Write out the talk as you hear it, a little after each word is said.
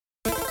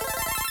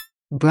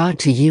Brought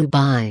to you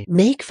by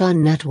Make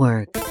Fun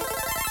Network.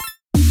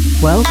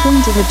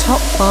 Welcome to the Top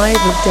 5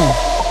 of Death,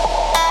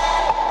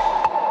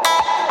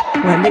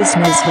 where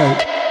listeners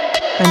vote,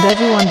 and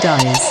everyone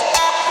dies.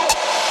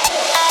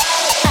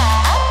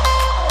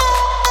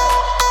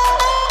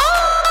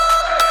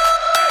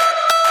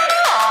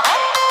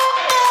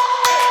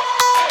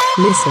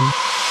 Listen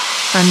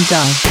and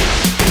die.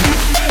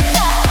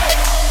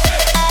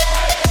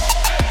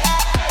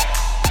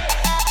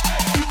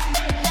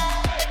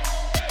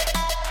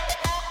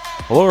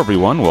 Hello,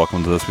 everyone.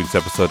 Welcome to this week's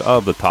episode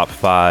of the Top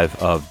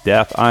 5 of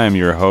Death. I am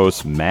your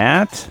host,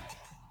 Matt.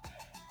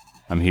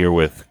 I'm here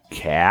with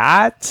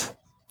Kat.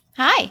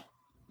 Hi.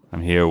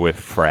 I'm here with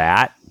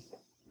Frat.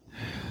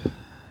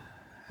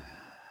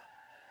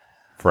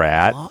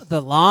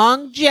 The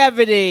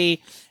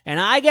longevity, and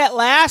I get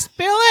last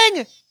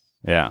billing?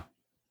 Yeah.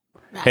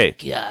 Hey,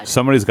 God.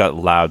 somebody's got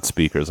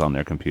loudspeakers on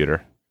their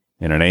computer,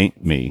 and it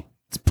ain't me.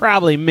 It's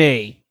probably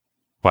me.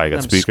 Why, you got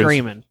I'm speakers?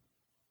 screaming.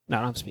 No, I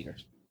don't have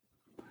speakers.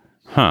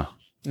 Huh.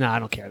 No, I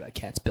don't care that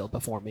Cat's billed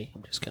before me.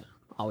 I'm just going to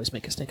always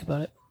make a stink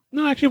about it.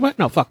 No, actually, what?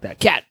 No, fuck that.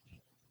 Cat,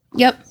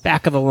 Yep.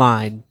 back of the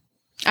line,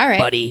 All right.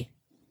 buddy.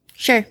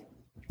 Sure.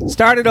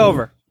 Start it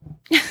over.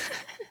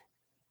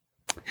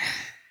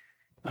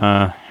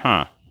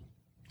 Huh.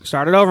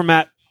 Start it over,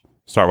 Matt.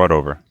 Start right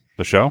over.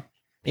 The show?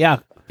 Yeah,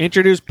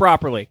 introduce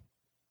properly.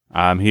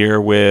 I'm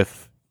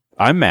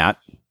Matt.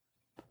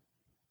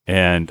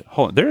 And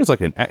hold on, there is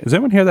like does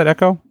anyone hear that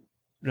echo?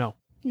 No.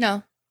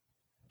 No,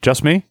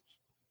 Just me?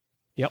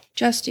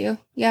 just you.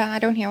 Yeah, I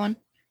don't hear one.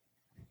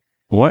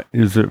 What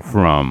is it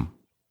from?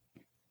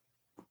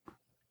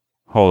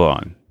 Hold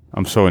on.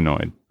 I'm so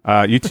annoyed.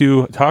 You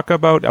two talk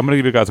about... I'm going to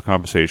give you guys a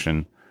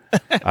conversation.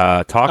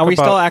 Are we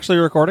still actually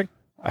recording?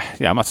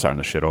 Yeah, I'm not starting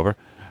this shit over.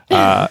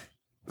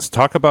 Let's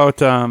talk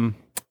about...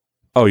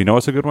 oh, you know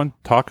what's a good one?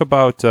 Talk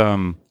about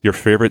your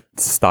favorite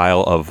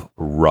style of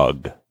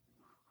rug.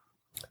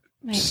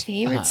 My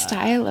favorite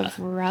style of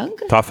rug?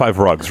 Top 5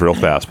 rugs, real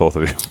fast, both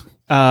of you.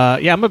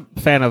 Yeah, I'm a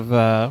fan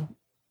of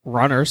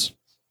runners.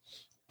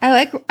 I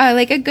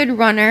like a good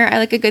runner. I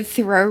like a good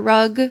throw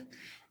rug.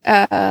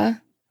 I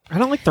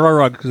don't like throw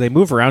rugs because they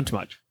move around too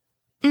much.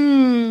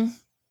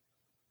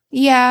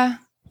 Yeah.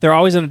 They're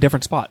always in a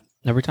different spot.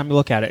 Every time you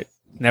look at it,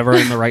 never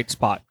in the right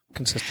spot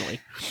consistently.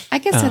 I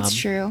guess that's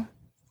true.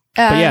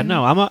 But yeah,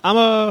 no,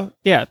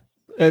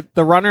 the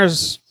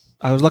runners,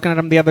 I was looking at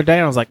them the other day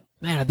and I was like,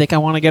 man, I think I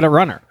want to get a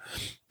runner.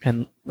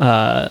 And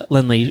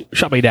Lindley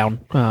shut me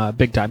down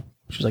big time.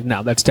 She was like,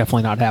 no, that's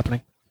definitely not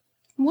happening.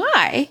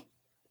 Why?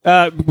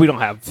 We don't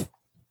have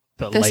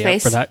the layout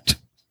space. for that.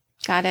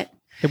 Got it.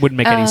 It wouldn't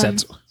make any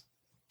sense.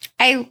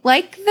 I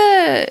like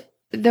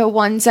the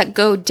ones that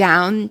go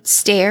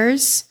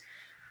downstairs.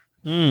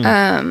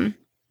 But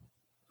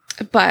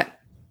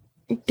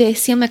they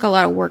seem like a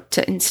lot of work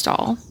to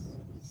install.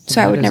 So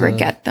I would never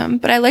get them.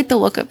 But I like the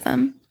look of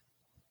them.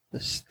 I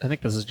think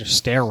this is just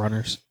stair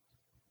runners.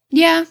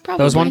 Yeah,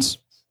 probably. Those ones?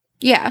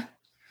 Yeah.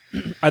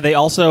 Are they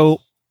also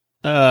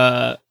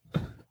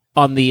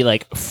on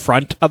the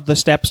front of the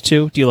steps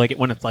too? Do you like it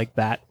when it's like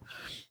that?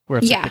 Where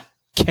it's like a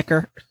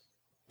kicker?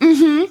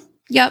 Mm-hmm.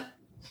 Yep.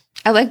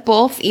 I like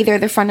both, either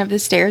the front of the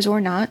stairs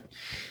or not.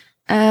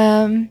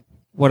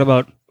 What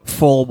about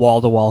full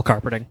wall-to-wall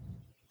carpeting?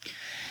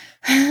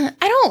 I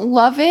don't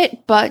love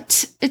it,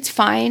 but it's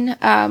fine.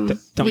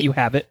 Don't you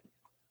have it?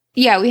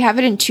 Yeah, we have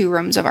it in 2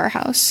 rooms of our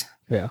house.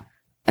 Yeah.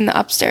 In the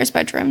upstairs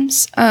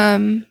bedrooms.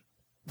 It's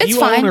you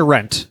fine. own or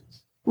rent?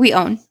 We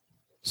own.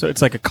 So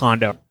it's like a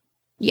condo.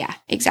 Yeah,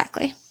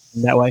 exactly.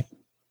 That way?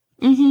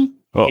 Mm-hmm.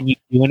 Well, Can you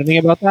do anything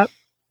about that?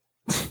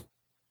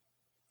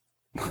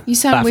 You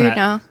sound Laughing weird at-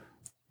 now.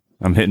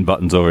 I'm hitting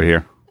buttons over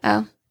here.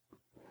 Oh.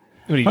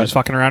 What, are you just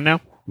fucking around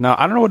now? No,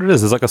 I don't know what it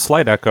is. There's like a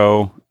slight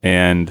echo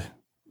and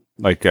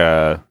hold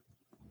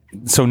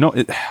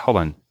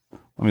on.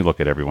 Let me look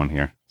at everyone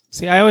here.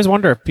 See, I always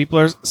wonder if people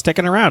are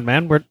sticking around,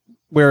 man.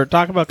 We're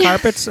talking about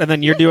carpets, and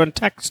then you're doing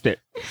text it.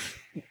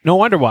 No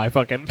wonder why.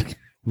 Fucking.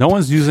 No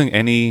one's using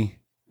any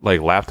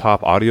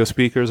laptop audio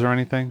speakers or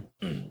anything.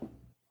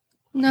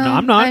 No,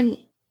 I'm not.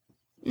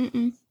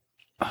 Mm-mm.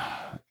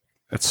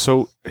 It's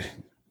so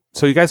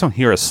you guys don't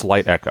hear a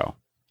slight echo.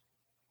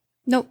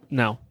 Nope.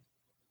 No.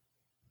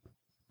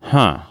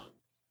 Huh.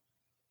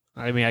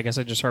 I mean, I guess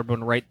I just heard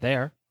one right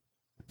there.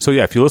 So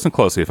yeah, if you listen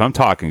closely, if I'm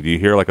talking, do you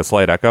hear like a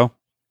slight echo?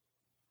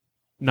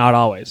 Not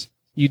always.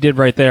 You did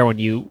right there when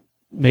you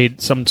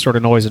made some sort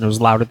of noise and it was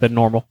louder than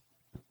normal.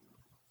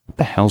 What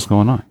the hell's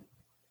going on?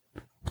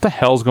 What the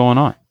hell's going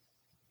on?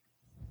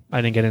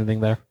 I didn't get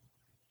anything there.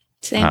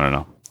 Same. I don't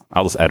know.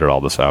 I'll just edit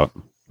all this out.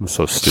 I'm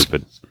so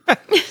stupid.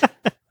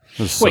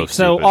 Wait,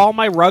 so all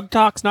my rug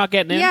talk's not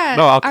getting in? Yeah.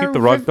 No, I'll keep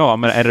the rug. No,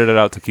 I'm going to edit it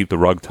out to keep the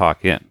rug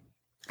talk in.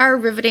 Our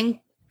riveting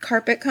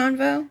carpet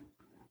convo.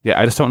 Yeah,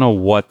 I just don't know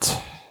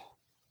what.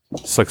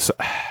 It's like.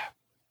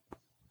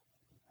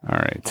 All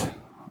right.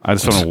 I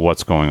just don't know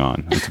what's going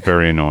on. It's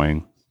very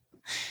annoying.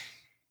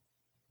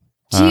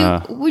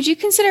 Would you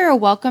consider a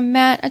welcome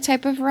mat a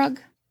type of rug?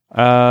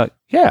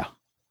 Yeah.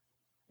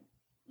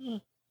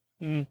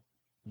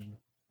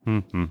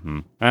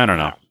 I don't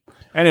know.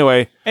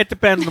 Anyway, It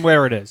depends on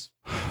where it is.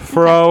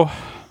 Fro,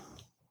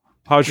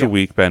 how's your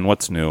week been?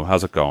 What's new?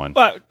 How's it going?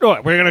 But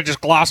what, we're gonna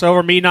just gloss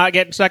over me not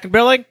getting second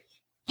billing.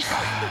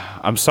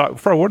 I'm sorry,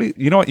 Fro. What do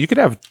you know? What you could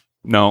have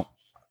no.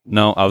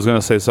 I was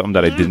gonna say something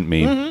that I didn't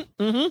mean.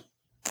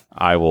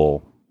 I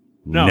will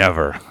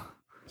never.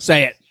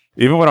 Say it.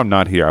 Even when I'm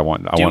not here, I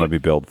want to be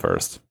billed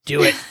first.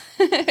 Do it.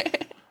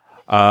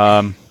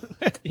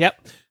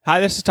 Yep. Hi,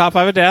 this is Top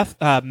 5 of Death.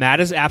 Matt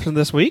is absent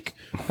this week.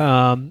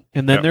 And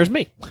then there's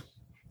me.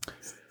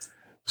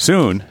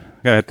 Soon,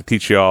 I'm gonna have to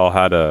teach you all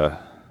how to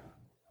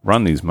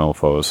run these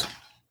mofos.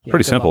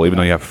 Pretty simple, even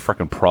though you have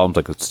fucking problems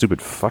like a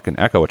stupid fucking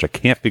echo, which I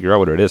can't figure out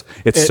what it is.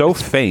 It's so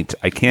faint,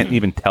 I can't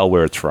even tell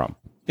where it's from.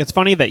 It's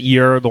funny that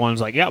you're the ones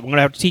like, yeah, I'm going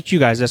to have to teach you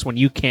guys this when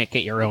you can't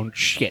get your own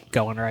shit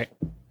going, right?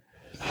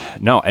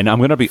 No, and I'm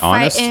going to be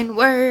honest. Fighting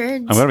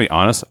words. I'm going to be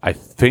honest. I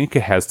think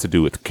it has to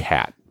do with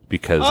Cat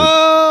because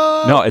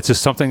no, it's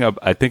just something.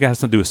 I think it has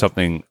to do with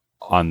something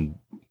on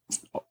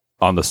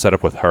the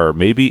setup with her.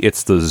 Maybe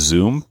it's the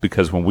Zoom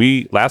because when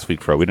last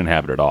week, Fro, we didn't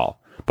have it at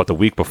all, but the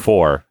week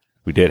before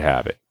we did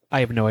have it. I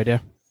have no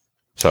idea.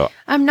 So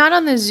I'm not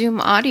on the Zoom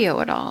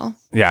audio at all.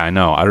 yeah, I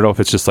know. I don't know if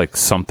it's just like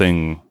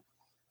something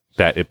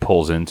that it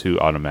pulls into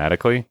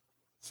automatically.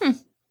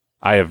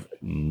 I have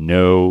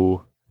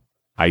no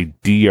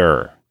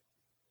idea,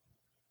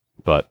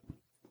 but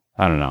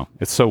I don't know.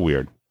 It's so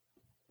weird.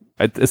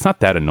 It's not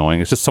that annoying.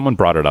 It's just someone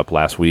brought it up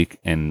last week,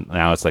 and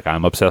now it's like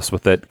I'm obsessed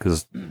with it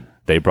because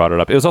they brought it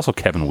up. It was also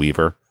Kevin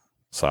Weaver,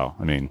 so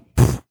I mean,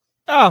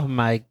 Oh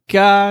my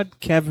God,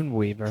 Kevin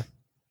Weaver.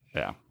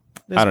 yeah.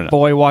 This I don't know.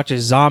 boy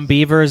watches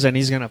Zombievers and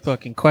he's going to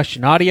fucking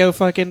question audio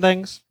fucking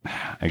things.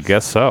 I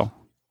guess so.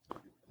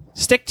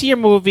 Stick to your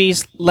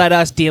movies. Let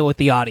us deal with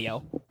the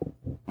audio.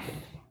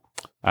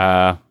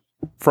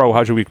 Fro,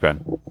 how's your week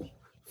been?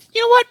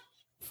 You know what?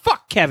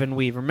 Fuck Kevin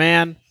Weaver,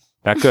 man.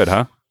 That good,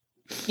 huh?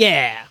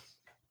 Yeah.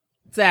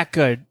 It's that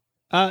good.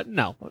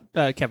 No.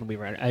 Kevin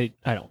Weaver, I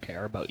don't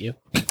care about you.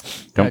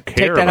 Don't care. Take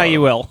that about how it.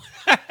 you will.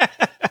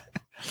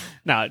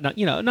 No,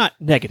 not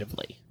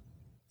negatively.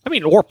 I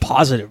mean, or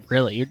positive,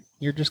 really.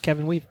 You're just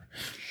Kevin Weaver.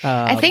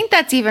 I think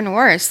that's even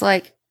worse.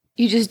 Like,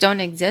 you just don't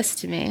exist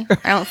to me.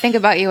 I don't think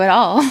about you at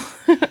all.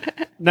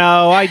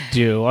 No, I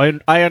do.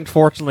 I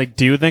unfortunately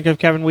do think of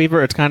Kevin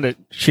Weaver. It's kind of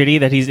shitty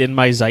that he's in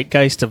my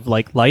zeitgeist of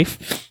like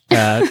life,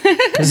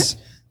 because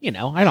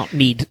I don't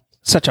need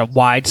such a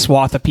wide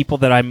swath of people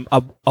that I'm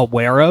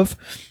aware of.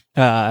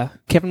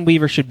 Kevin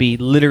Weaver should be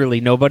literally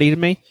nobody to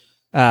me.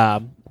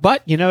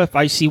 But if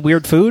I see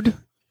weird food,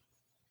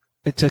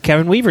 it's a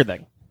Kevin Weaver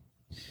thing.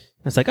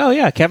 It's like, oh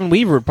yeah, Kevin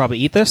Weaver would probably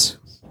eat this.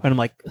 And I'm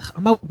like,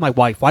 I'm out with my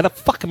wife. Why the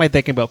fuck am I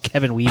thinking about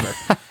Kevin Weaver?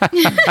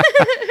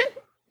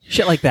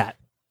 Shit like that.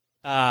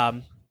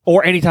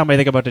 Or anytime I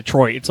think about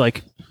Detroit, it's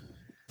like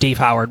Dave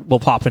Howard will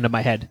pop into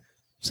my head.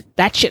 It's like,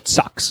 that shit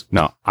sucks.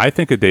 No, I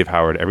think of Dave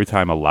Howard every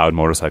time a loud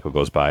motorcycle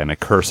goes by, and I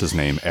curse his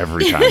name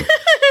every time.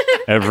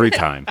 Every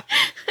time.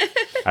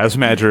 I just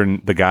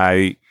imagine the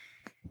guy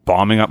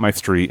bombing up my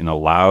street in a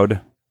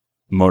loud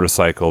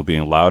motorcycle,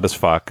 being loud as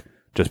fuck,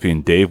 just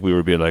being Dave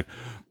Weaver, being like,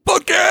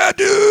 fuck yeah,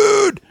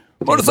 dude!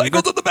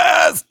 Motorcycles are the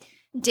best!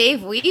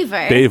 Dave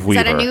Weaver. Dave Is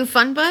that a Weaver. new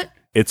fun butt?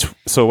 It's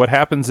so what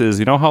happens is,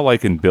 how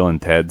like in Bill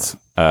and Ted's,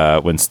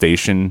 when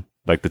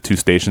the two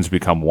stations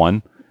become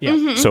one? Yeah.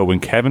 Mm-hmm. So when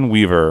Kevin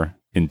Weaver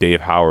and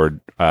Dave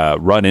Howard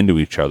run into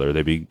each other,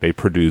 they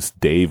produce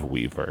Dave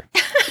Weaver,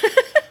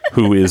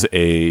 who is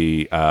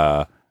this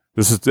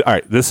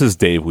is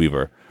Dave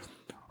Weaver.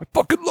 I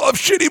fucking love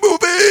shitty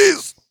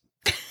movies.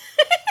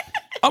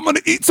 I'm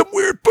gonna eat some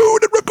weird food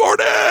and record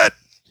it.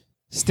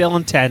 Still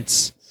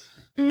intense,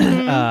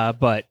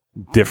 but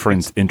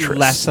Different interests.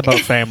 less about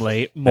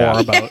family, more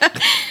about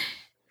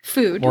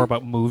Food. more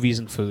about movies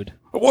and food.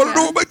 I want to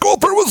know what my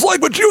girlfriend was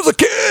like when she was a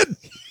kid.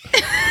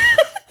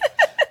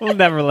 We'll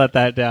never let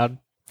that down.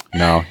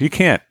 No, you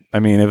can't. I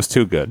mean, it was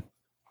too good.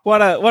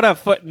 What a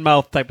foot and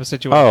mouth type of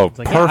situation. Oh, It's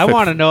like, I perfect.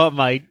 want to know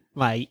what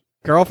my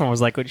girlfriend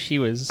was like when she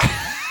was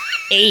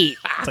 8.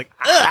 It's like,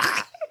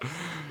 ugh.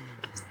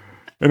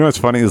 You know what's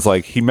funny is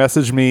like he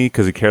messaged me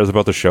because he cares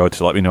about the show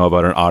to let me know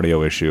about an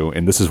audio issue,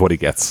 and this is what he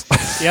gets.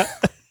 Yep.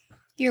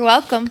 You're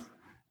welcome.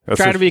 That's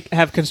Trying what- to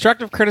have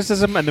constructive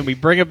criticism, and then we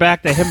bring it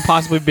back to him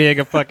possibly being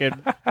a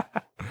fucking,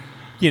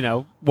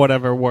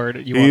 whatever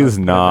word you want. He's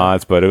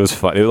not, but it was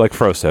fun. Like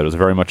Fro said, it was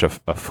very much a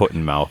foot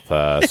and mouth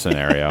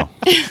scenario.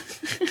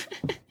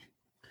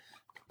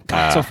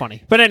 God, so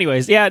funny. But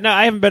anyways, yeah, no,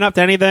 I haven't been up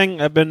to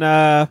anything. I've been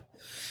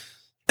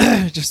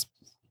just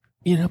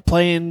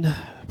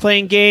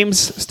playing games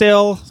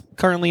still.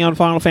 Currently on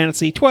Final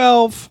Fantasy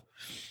 12.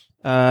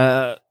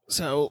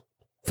 So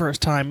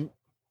first time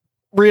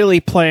really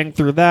playing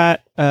through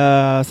that.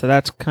 So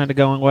that's kind of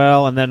going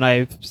well. And then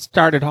I've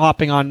started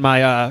hopping on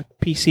my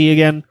PC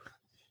again.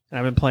 And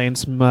I've been playing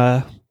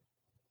some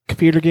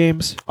computer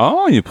games.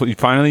 Oh, you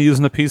finally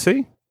using the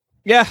PC?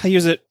 Yeah, I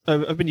use it.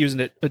 I've been using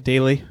it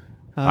daily.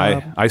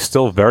 I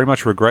still very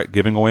much regret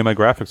giving away my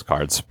graphics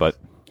cards, but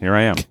here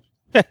I am.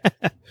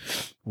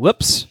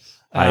 Whoops.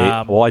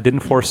 I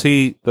didn't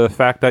foresee the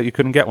fact that you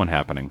couldn't get one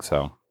happening.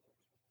 So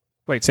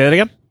Wait, say that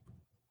again?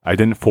 I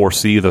didn't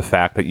foresee the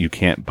fact that you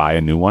can't buy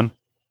a new one.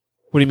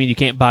 What do you mean you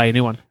can't buy a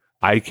new one?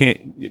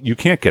 You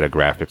can't get a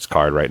graphics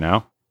card right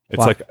now.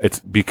 Why? It's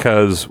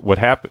because what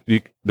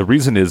happened. The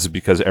reason is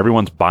because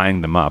everyone's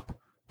buying them up.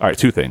 All right,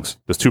 two things.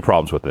 There's two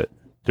problems with it.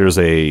 There's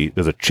a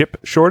chip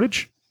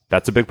shortage.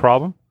 That's a big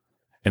problem.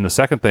 And the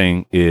second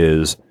thing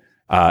is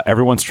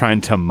everyone's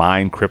trying to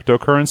mine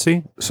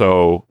cryptocurrency.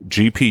 So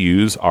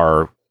GPUs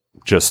are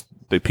just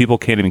people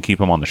can't even keep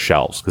them on the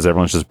shelves because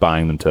everyone's just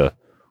buying them to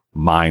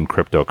mine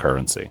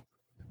cryptocurrency.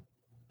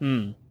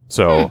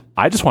 So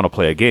I just want to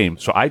play a game.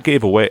 So I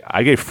gave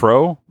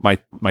Fro my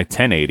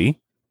 1080.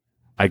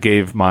 I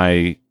gave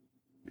my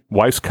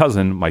wife's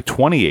cousin my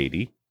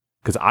 2080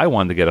 because I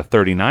wanted to get a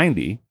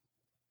 3090.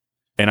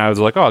 And I was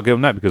like, oh, I'll give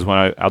him that because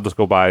I'll just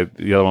go buy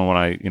the other one when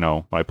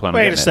I plan on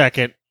Wait getting a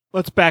second.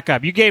 Let's back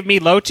up. You gave me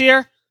low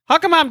tier? How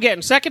come I'm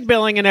getting second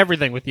billing and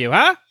everything with you,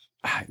 huh?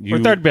 Or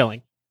third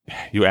billing?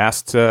 You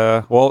asked,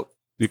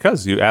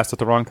 because you asked at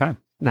the wrong time.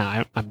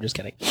 Nah, I'm just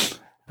kidding.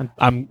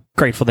 I'm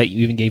grateful that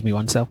you even gave me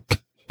one, so.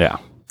 Yeah.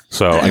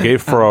 So I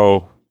gave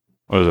Fro,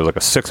 what was it, like a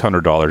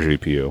 $600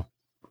 GPU.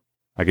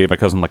 I gave my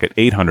cousin like an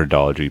 $800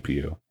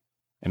 GPU.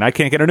 And I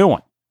can't get a new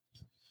one.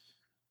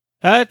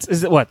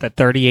 Is it what, the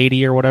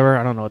 3080 or whatever?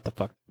 I don't know what the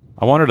fuck.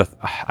 I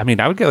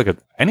would get like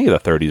any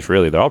of the 30s,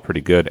 really. They're all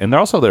pretty good. And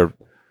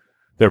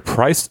they're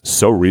priced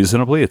so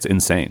reasonably, it's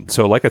insane.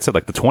 So like I said,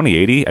 like the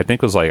 2080, I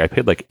think was like, I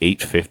paid like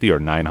 $850 or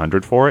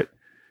 $900 for it.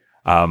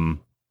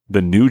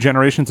 The new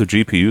generations of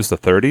GPUs, the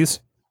 30s,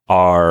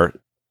 are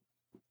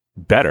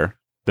better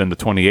than the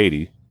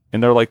 2080.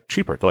 And they're like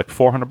cheaper. They're like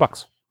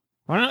 $400.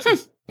 Why not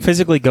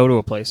physically go to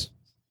a place?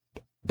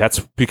 That's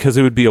because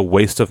it would be a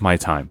waste of my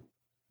time.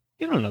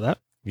 You don't know that.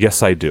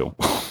 Yes, I do.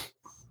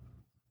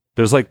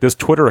 There's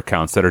Twitter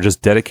accounts that are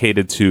just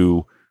dedicated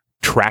to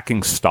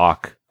tracking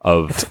stock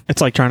of.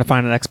 It's like trying to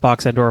find an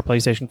Xbox and or a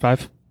PlayStation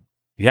 5.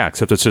 Yeah,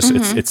 except it's just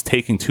it's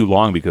taking too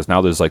long because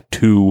now there's like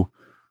two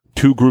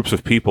groups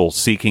of people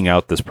seeking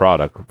out this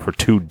product for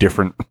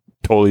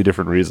totally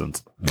different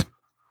reasons.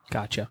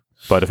 Gotcha.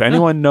 But if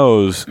anyone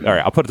knows, all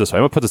right, I'll put it this way.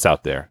 I'm gonna put this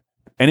out there.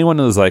 Anyone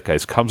in the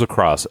Zeitgeist comes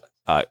across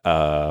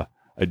a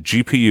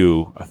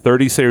GPU, a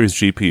 30 series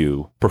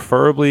GPU,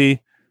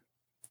 preferably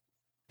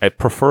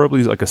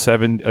like a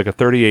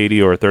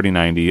 3080 or a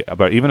 3090,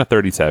 but even a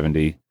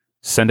 3070,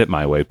 send it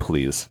my way,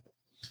 please.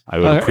 I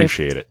would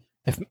appreciate it.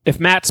 If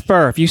Matt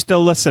Spur, if you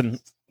still listen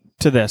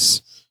to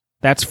this,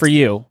 that's for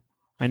you.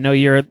 I know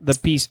you're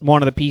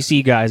one of the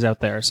PC guys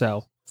out there,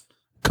 so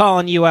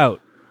calling you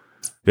out.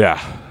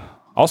 Yeah.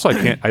 Also,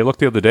 I looked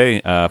the other day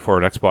for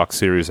an Xbox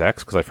Series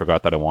X because I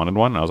forgot that I wanted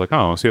one. I was like,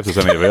 oh, let's see if there's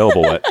any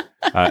available.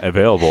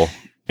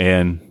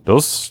 And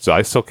those,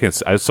 I still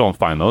don't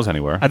find those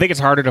anywhere. I think it's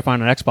harder to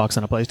find an Xbox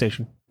than a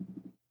PlayStation.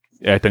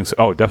 Yeah, I think so.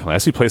 Oh, definitely. I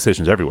see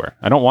PlayStations everywhere.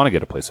 I don't want to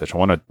get a PlayStation. I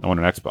want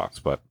an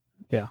Xbox, but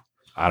yeah,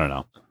 I don't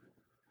know.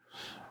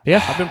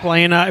 Yeah, I've been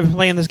playing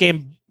this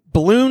game,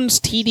 Bloons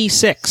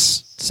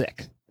TD6.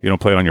 Sick. You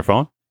don't play it on your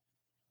phone?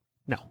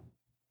 No.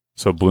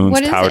 So Bloons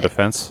What is Tower it?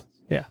 Defense?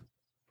 Yeah.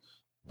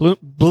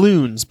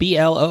 Bloons,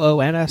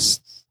 BLOONS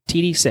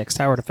TD6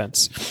 Tower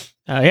Defense.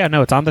 Yeah,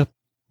 no, it's on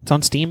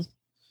Steam.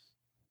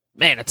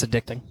 Man, it's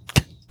addicting.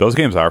 Those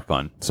games are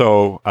fun.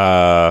 So,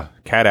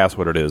 Kat asked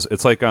what it is.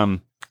 It's like,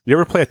 you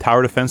ever play a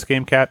tower defense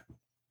game, Kat?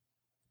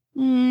 I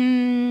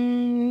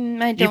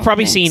don't. You've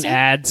probably think seen so.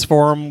 ads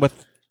for them with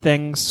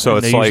things. So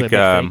and it's they're usually like,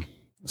 a bit fake.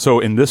 so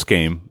in this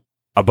game,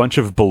 a bunch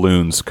of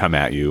balloons come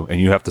at you,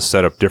 and you have to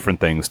set up different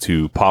things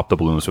to pop the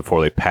balloons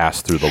before they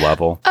pass through the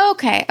level.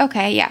 Okay,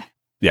 yeah.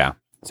 Yeah,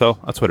 so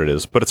that's what it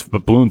is. But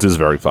balloons is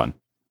very fun.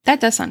 That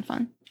does sound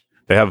fun.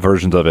 They have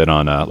versions of it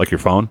on like your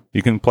phone.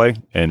 You can play,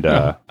 and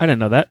I didn't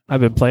know that.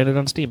 I've been playing it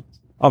on Steam.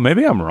 oh,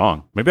 maybe I'm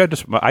wrong. Maybe I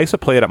used to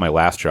play it at my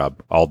last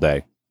job all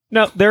day.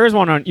 No, there is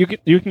one on. You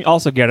can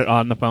also get it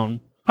on the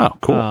phone. Oh,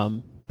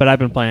 cool. But I've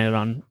been playing it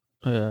on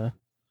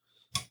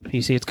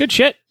PC. It's good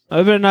shit.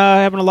 I've been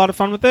having a lot of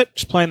fun with it.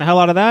 Just playing the hell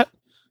out of that.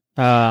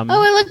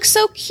 Oh, it looks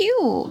so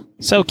cute.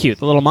 So cute.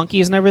 The little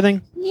monkeys and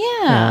everything.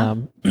 Yeah.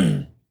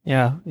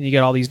 Yeah. You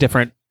get all these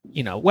different,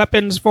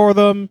 weapons for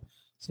them.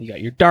 So you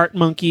got your dart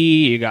monkey.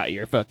 You got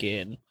your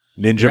fucking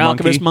Ninja your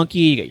monkey. alchemist monkey.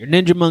 You got your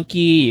ninja monkey.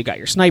 You got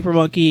your sniper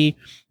monkey.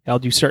 They'll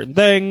do certain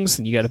things,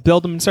 and you got to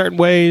build them in certain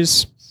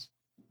ways.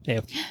 They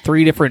have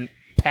 3 different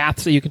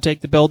paths that you can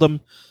take to build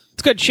them.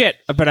 It's good shit,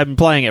 but I've been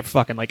playing it for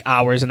fucking like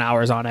hours and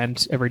hours on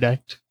end every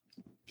day.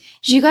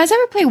 Did you guys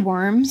ever play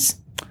Worms?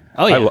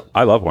 Oh yeah,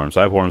 I love Worms.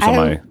 I have Worms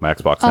on my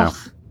Xbox now.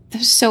 Oh,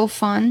 they're so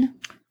fun.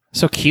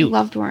 so cute.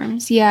 Loved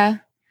Worms. Yeah.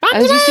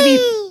 I was used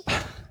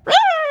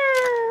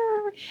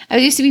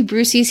to be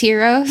Brucey's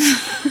Heroes.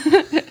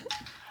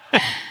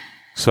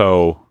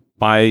 So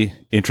my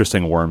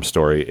interesting worm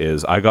story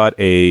is I got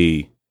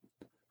the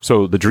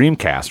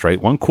Dreamcast, right?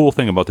 One cool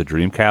thing about the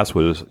Dreamcast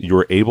was you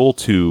were able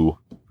to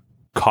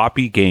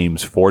copy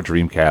games for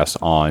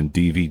Dreamcast on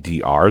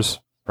DVD-Rs,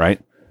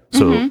 right?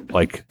 So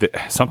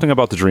something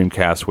about the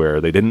Dreamcast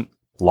where they didn't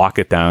lock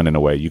it down in a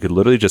way. You could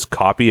literally just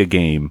copy a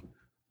game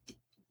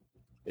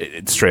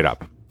It's straight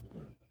up.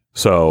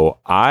 So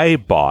I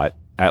bought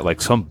at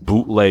like some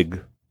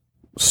bootleg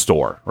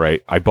store,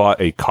 right? I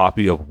bought a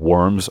copy of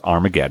Worms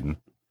Armageddon.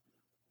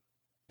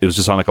 It was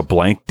just on like a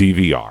blank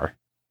DVR.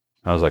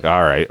 I was like,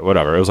 all right,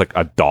 whatever. It was like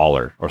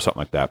 $1 or something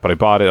like that. But I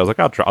bought it. I was like,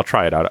 I'll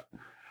try it out.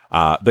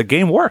 The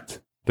game worked.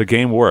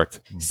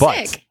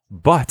 Sick.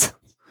 But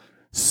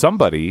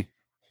somebody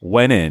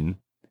went in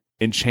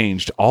and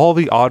changed all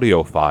the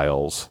audio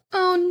files.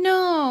 Oh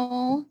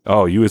no.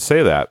 Oh, you would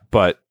say that,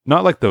 but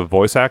not like the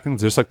voice acting,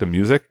 just like the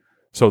music.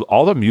 So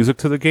all the music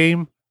to the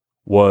game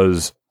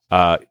was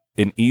an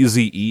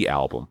Eazy-E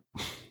album.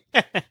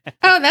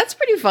 Oh, that's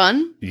pretty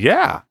fun.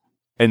 Yeah.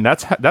 And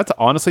that's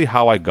honestly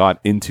how I got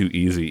into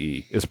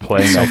Eazy-E, is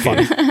playing that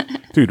game.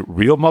 Dude,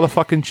 Real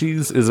Motherfucking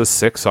Cheese is a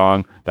sick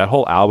song. That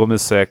whole album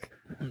is sick.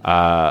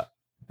 But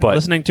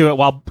Listening to it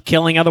while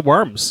killing other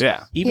worms.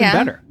 yeah. Even Yeah.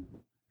 better.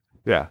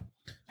 Yeah.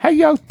 Hey,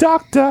 yo,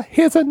 doctor,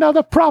 here's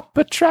another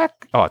proper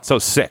track. Oh, it's so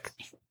sick.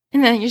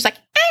 And then you're just like,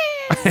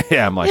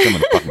 Yeah, I'm like, I'm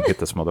gonna fucking hit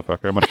this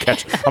motherfucker. I'm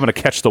gonna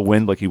catch the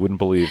wind like you wouldn't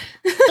believe.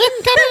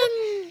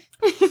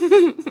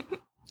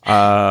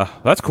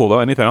 That's cool though.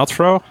 Anything else,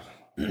 Fro?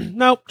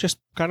 Nope, just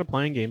kind of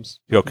playing games.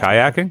 You go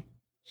kayaking?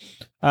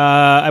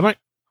 I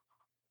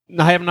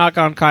have not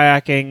gone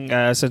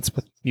kayaking since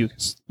with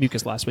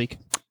Mucus last week.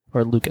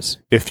 Or Lucas.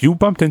 If you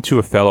bumped into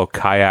a fellow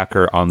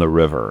kayaker on the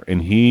river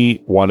and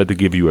he wanted to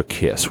give you a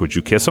kiss, would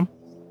you kiss him?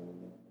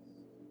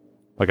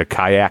 Like a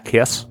kayak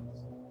kiss?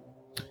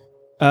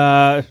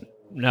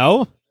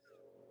 No.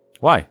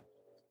 Why?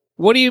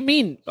 What do you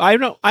mean?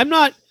 I'm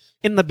not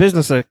in the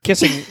business of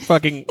kissing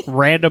fucking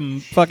random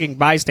fucking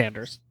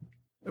bystanders.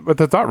 But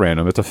that's not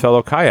random. It's a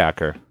fellow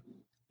kayaker.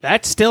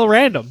 That's still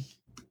random.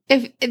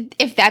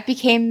 if that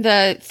became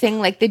the thing,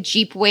 like the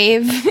Jeep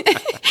wave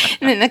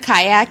and then the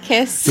kayak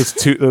kiss.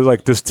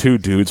 There's two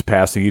dudes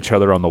passing each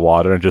other on the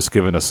water and just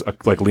giving us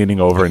like leaning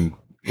over and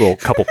a little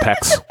couple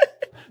pecks.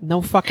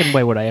 No fucking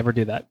way would I ever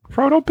do that.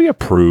 Bro, don't be a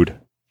prude.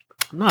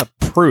 I'm not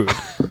a prude.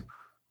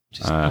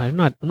 I'm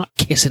not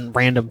kissing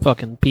random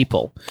fucking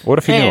people. What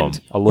if you knew And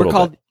him a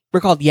little bit? We're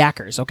called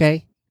yackers,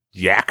 okay?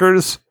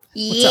 Yackers?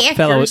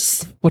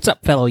 What's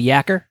up, fellow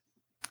yacker?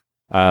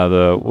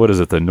 What is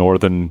it? The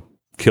Northern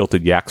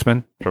Kilted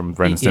Yaxman from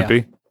Ren and Yeah.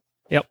 Stimpy?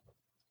 Yep.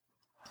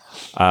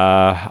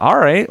 All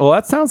right. Well,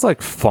 that sounds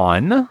like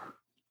fun.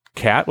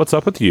 Kat, what's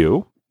up with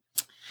you?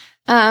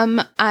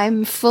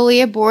 I'm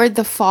fully aboard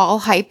the fall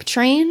hype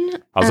train.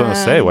 I was going to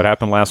say, what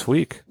happened last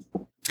week?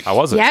 How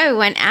was it? Yeah, we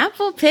went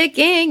apple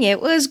picking. It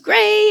was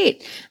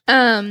great.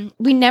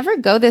 We never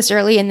go this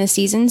early in the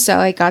season, so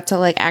I got to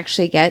like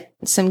actually get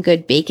some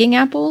good baking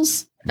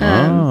apples.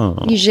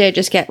 Usually I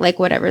just get like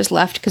whatever's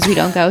left because we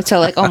don't go till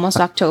like almost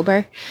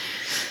October.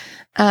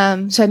 So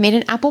I made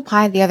an apple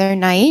pie the other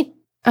night.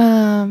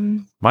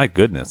 My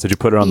goodness. Did you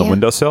put it on the Yeah.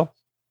 windowsill?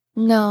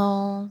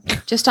 No,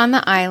 just on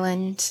the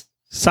island.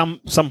 Some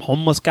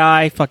homeless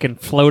guy fucking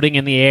floating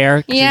in the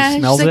air 'cause Yeah, he just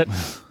smells like, it.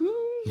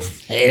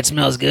 Hey, it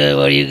smells good.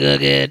 What are you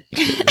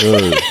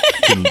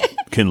cooking?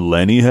 Can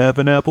Lenny have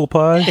an apple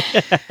pie?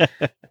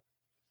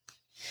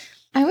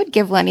 I would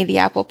give Lenny the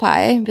apple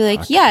pie and be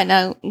like, "Yeah,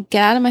 no,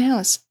 get out of my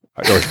house."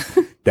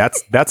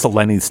 That's a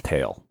Lenny's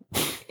tale.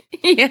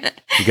 Yeah.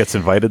 He gets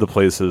invited to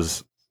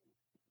places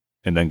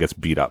and then gets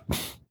beat up.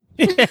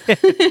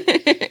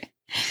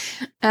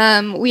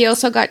 We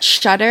also got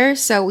Shudder,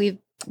 so we've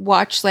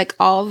watched like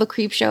all the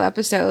Creepshow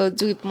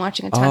episodes. We've been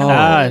watching a ton of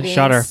horror movies.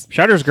 Shudder.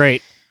 Shudder's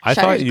great. I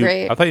Shudder's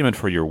great. thought you meant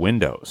for your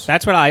windows.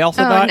 That's what I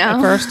also Oh, thought no.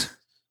 at first.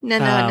 No.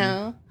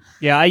 Um,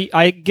 Yeah,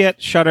 I get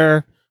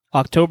Shudder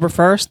October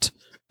 1st,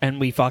 and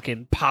we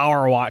fucking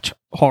power watch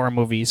horror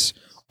movies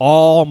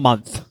all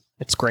month.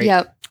 It's great.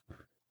 Yep.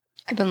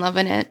 I've been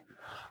loving it.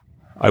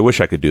 I wish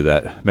I could do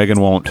that. Megan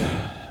won't.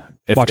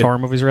 Watch horror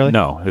movies, really?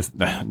 No.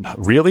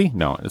 Really?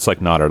 No. It's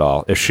like not at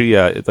all. If she,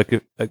 it's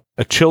like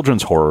a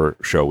children's horror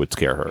show would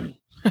scare her.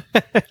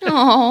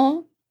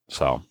 Oh.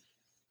 So.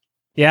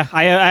 Yeah,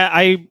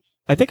 I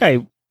think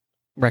I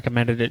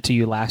recommended it to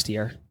you last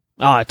year.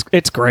 Oh,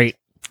 it's great.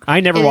 I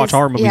never It watch is,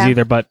 horror movies yeah.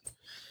 either, but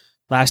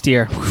last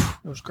year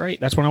it was great.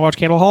 That's when I watched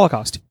Cannibal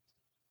Holocaust.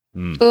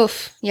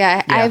 Oof.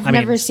 Yeah, I've I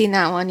mean- never seen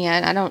that one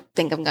yet. I don't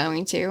think I'm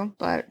going to,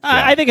 but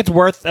I think it's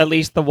worth at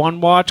least the one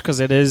watch because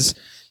it is.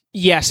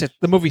 Yes,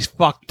 the movie's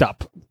fucked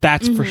up.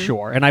 That's for Mhm.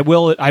 sure, and I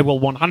will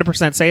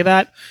 100% say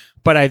that.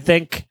 But I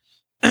think,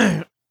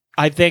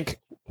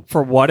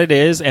 for what it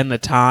is and the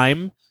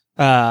time,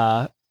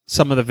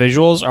 some of the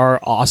visuals are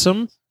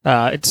awesome.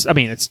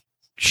 It's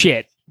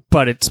shit,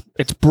 but it's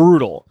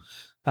brutal,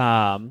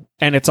 and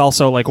it's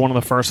also like one of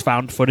the first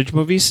found footage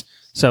movies.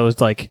 So it's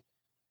like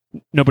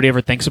nobody ever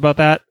thinks about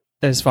that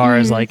as far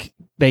as Mhm. like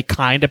they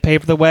kind of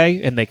paved the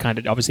way, and they kind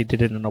of obviously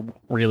did it in a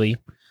really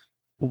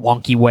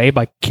wonky way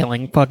by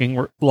killing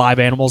fucking live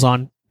animals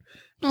on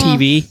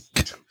TV.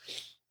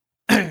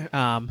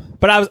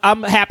 But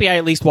I'm happy I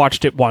at least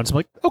watched it once. I'm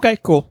like, okay,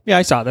 cool. Yeah,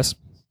 I saw this.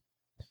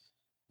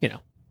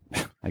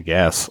 I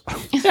guess.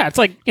 Yeah, it's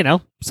like,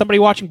 somebody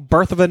watching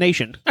Birth of a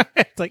Nation.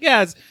 It's like,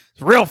 yeah, it's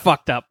real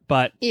fucked up,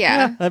 but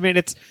Yeah. I mean,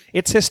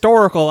 it's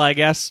historical, I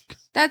guess.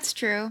 That's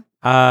true.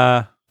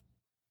 Yeah,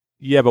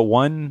 but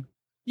one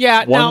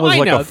Yeah, no, was I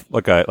know.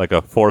 like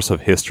a force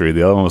of history.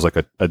 The other one was like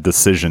a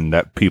decision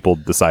that people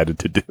decided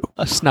to do.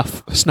 A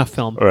snuff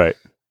film. Right.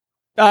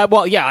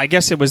 Well, yeah, I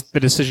guess it was the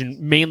decision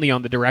mainly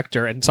on the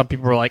director, and some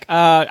people were like,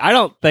 I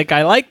don't think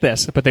I like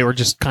this, but they were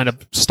just kind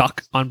of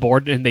stuck on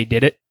board, and they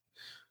did it.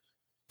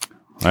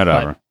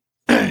 Whatever.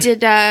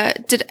 Did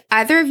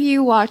either of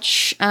you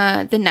watch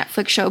the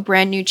Netflix show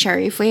Brand New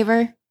Cherry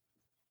Flavor?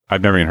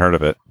 I've never even heard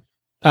of it.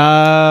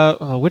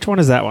 Which one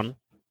is that one?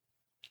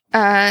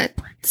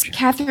 It's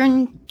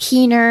Catherine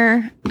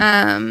Keener,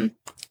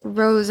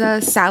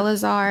 Rosa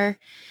Salazar.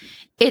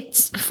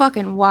 It's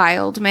fucking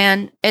wild,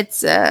 man.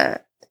 It's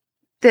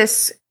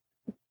this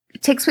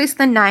it takes place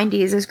in the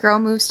 90s. This girl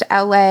moves to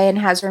LA and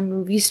has her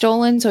movie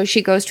stolen, so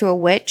she goes to a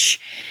witch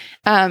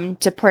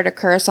to put a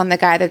curse on the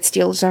guy that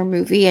steals her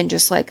movie, and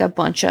just like a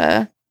bunch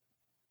of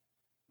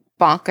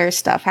bonkers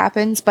stuff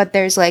happens. But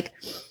there's like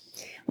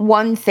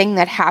one thing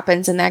that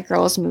happens in that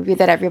girl's movie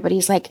that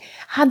everybody's like,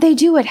 how'd they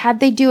do it? How'd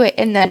they do it?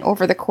 And then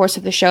over the course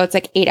of the show, it's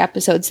like 8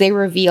 episodes, they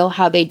reveal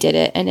how they did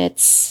it, and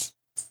it's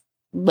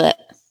bleh.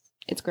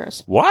 It's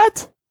gross.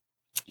 What?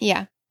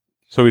 Yeah.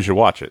 So we should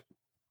watch it.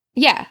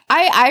 Yeah.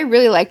 I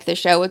really liked the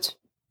show.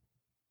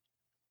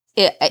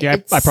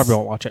 I probably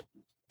won't watch it.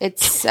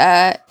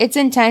 It's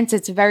intense.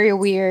 It's very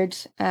weird.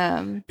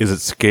 Is it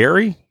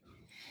scary?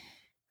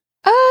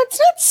 It's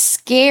not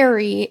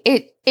scary.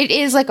 It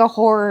is like a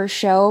horror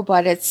show,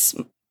 but it's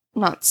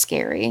not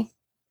scary.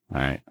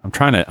 All right. I'm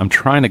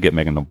trying to get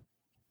Megan to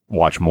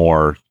watch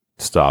more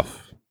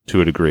stuff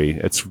to a degree.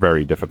 It's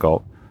very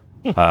difficult.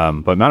 But I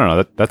don't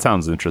know. That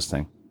sounds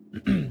interesting.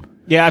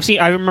 Yeah,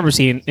 I remember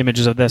seeing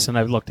images of this, and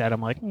I've looked at it.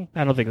 I'm like,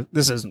 I don't think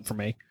this isn't for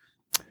me.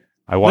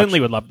 Lindley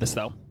would love this,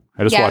 though.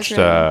 I just watched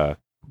really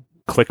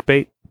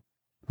Clickbait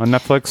on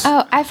Netflix.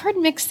 Oh, I've heard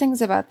mixed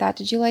things about that.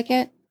 Did you like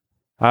it?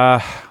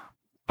 I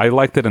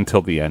liked it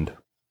until the end.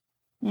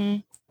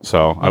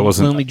 So I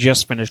wasn't. Lindley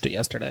just finished it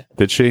yesterday.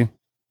 Did she?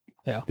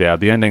 Yeah. Yeah.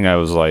 The ending, I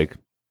was like,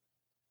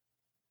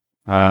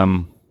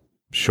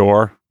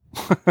 sure.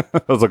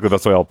 I was like,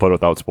 that's the way I'll put it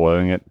without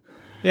spoiling it.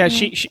 Yeah,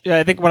 she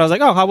I think when I was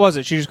like, oh, how was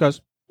it? She just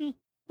goes,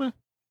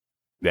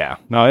 Yeah.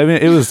 No, I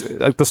mean, it was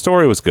like the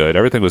story was good.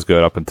 Everything was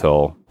good up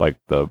until like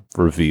the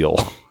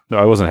reveal. No,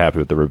 I wasn't happy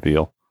with the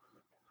reveal.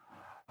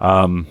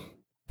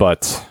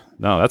 But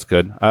no, that's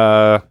good.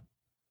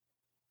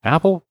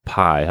 Apple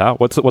pie, huh?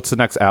 What's the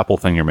next apple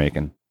thing you're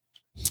making?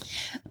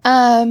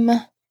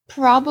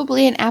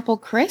 Probably an apple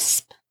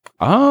crisp.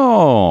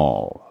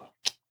 Oh.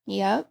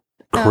 Yep.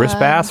 Crisp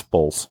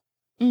apples.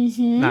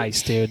 Mm-hmm.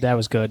 nice, dude. That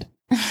was good.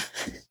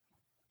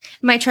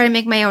 Might try to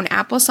make my own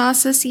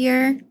applesauce this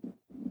year.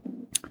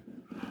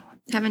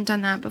 Haven't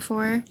done that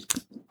before.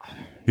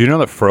 You know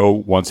that Fro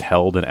once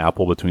held an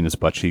apple between his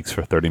butt cheeks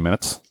for 30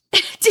 minutes?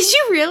 Did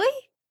you really?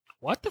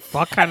 What the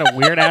fuck kind of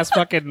weird ass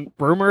fucking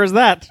rumor is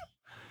that?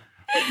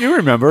 You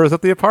remember, it was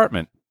at the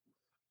apartment.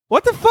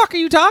 What the fuck are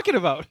you talking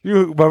about?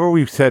 You remember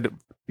we said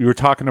you were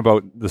talking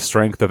about the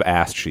strength of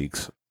ass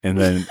cheeks, and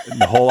then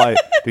the whole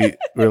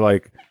we're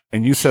like,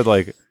 and you said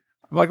like,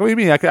 I'm like, what do you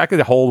mean? I could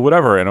hold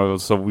whatever,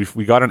 and so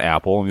we got an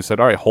apple, and we said,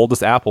 all right, hold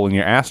this apple in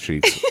your ass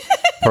cheeks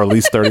for at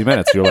least 30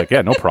 minutes. You were like,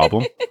 yeah, no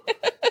problem,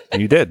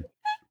 and you did.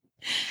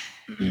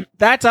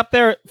 That's up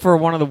there for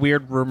one of the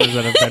weird rumors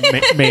that have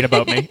been made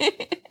about me.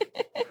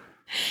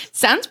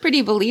 Sounds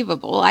pretty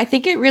believable. I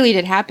think it really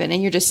did happen,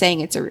 and you're just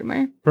saying it's a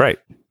rumor. Right.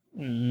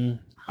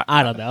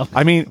 I don't know.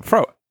 I mean,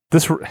 Fro,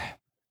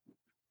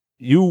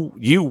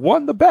 you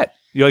won the bet.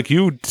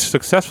 You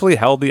successfully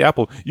held the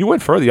apple. You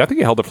went further. I think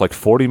you held it for like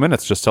 40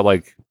 minutes just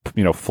to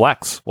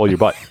flex your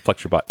butt.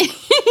 Flex your butt.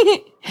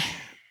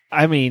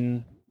 I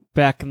mean,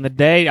 back in the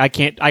day, I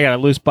got a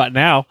loose butt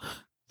now.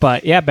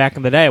 But yeah, back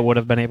in the day, I would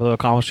have been able to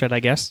accomplish it, I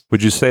guess.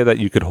 Would you say that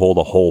you could hold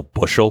a whole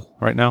bushel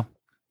right now?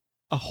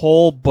 A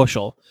whole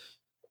bushel?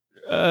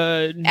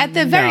 At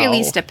the very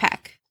least, a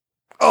peck.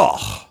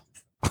 Oh,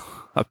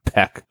 a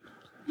peck.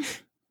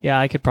 Yeah,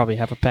 I could probably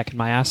have a peck in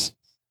my ass.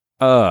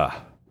 Bro,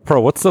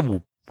 what's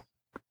the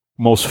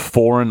most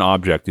foreign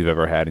object you've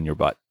ever had in your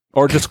butt?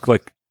 Or just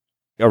like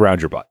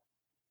around your butt?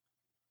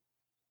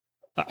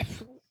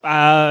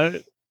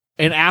 An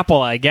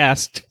apple, I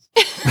guess.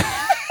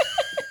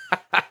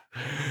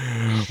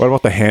 What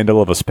about the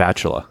handle of a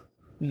spatula?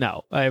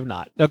 No, I have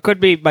not. It could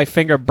be my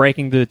finger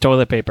breaking through the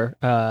toilet paper.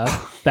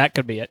 That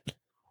could be it.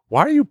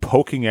 Why are you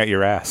poking at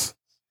your ass?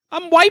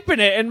 I'm wiping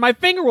it, and my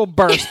finger will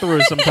burst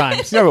through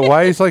sometimes. Yeah, but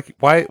why is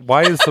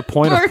the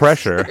point of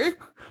pressure?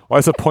 Why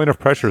is the point of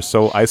pressure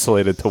so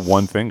isolated to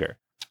one finger?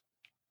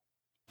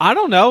 I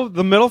don't know.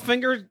 The middle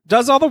finger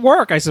does all the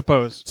work, I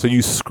suppose. So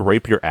you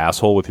scrape your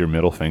asshole with your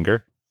middle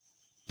finger?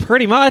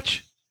 Pretty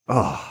much.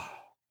 Oh.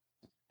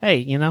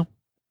 Hey, No.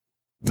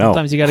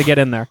 Sometimes you got to get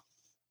in there.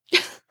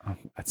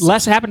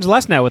 Less happens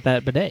less now with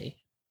that bidet.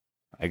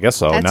 I guess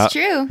so. That's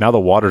true. Now the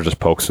water just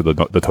pokes through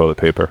the toilet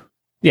paper.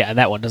 Yeah,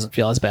 that one doesn't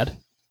feel as bad.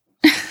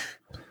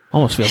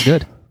 Almost feels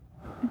good.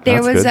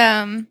 There That's was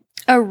good.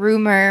 a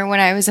rumor when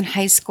I was in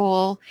high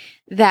school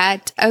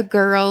that a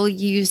girl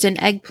used an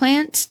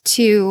eggplant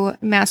to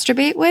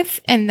masturbate with,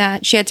 and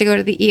that she had to go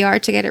to the ER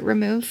to get it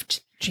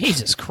removed.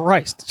 Jesus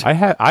Christ.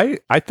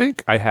 I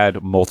think I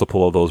had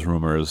multiple of those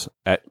rumors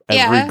at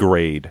every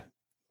grade,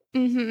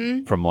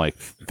 from like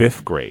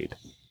 5th grade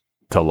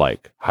to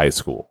like high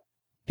school.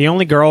 The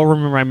only girl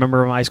rumor I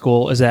remember in high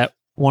school is that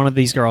one of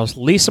these girls,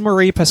 Lisa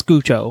Marie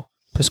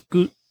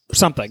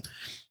something.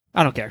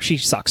 I don't care. She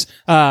sucks.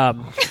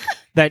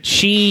 That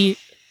she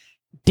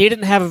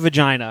didn't have a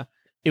vagina.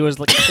 It was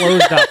like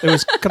closed up. It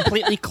was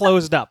completely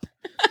closed up.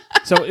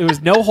 So it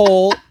was no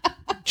hole,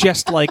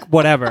 just like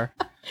whatever.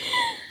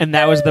 And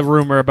that was the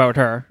rumor about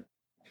her.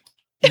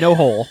 No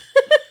hole.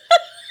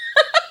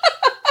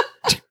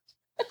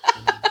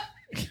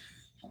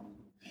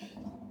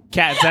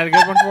 Kat, is that a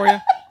good one for you?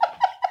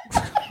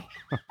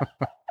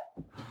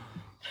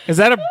 Is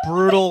that a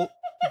brutal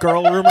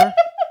girl rumor?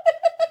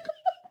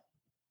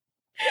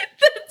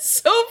 That's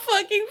so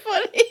fucking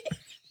funny.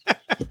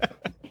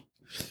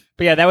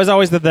 But yeah, that was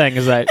always the thing.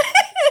 Is that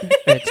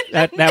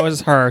that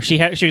was her? She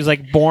was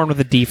like born with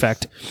a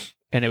defect,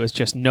 and it was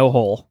just no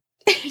hole.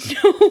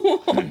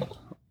 No.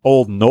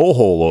 Old no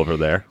hole over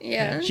there.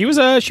 Yeah. She was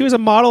a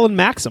model in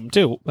Maxim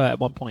too at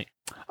one point.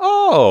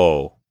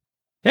 Oh.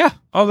 Yeah.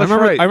 Oh, that's I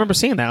right. remember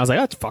seeing that. I was like,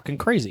 that's fucking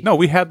crazy. No,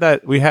 we had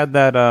that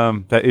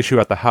that issue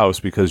at the house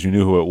because you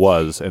knew who it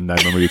was, and I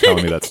remember you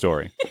telling me that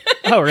story.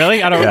 Oh,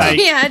 really? I don't know.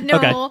 Yeah, no.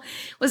 Okay.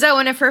 Was that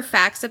one of her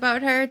facts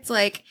about her? It's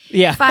like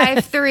Yeah.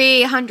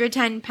 5'3",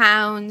 110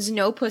 pounds,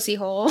 no pussy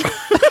hole.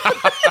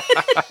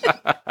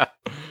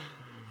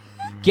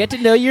 Get to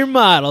know your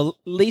model,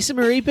 Lisa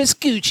Marie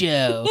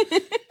Pescuccio.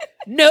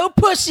 No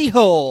pussy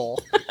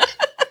hole.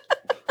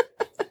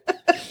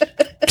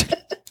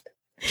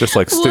 Just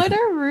like What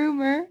a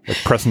rumor. like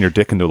pressing your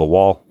dick into the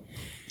wall.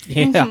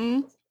 Yeah.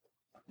 Mhm.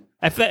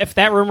 If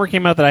that rumor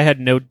came out that I had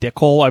no dick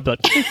hole, I'd be like,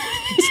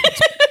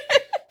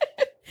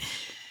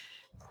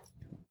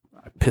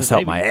 Piss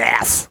out my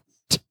ass.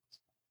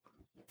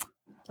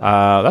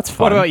 That's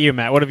fun. what about you,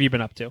 Matt? What have you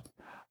been up to?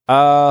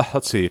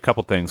 Let's see, a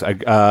couple things.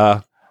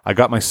 I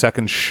got my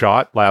second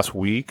shot last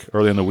week,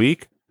 early in the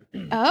week.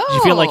 Oh. Did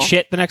you feel like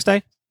shit the next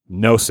day?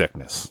 No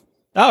sickness.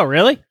 Oh,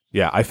 really?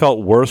 Yeah, I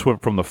felt worse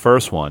from the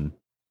first one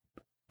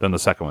than the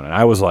second one, and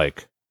I was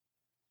like,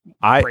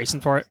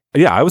 Bracing for it?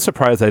 I was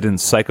surprised I didn't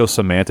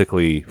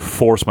psychosomatically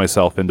force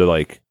myself into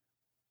like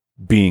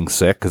being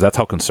sick because that's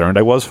how concerned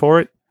I was for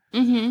it.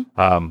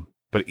 Mm-hmm.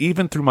 But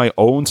even through my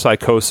own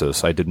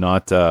psychosis, I did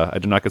not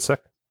get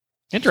sick.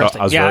 Interesting. So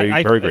I was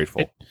very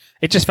grateful.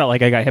 It just felt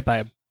like I got hit by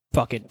a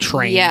fucking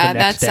train. Yeah, the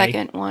that next day.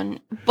 second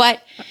one.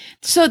 But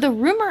so the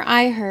rumor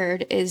I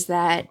heard is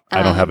that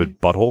I don't have a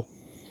butthole.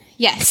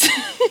 Yes,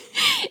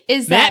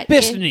 is Matt that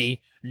Bistany,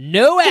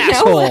 no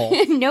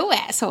asshole. no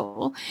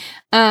asshole.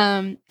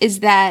 Is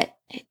that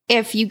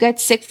if you get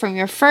sick from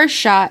your first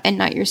shot and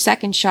not your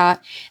second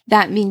shot,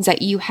 that means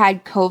that you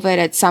had COVID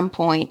at some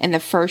point, and the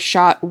first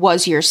shot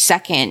was your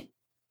second,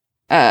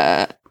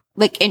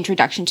 like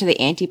introduction to the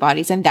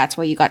antibodies, and that's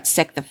why you got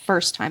sick the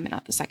first time and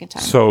not the second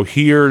time. So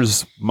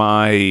here's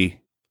my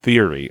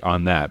theory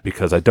on that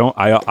because I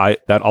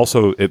that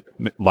also it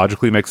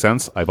logically makes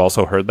sense. I've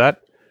also heard that,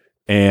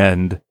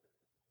 and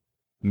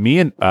me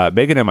and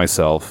Megan and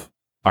myself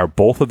are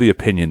both of the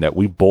opinion that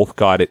we both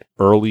got it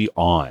early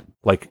on,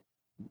 like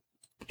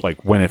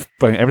when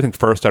everything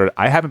first started.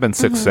 I haven't been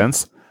sick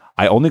since.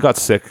 I only got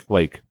sick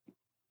like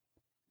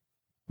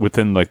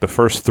within like the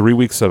first 3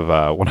 weeks of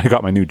when I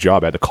got my new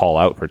job. I had to call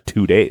out for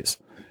 2 days,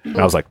 and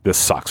I was like, "This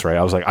sucks." Right?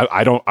 I was like,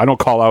 "I don't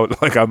call out."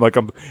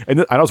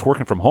 And I was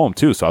working from home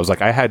too, so I was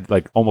like, I had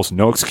like almost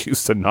no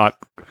excuse to not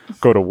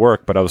go to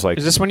work. But I was like,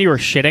 Is this when you were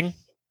shitting?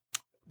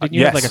 Didn't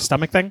you have like a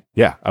stomach thing?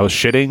 Yeah, I was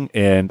shitting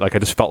and like I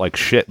just felt like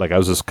shit. Like I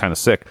was just kind of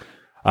sick.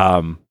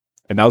 And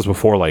that was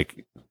before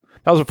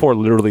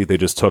literally they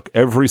just took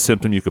every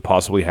symptom you could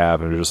possibly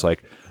have and they're just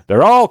like,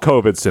 they're all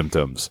COVID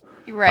symptoms.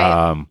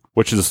 Right.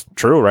 Which is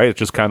true, right? It's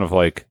just kind of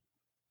like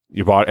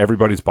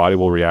everybody's body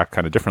will react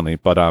kind of differently.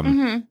 But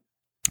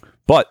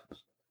but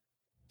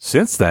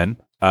since then,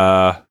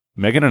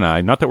 Megan and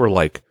I, not that we're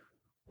like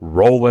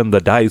rolling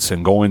the dice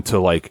and going to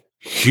like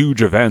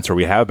huge events or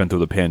we have been through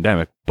the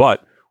pandemic,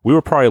 but we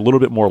were probably a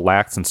little bit more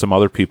lax than some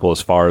other people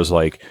as far as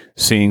like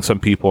seeing some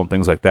people and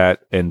things like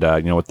that. And,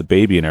 with the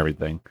baby and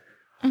everything.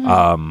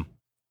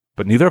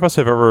 But neither of us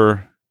have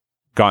ever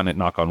gotten it,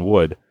 knock on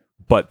wood.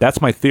 But that's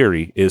my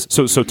theory is,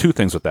 so two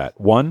things with that.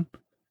 One,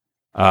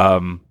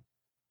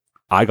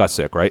 I got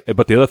sick, right?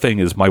 But the other thing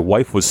is my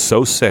wife was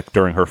so sick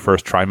during her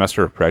first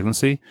trimester of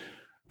pregnancy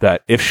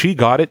that if she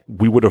got it,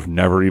 we would have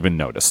never even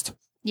noticed.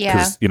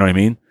 Yeah. You know what I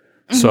mean?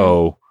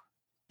 So,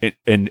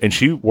 and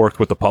she worked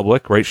with the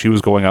public, right? She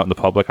was going out in the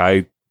public.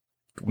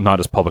 Not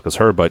as public as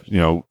her, but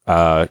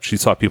she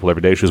saw people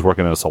every day. She was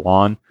working in a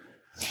salon.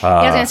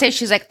 I was gonna say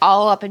she's like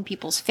all up in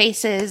people's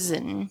faces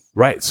and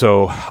right.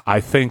 So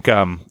I think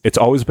it's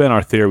always been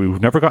our theory.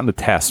 We've never gotten the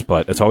test,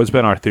 but it's always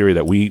been our theory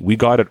that we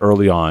got it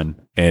early on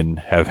and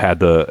have had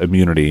the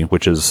immunity,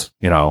 which is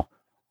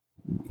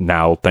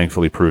now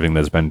thankfully proving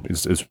that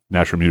his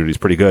natural immunity is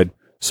pretty good.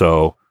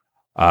 So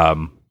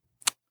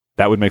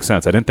that would make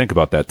sense. I didn't think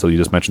about that till you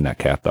just mentioned that,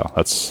 Kat, though.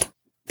 That's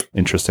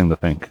interesting to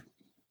think.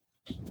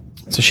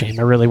 It's a shame.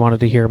 I really wanted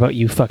to hear about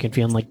you fucking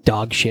feeling like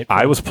dog shit.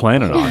 I was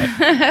planning on it.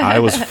 I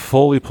was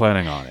fully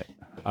planning on it.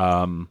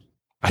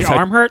 Your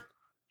arm hurt?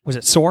 Was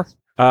it sore?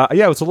 Yeah,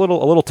 it was a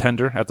little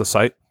tender at the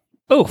site.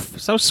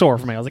 Oof, so sore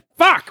for me. I was like,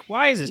 fuck,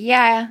 why is this?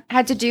 Yeah, I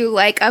had to do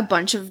like a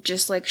bunch of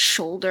just like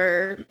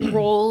shoulder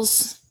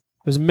rolls.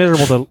 It was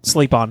miserable to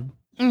sleep on.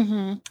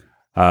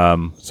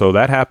 Mm-hmm. So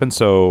that happened.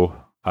 So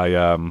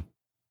I,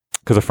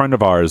 because a friend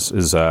of ours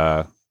is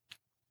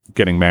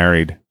getting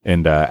married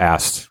and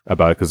asked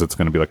about it because it's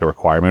going to be like a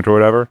requirement or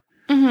whatever.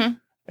 Mm-hmm.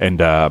 And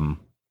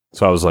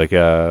so I was like,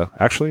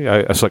 actually,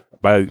 I was like,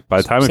 by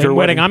the time of Same your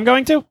wedding I'm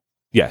going to?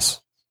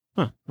 yes.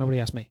 Huh, nobody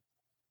asked me.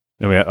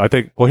 I mean, I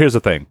think. Well, here's the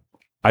thing.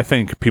 I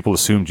think people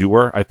assumed you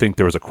were. I think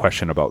there was a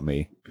question about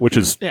me, which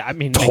is Yeah, I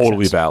mean, totally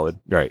makes sense. valid,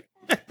 right?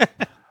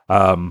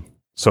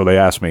 So they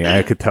asked me, and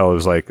I could tell it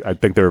was like I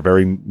think they were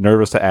very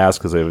nervous to ask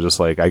because they were just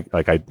like I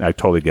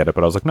totally get it,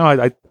 but I was like, no,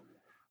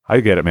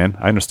 I get it, man,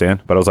 I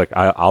understand, but I was like,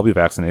 I'll be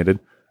vaccinated.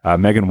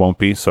 Megan won't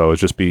be, so it'll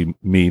just be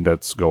me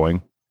that's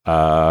going.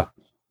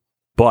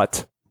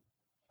 But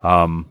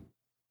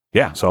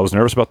yeah, so I was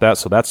nervous about that.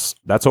 So that's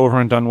over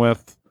and done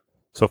with.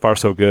 So far,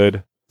 so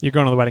good. You're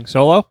going to the wedding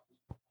solo?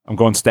 I'm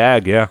going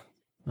stag, yeah.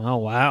 Oh,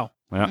 wow.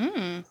 Yeah.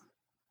 Mm.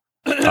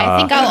 I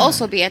think I'll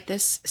also be at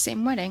this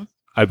same wedding.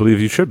 I believe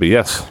you should be,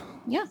 yes.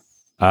 Yeah.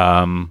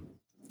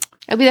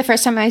 It'll be the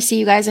first time I see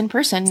you guys in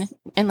person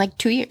in like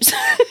 2 years.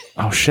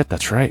 Oh, shit,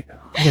 that's right.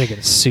 I gotta get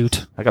a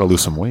suit. I gotta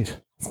lose some weight.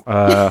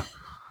 And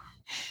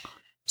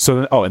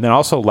then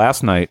also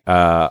last night,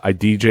 I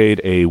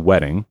DJ'd a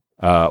wedding.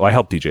 I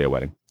helped DJ a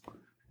wedding.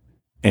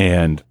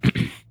 And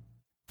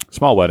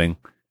small wedding.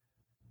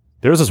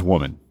 There's this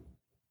woman,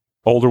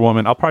 older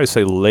woman. I'll probably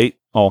say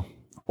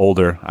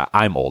older.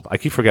 I'm old. I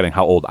keep forgetting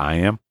how old I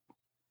am.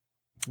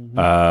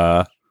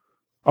 Mhm.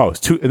 It's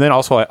two. And then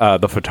also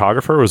the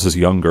photographer was this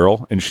young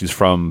girl, and she's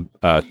from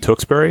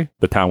Tewksbury,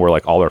 the town where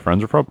like all our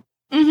friends are from.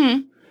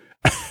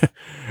 Mm-hmm.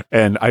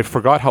 And I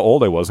forgot how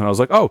old I was, and I was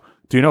like, "Oh,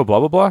 do you know blah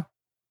blah blah?"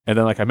 And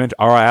then like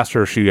I asked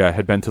her if she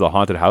had been to the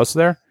haunted house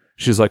there.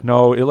 She's like,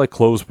 "No, it like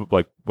closed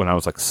like when I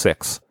was like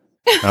 6."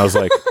 And I was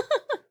like,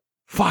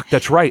 "Fuck,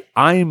 that's right.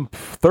 I'm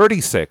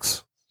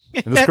 36."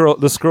 And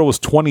this girl was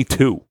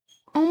 22.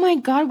 Oh my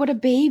God, what a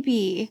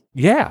baby.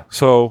 Yeah.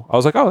 So I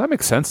was like, "Oh, that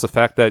makes sense. The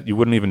fact that you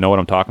wouldn't even know what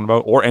I'm talking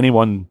about, or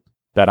anyone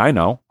that I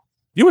know,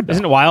 you would know."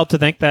 Isn't it wild to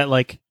think that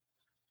like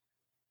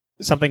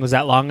something was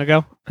that long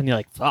ago? And you're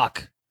like,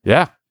 fuck.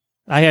 Yeah.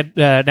 I had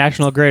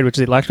National Grid, which is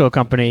the electrical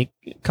company,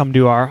 come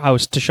to our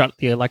house to shut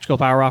the electrical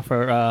power off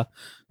for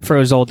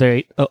his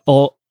elderly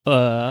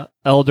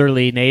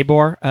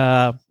neighbor.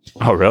 Oh,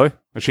 really?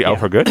 Is she out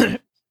for good?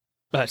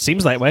 It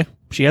seems that way.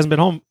 She hasn't been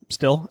home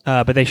still,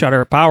 but they shut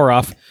her power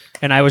off.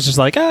 And I was just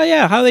like, oh,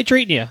 yeah, how are they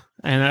treating you?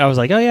 And I was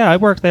like, oh, yeah, I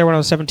worked there when I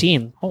was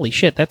 17. Holy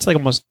shit, that's like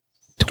almost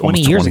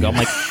 20 years ago. I'm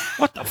like,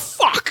 what the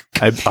fuck?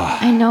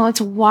 I know, it's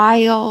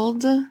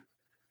wild.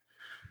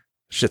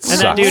 Shit And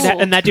sucks.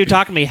 that dude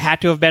talking to me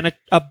had to have been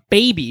a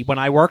baby when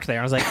I worked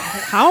there. I was like,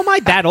 how am I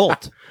that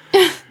old?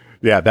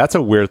 Yeah, that's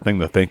a weird thing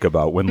to think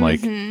about when like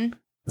Mhm.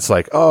 it's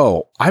like,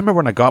 oh, I remember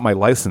when I got my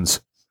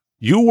license,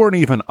 you weren't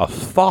even a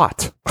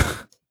thought.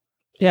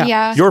 Yeah.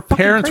 Yeah. Your fucking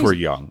parents crazy. were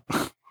young.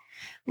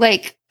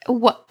 Like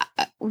what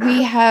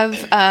we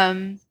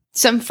have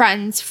some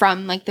friends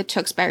from like the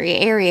Tewksbury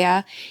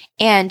area,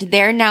 and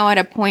they're now at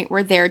a point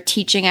where they're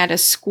teaching at a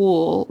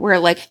school where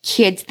like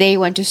kids they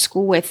went to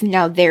school with,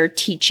 now they're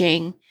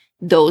teaching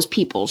those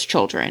people's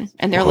children,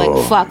 and they're Oh,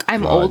 like, fuck,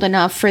 I'm God. old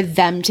enough for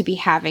them to be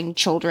having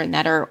children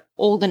that are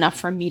old enough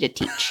for me to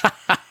teach.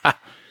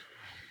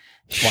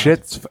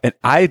 Shit. And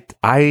I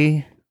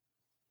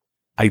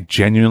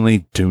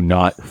genuinely do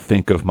not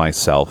think of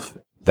myself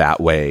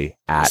that way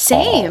at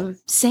all.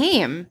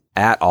 Same.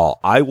 At all.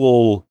 I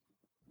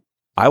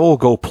will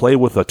go play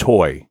with a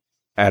toy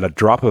at a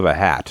drop of a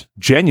hat,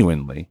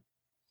 genuinely.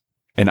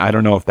 And I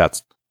don't know if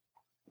that's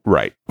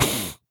right.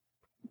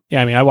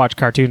 Yeah, I mean, I watch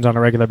cartoons on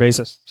a regular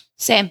basis.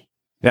 Same.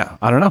 Yeah,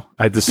 I don't know.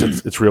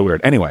 It's real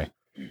weird. Anyway,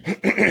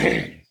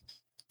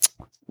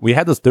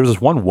 there's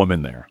this one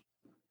woman there.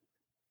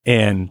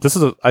 And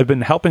I've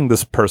been helping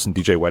this person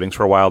DJ weddings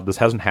for a while. This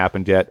hasn't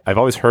happened yet. I've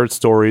always heard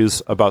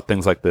stories about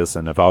things like this,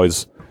 and I've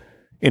always,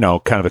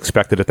 kind of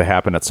expected it to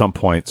happen at some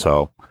point.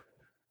 So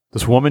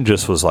this woman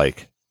just was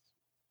like,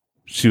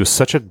 she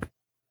was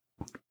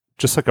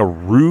just like a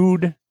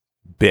rude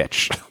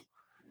bitch.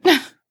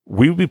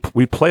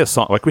 We play a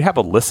song, like we have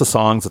a list of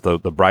songs that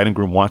the bride and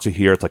groom want to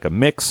hear. It's like a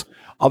mix.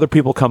 Other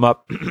people come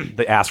up,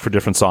 they ask for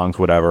different songs,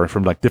 whatever,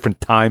 from like different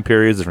time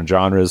periods, different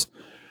genres.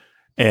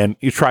 And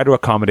you try to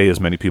accommodate as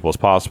many people as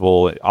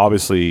possible.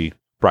 Obviously,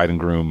 bride and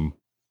groom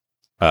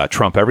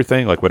trump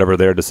everything. Like whatever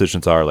their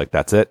decisions are, like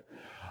that's it.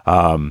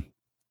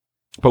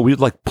 But we'd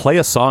like play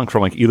a song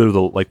from like either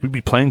we'd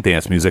be playing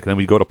dance music, and then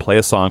we'd go to play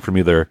a song from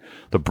either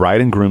the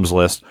bride and groom's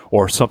list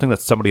or something that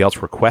somebody else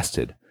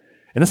requested.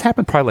 And this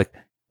happened probably like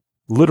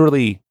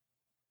literally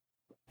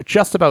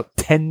just about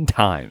 10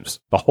 times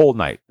the whole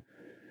night.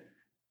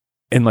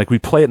 And like we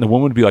play it and the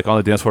woman would be like on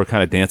the dance floor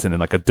kind of dancing and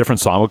like a different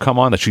song would come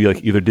on that she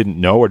like either didn't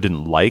know or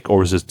didn't like or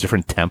was this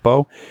different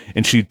tempo.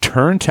 And she'd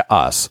turn to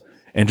us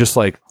and just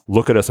like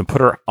look at us and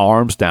put her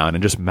arms down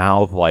and just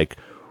mouth like,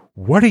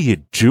 "What are you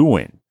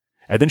doing?"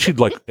 And then she'd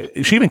like,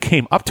 she even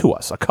came up to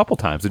us a couple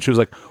times and she was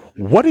like,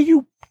 "What are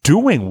you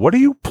doing? What are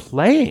you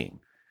playing?"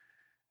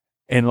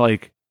 And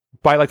like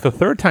by like the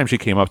third time she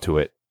came up to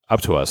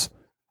us,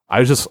 I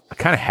was just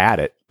kind of had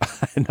it.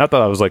 Not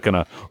that I was like going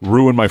to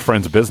ruin my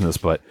friend's business,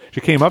 but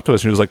she came up to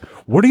us and she was like,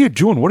 "What are you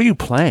doing? What are you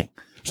playing?"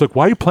 She's like,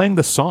 "Why are you playing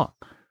this song?"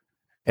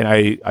 And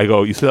I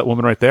go, "You see that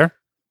woman right there?"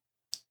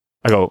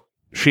 I go,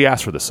 "She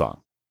asked for this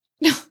song."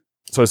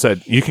 So I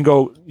said, you can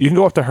go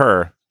up to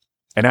her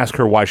and ask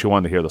her why she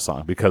wanted to hear the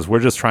song because we're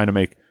just trying to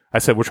make, I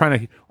said, we're trying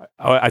to,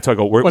 I told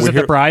her, Was it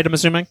the bride, I'm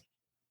assuming?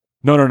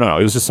 No.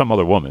 It was just some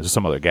other woman, just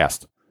some other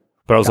guest.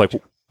 But I was like,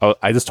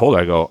 I just told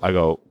her, I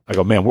go,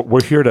 "Man,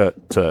 we're here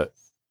to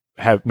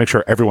make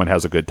sure everyone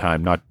has a good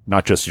time,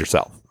 not just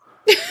yourself."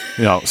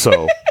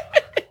 So.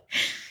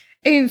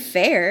 I mean,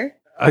 fair.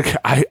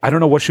 I don't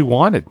know what she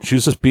wanted. She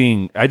was just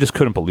I just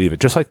couldn't believe it.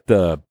 Just like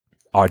the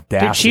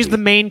audacity. Dude, she's the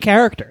main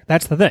character.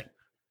 That's the thing.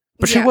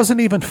 But she wasn't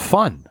even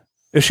fun.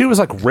 If she was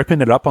like ripping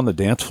it up on the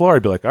dance floor,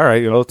 I'd be like, all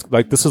right, it's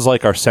like this is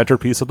like our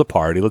centerpiece of the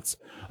party. Let's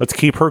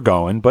keep her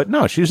going. But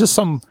no, she's just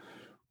some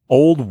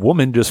old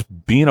woman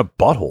just being a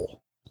butthole.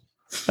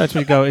 That's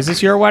when you go, is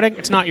this your wedding?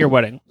 It's not your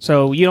wedding.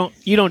 So you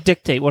don't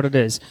dictate what it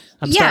is.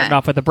 I'm starting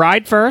off with the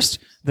bride first.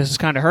 This is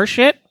kind of her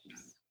shit.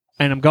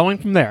 And I'm going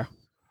from there.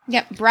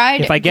 Yeah,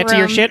 bride. If I get to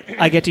your shit,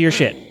 I get to your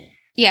shit.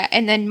 Yeah,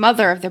 and then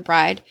mother of the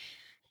bride.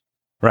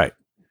 Right.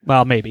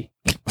 Well, maybe.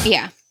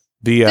 Yeah.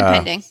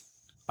 Depending.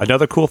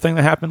 Another cool thing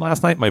that happened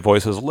last night, my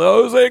voice is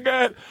losing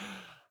it.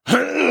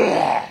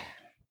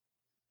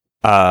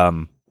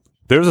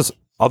 There was this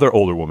other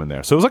older woman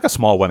there. So it was like a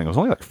small wedding. It was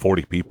only like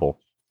 40 people.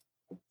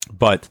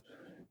 But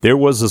there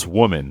was this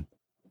woman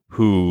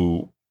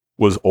who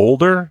was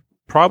older,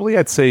 probably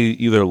I'd say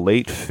either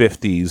late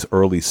 50s,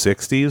 early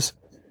 60s.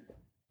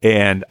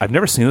 And I've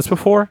never seen this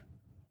before.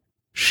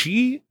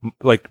 She,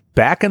 like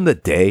back in the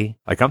day,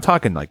 like I'm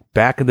talking like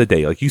back in the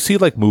day, like you see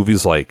like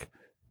movies like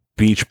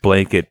Beach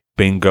Blanket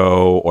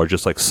Bingo or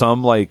just like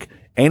some like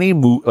any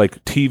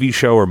like TV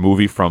show or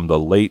movie from the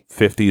late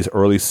 50s,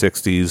 early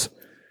 60s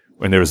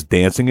when there was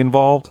dancing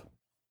involved.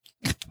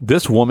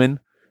 This woman,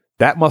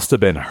 that must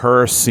have been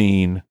her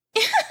scene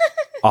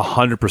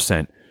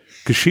 100%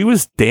 because she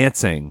was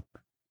dancing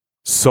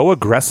so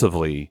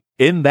aggressively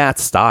in that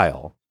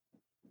style.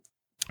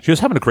 She was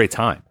having a great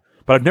time,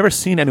 but I've never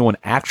seen anyone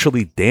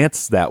actually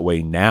dance that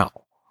way now.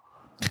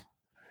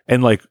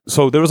 And like,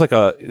 so there was like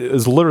it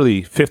was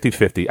literally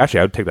 50-50.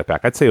 Actually, I would take that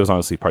back. I'd say it was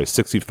honestly probably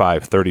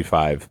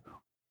 65-35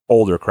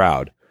 older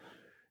crowd.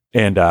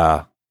 And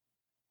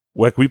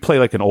like we play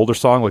like an older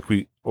song, like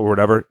or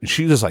whatever. And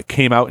she just like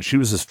came out and she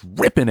was just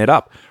ripping it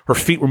up. Her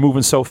feet were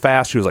moving so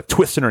fast. She was like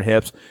twisting her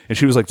hips and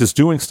she was like just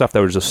doing stuff that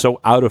was just so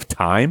out of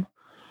time.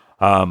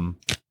 But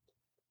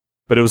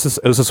it was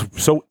just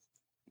so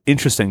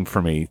interesting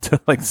for me to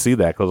like see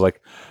that. Cause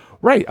like,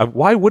 right.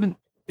 Why wouldn't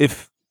you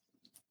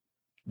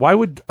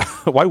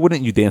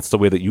dance the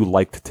way that you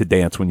liked to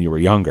dance when you were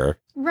younger?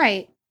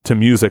 Right. To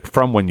music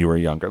from when you were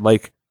younger.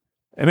 Like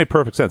it made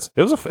perfect sense.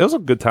 It was a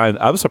good time.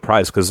 I was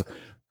surprised because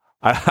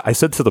I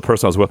said to the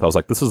person I was with, I was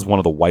like, this is one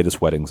of the whitest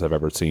weddings I've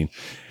ever seen.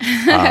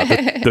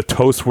 The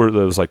toasts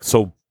was like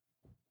so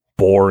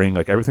boring.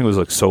 Like everything was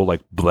like so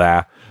like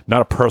blah,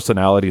 not a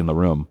personality in the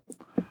room.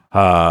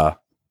 But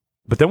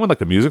then when like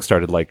the music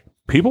started, like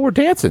people were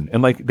dancing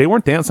and like they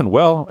weren't dancing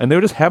well and they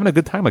were just having a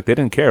good time. Like they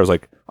didn't care. I was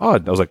like, oh, I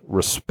was like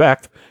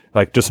respect,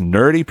 like just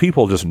nerdy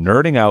people just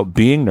nerding out,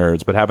 being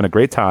nerds, but having a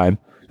great time.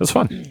 It was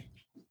fun.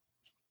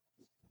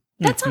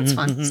 That sounds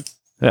fun.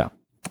 Yeah.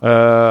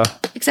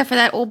 Except for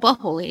that old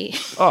butthole lady.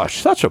 Oh,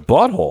 such a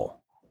butthole.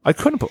 I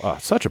couldn't.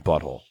 Such a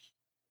butthole.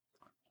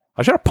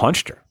 I should have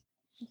punched her.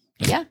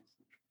 Yeah.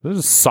 I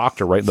just socked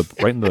her right in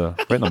the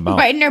mouth.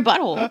 Right in her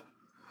butthole.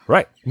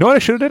 Right. You know what I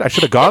should have did? I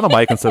should have gone on the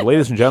mic and said,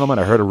 "Ladies and gentlemen,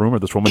 I heard a rumor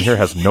this woman here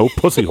has no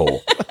pussy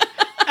hole."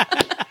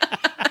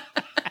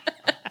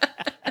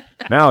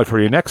 Now for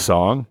your next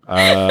song,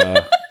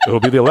 it will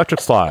be the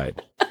Electric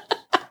Slide.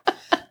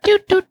 I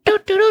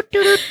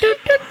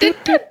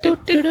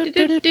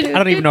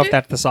don't even know if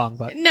that's the song,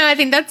 but No, I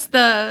think that's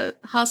the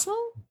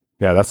Hustle.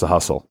 Yeah, that's the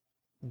Hustle.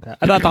 okay.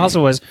 I thought the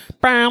hustle was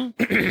bam,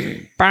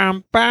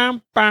 bam,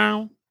 bam,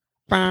 bam,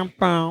 bam,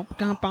 bam.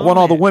 I want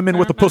all the women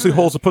with the pussy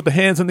holes to put the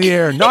hands in the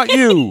air. Not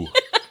you.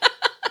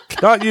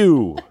 Not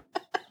you.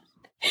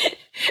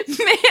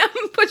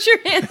 Ma'am, put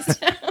your hands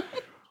down.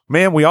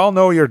 Ma'am, we all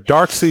know your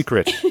dark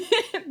secret.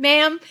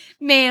 Ma'am,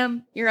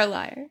 you're a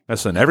liar.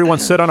 Listen, everyone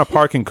sit on a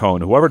parking cone.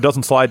 Whoever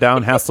doesn't slide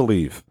down has to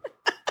leave.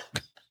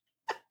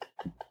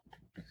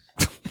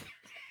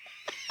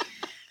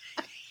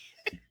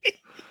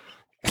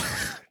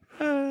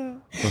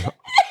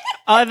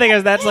 All I think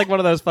is that's like one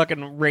of those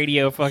fucking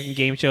radio fucking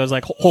game shows,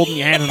 like holding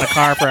your hand in the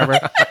car forever.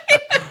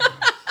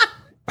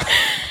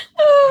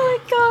 Oh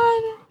my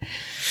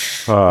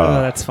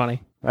Oh, that's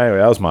funny. Anyway,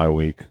 that was my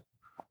week.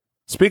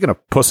 Speaking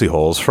of pussy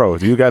holes, Fro,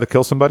 do you got to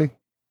kill somebody?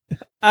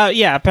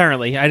 Yeah,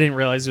 apparently. I didn't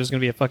realize there was going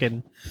to be a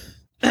fucking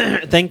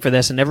thing for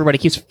this, and everybody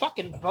keeps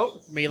fucking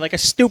voting for me like a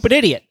stupid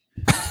idiot.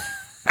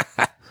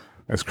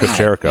 There's Chris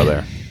Jericho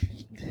there.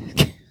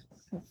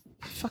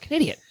 Fucking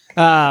idiot.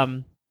 Yeah.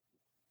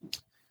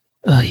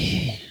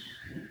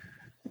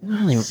 I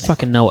don't even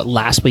fucking know what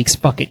last week's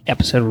fucking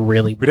episode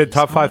really was. We did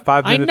top 5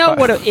 I minute. know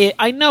what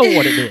I know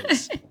what it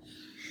is.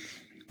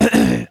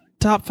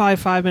 Top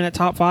 5-minute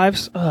top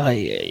fives.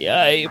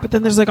 But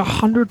then there's like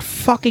 100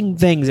 fucking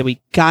things that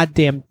we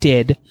goddamn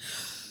did.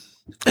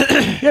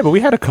 Yeah, but we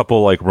had a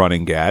couple like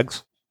running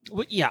gags.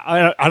 Well, yeah,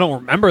 I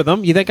don't remember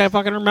them. You think I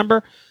fucking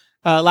remember?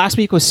 Last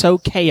week was so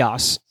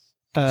chaos.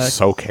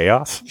 So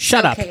chaos?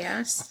 Shut up.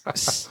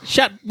 Chaos.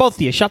 Shut both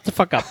of you. Shut the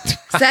fuck up.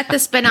 Is that the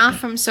spinoff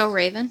from So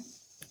Raven?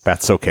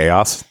 That's so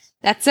chaos.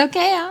 That's so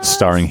chaos.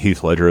 Starring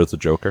Heath Ledger as the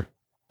Joker.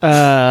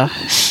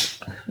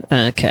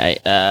 Okay.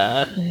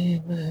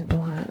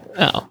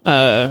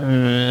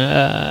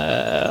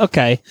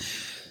 Okay.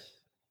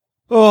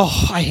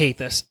 Oh, I hate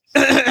this.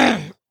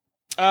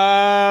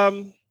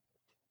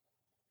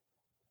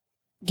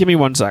 Give me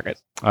 1 second.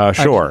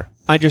 Sure.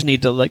 I just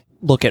need to like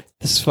look at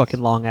this fucking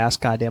long ass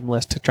goddamn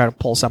list to try to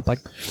pull something.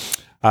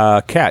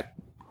 Kat,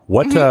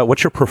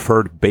 what's your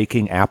preferred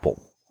baking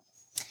apple?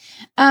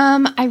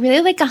 I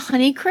really like a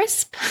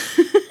Honeycrisp,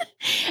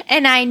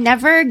 and I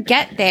never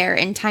get there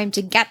in time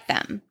to get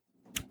them.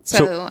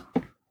 So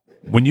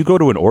when you go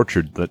to an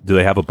orchard, do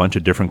they have a bunch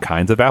of different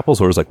kinds of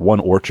apples, or is like one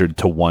orchard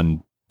to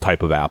one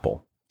type of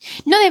apple?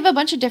 no, they have a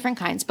bunch of different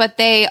kinds, but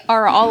they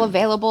are all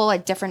available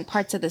at different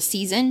parts of the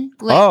season,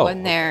 like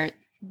when they're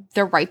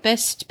the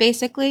ripest,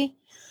 basically,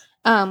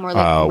 or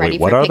like ready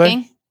what for are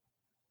picking.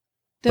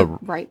 They?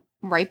 The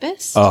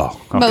ripest. Oh,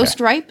 okay. Most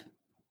ripe.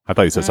 I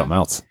thought you said something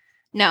else.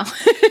 No.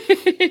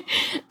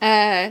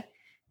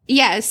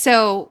 Yeah,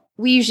 so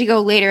we usually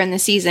go later in the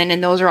season,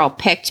 and those are all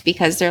picked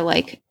because they're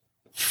like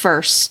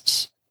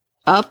first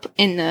up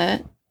in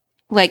the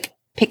like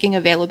picking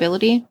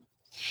availability.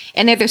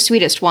 And they're the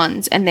sweetest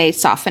ones, and they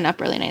soften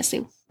up really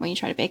nicely when you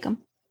try to bake them.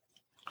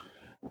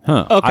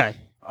 Huh. Okay.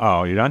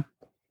 You done?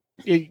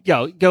 You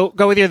go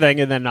with your thing,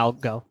 and then I'll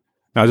go.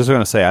 No, I was just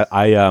going to say,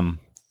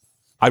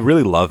 I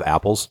really love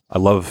apples. I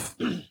love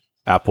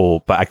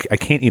apple, but I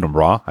can't eat them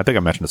raw. I think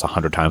I mentioned this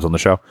 100 times on the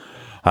show.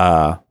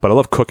 But I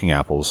love cooking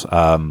apples.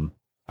 I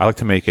like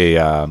to make a,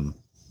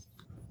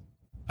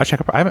 actually,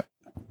 I haven't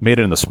made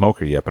it in the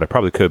smoker yet, but I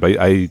probably could. But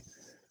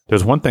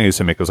there's one thing I used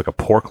to make. It was like a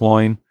pork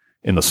loin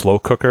in the slow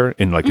cooker,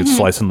 and like you'd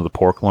slice into the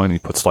pork loin, and you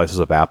put slices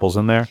of apples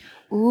in there.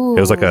 Ooh, It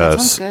was like that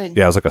sounds good.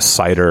 it was like a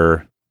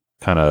cider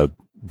kind of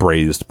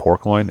braised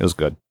pork loin. It was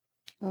good.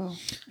 Oh,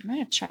 I might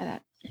have to try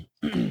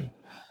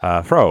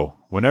that. Fro,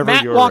 whenever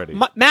you're ready.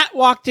 Matt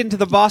walked into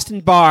the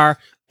Boston bar,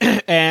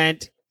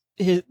 and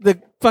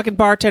the fucking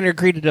bartender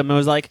greeted him and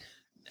was like,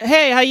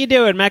 "Hey, how you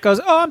doing?" Matt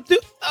goes, "Oh,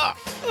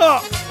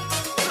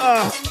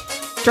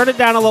 turn it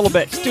down a little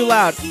bit. It's too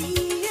loud.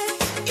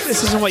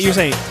 This isn't what you're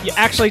saying. You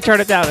actually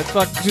turn it down. It's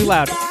fucking too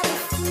loud.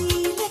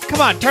 Come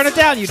on, turn it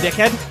down, you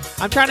dickhead.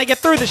 I'm trying to get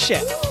through this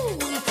shit."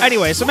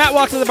 Anyway, so Matt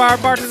walks to the bar.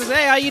 Bartender says,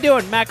 "Hey, how you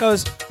doing?" Matt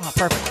goes, "Oh,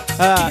 perfect.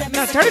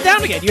 No, turn it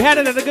down again. You had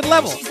it at a good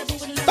level.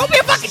 Don't be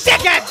a fucking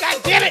dickhead.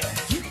 God damn it."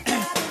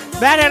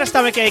 Matt had a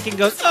stomach ache and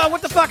goes, "Oh,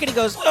 what the fuck?" And he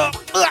goes,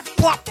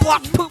 "Plop,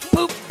 plop, poop,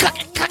 poop,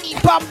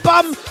 cucky, bum,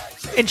 bum."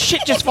 And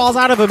shit just falls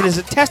out of him, and his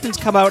intestines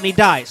come out, and he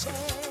dies.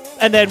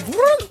 And then,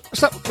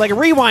 like a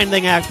rewind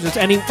thing happens,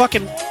 and he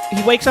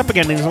wakes up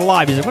again, and he's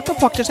alive. He's like, "What the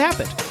fuck just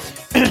happened?"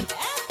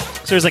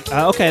 So he's like,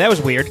 "Okay, that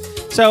was weird."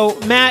 So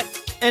Matt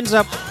ends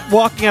up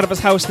walking out of his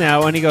house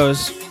now, and he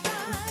goes,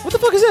 "What the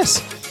fuck is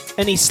this?"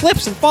 And he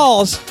slips and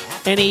falls,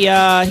 and he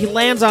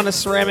lands on a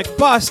ceramic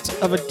bust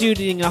of a dude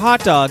eating a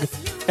hot dog,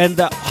 and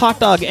the hot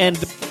dog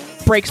end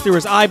breaks through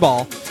his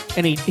eyeball,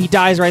 and he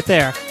dies right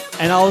there.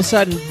 And all of a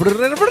sudden,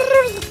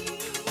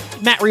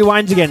 Matt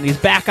rewinds again, and he's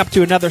back up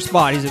to another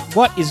spot. He's like,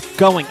 "What is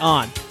going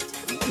on?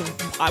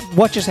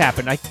 What just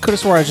happened? I could have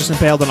swore I was just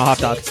impaled on a hot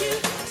dog."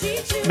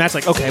 Matt's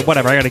like, "Okay,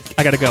 whatever. I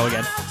gotta go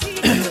again."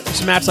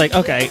 So Matt's like,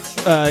 "Okay."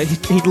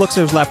 He looks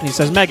to his left and he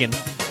says, "Megan,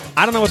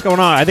 I don't know what's going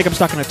on. I think I'm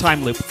stuck in a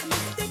time loop."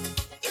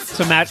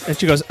 So Matt, and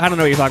she goes, "I don't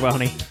know what you're talking about,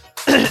 honey."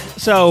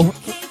 So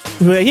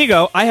here you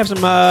go. I have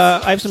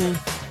some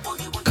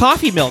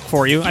coffee milk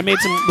for you. I made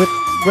some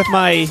with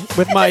my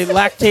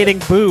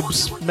lactating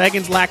boobs.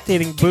 Megan's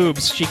lactating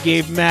boobs. She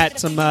gave Matt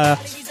some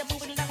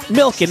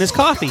milk in his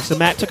coffee. So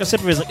Matt took a sip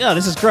of it. He's like, "Oh,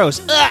 this is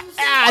gross.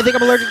 I think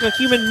I'm allergic to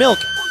human milk."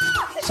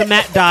 So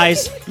Matt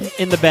dies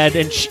in the bed,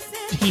 and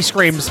he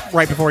screams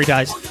right before he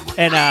dies.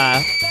 And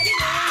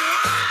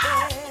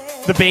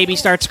the baby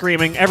starts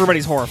screaming.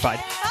 Everybody's horrified.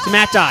 So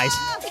Matt dies.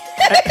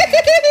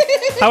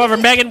 However,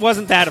 Megan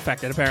wasn't that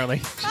affected,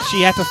 apparently.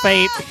 She had to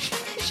feign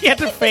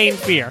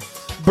fear.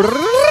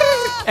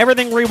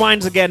 Everything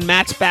rewinds again.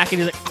 Matt's back,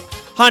 and he's like,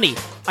 "Honey,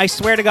 I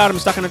swear to God I'm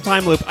stuck in a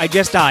time loop. I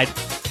just died.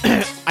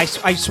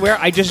 I swear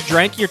I just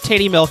drank your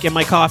titty milk in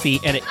my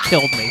coffee, and it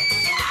killed me."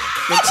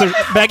 And so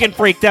Megan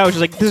freaked out.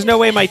 She's like, "There's no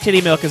way my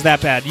titty milk is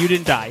that bad. You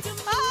didn't die.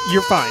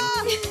 You're fine."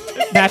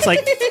 Matt's like,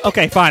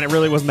 "Okay, fine. It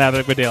really wasn't that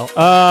big of a deal."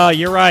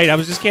 You're right. I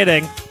was just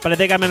kidding. But I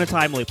think I'm in a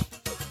time loop.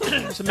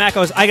 So Matt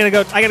goes, "I gotta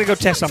go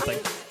test something.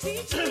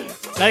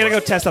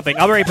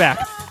 I'll be right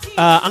back.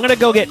 I'm gonna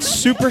go get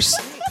super."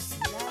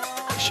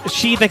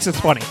 She thinks it's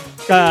funny.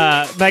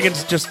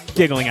 Megan's just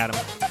giggling at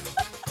him.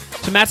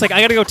 So Matt's like,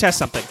 "I gotta go test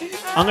something.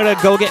 I'm gonna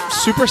go get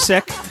super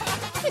sick."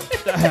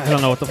 I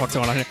don't know what the fuck's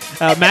going on here.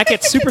 Matt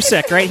gets super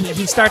sick, right?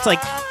 He starts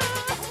like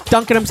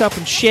dunking himself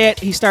in shit.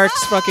 He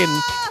starts fucking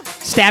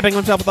stabbing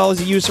himself with all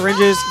his used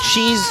syringes.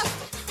 She's,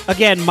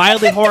 again,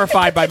 mildly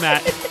horrified by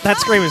Matt. That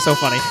scream is so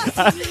funny.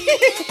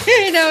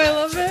 I know, I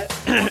love it.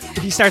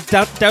 He starts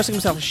dousing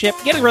himself in shit,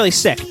 getting really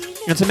sick.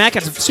 And so Matt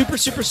gets super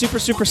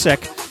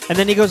sick, and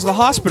then he goes to the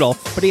hospital,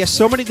 but he has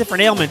so many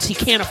different ailments, he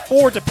can't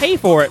afford to pay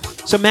for it.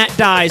 So Matt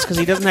dies because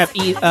he doesn't have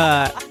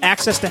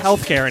access to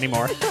health care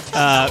anymore.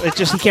 It's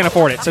just he can't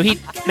afford it. So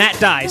Matt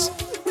dies.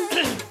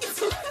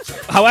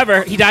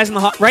 However, he dies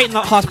right in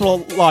the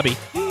hospital lobby.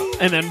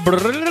 And then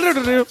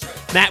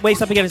Matt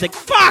wakes up again and he's like,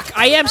 "Fuck!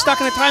 I am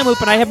stuck in a time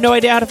loop and I have no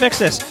idea how to fix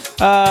this."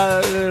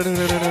 What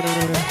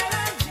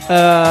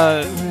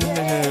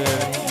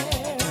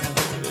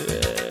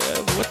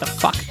the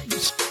fuck?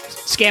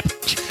 Skip.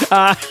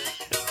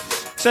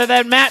 So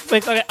then Matt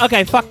thinks,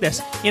 okay, fuck this.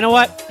 You know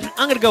what?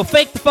 I'm going to go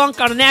fake the funk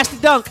on a nasty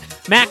dunk.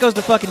 Matt goes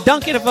to fucking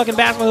dunk in a fucking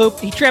basketball hoop.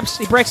 He trips.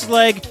 He breaks his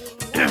leg.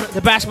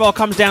 The basketball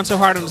comes down so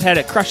hard on his head,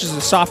 it crushes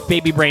his soft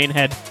baby brain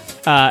head.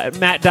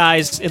 Matt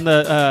dies in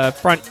the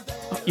front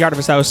yard of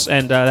his house,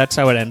 and that's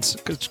how it ends,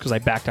 because I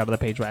backed out of the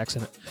page by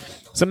accident.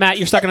 So, Matt,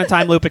 you're stuck in a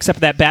time loop, except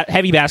for that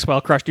heavy basketball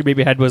crushed your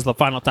baby head was the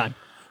final time.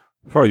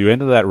 Before you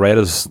ended that right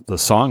as the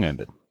song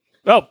ended.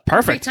 Oh, Perfect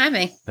perfect.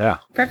 timing. Yeah.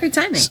 Perfect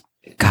timing.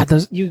 God,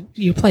 those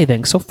you play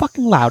things so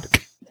fucking loud.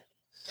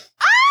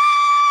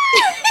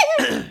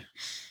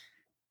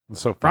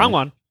 So Wrong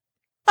one.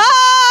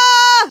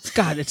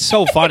 God, it's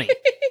so funny.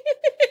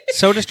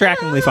 So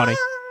distractingly funny.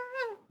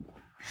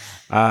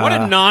 What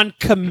a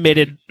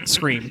non-committed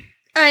scream.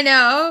 I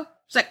know.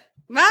 It's like,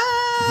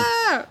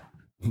 ah!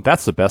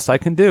 That's the best I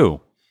can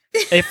do.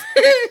 If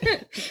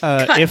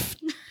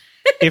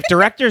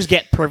directors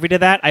get privy to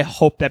that, I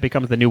hope that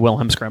becomes the new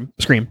Wilhelm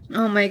scream.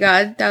 Oh my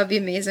god, that would be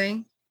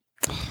amazing.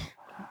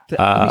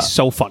 That would be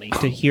so funny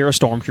to hear a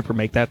stormtrooper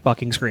make that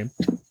fucking scream.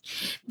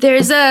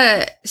 There's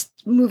a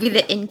movie,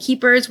 The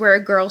Innkeepers, where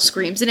a girl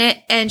screams in it,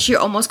 and she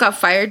almost got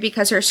fired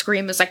because her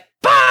scream is like,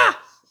 bah!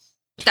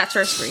 That's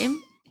her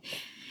scream.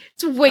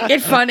 It's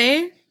wicked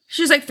funny.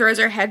 She just like throws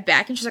her head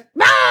back and she's like,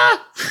 bah!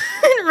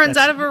 And runs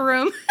out of her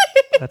room.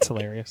 That's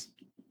hilarious.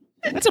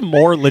 That's a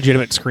more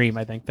legitimate scream,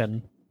 I think,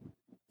 than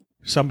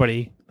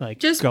somebody like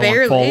just going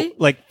barely.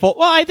 full.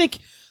 Well, I think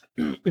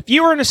if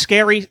you were in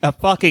a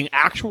fucking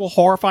actual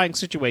horrifying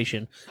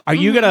situation, are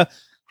you gonna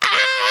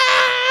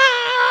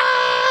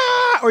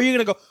or are you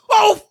gonna go,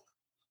 oh?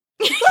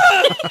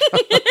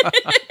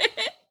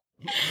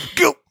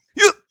 Go.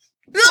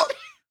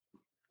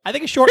 I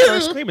think a short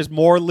burst scream is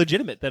more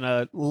legitimate than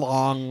a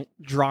long,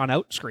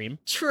 drawn-out scream.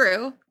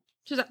 True.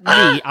 She's like,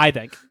 Me, I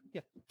think.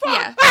 Yeah.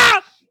 Yeah.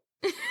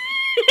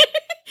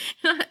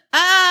 Ah!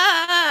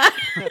 Ah!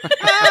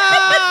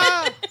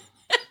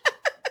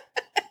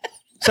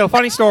 So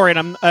funny story,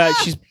 and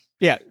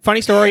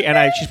funny story,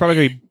 and she's probably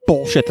gonna be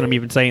bullshit that I'm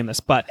even saying this,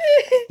 but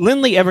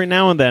Lindley every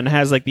now and then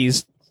has like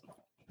these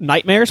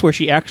nightmares where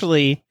she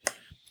actually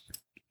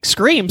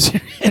screams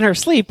in her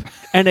sleep,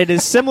 and it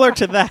is similar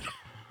to that.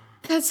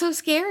 That's so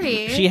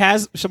scary. She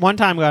has one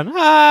time gone,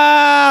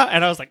 ah,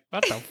 and I was like,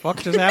 what the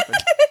fuck just happened?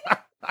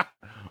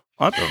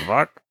 What the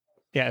fuck?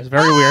 Yeah, it's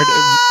very weird.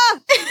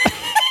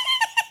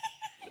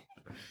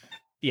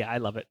 Yeah, I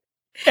love it.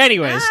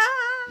 Anyways,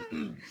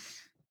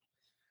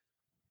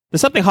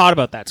 there's something hot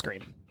about that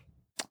scream.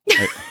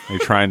 Are you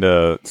trying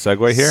to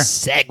segue here?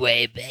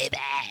 Segue, baby.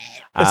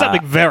 There's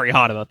something very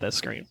hot about this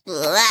scream.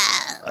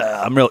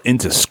 I'm real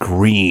into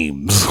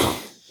screams.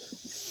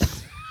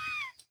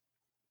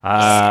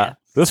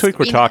 This week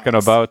we're talking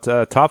about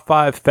top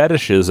 5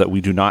 fetishes that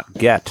we do not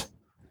get.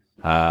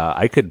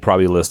 I could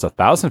probably list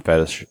 1,000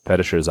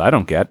 fetishes I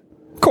don't get.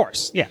 Of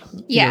course, yeah.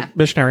 Yeah. You're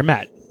missionary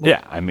Matt.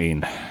 Yeah, I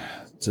mean,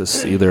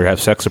 just either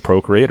have sex or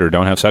procreate or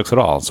don't have sex at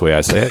all. That's the way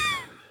I say it.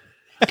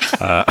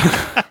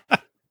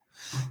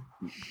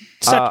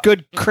 Such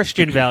good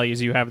Christian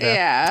values you have there.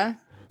 Yeah.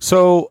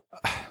 So,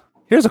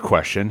 here's a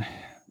question.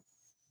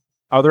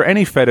 Are there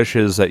any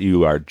fetishes that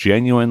you are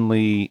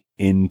genuinely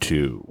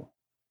into?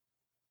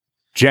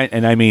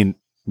 And I mean,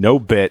 no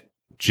bit,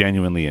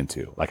 genuinely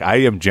into. Like, I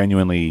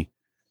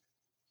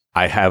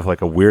have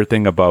like a weird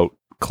thing about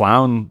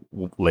clown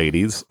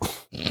ladies.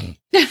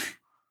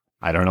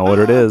 I don't know what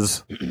it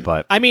is,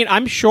 but I mean,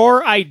 I'm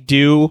sure I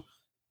do,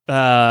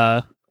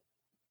 but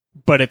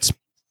it's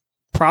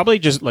probably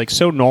just like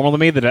so normal to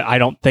me that I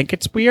don't think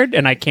it's weird,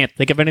 and I can't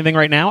think of anything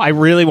right now. I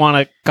really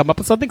want to come up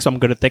with something, so I'm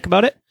going to think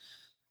about it.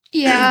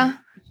 Yeah.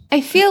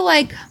 I feel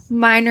like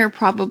mine are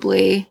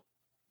probably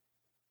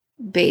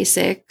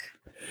basic.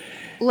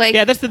 Like,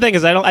 Yeah, that's the thing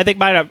is I think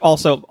mine are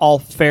also all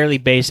fairly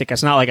basic.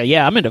 It's not like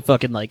I'm into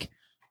fucking like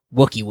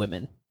Wookiee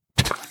women.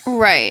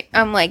 right.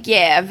 I'm like,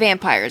 yeah,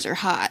 vampires are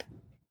hot.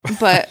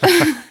 But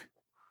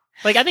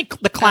Like I think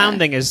the clown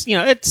thing is,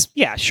 it's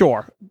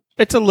sure.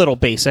 It's a little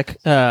basic.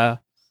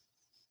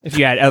 If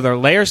you add other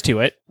layers to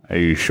it. Are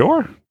you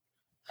sure?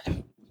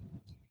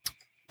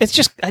 That's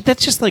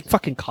just like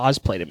fucking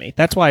cosplay to me.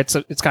 That's why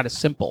it's kind of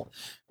simple.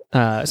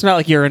 It's not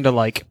like you're into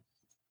like,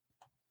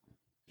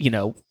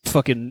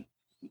 fucking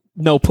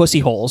no pussy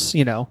holes.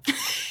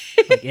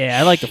 Like, yeah,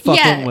 I like to fuck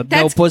in with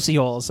no pussy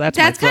holes. That's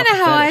kind of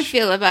how I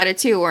feel about it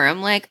too. Where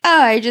I'm like,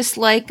 oh, I just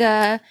like,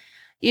 I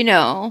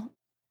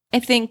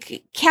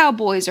think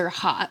cowboys are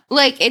hot.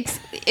 Like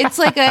it's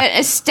like an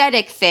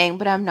aesthetic thing,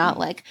 but I'm not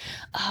like,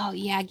 oh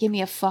yeah, give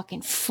me a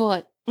fucking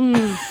foot.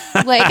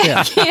 Like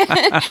I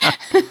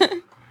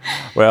can't.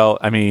 Well,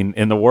 I mean,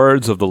 in the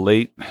words of the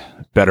late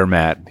Better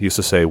Matt, he used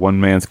to say, "One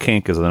man's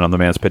kink is another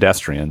man's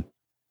pedestrian."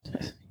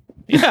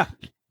 Yeah.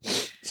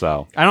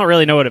 So I don't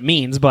really know what it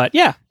means, but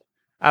yeah.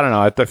 I don't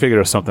know. I figured it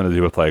was something to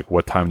do with like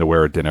what time to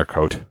wear a dinner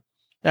coat.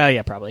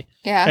 Yeah, probably.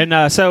 Yeah.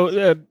 And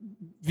so,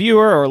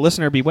 viewer or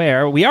listener,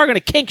 beware. We are going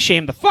to kink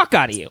shame the fuck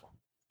out of you.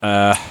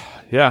 Yeah.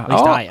 At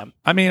least I am.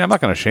 I mean, I'm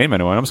not going to shame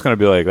anyone. I'm just going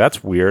to be like,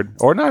 that's weird.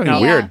 Or not even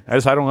Yeah. weird.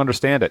 I don't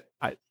understand it.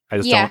 I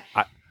just don't.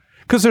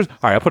 Because all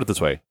right, I'll put it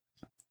this way.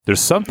 There's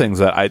some things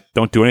that I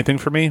don't do anything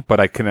for me, but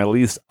I can at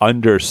least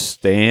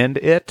understand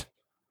it.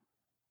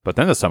 But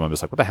then there's some I'm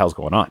just like, what the hell's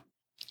going on?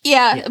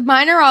 Yeah,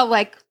 mine are all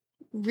like,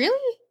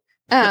 really?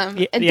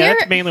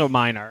 That's mainly what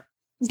mine are.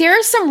 There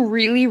are some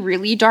really,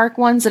 really dark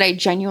ones that I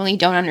genuinely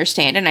don't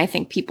understand, and I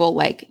think people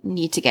like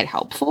need to get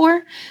help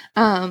for.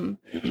 But none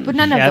of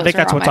those. I think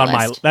that's are what's on on my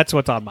my. list. That's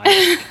what's on my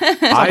list.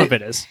 Some of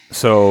it is.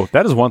 So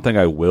that is one thing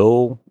I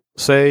will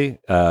say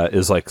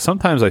is like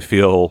sometimes I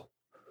feel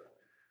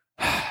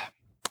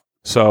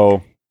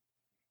so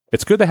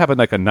it's good to have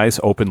a nice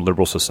open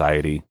liberal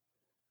society.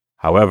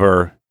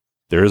 However,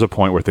 there is a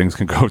point where things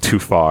can go too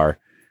far,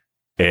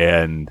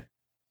 and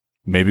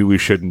maybe we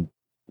should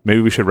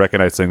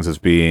recognize things as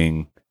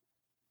being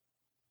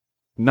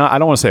not, I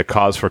don't want to say a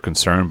cause for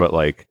concern, but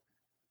like,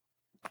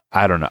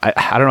 I don't know.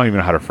 I don't even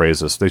know how to phrase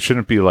this. They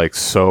shouldn't be like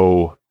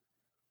so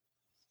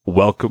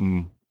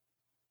welcome,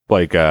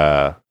 like,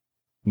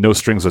 no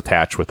strings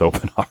attached with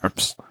open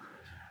arms.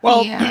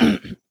 Well, Yeah.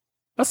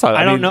 That's not,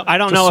 I don't know. I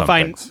don't know if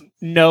I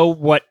know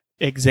what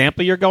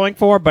example you're going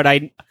for, but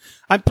I'm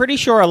pretty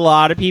sure a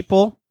lot of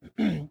people,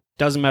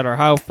 doesn't matter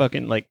how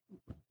fucking like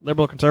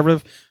liberal,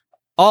 conservative,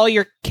 all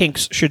your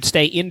kinks should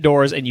stay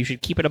indoors, and you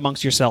should keep it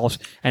amongst yourselves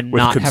and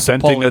With not have to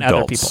pull consenting in other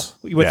adults.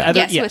 people. With Yeah.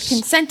 other, With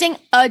consenting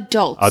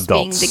adults being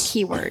Adults. the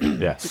key word.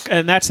 Yes.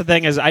 And that's the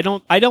thing is, I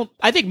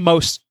think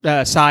most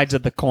sides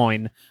of the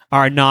coin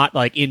are not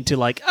like into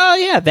like, oh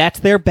yeah, that's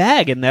their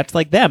bag and that's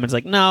like them. It's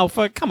like, no,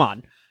 come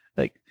on.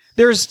 Like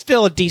there's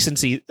still a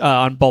decency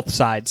on both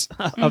sides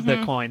of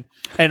the coin.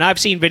 And I've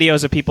seen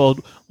videos of people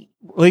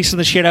releasing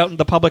the shit out in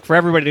the public for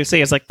everybody to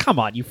see. It's like, come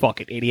on, you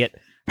fucking idiot.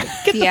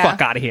 Get the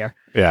fuck out of here.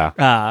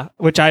 Yeah.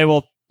 Which I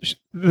will,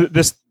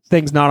 this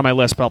thing's not on my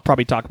list, but I'll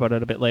probably talk about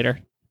it a bit later.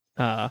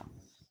 Yeah.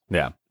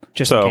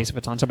 Just in case if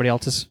it's on somebody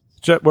else's.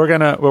 We're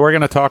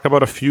gonna talk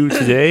about a few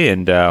today,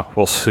 and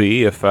we'll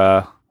see if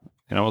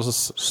we'll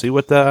just see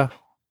what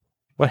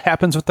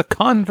happens with the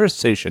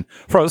conversation.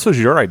 Fro, this was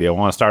your idea.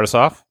 Want to start us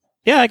off?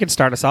 Yeah, I can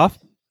start us off.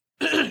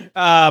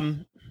 Number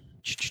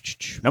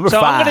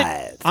So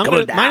 5.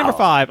 My number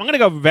 5. I'm going to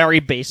go very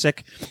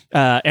basic,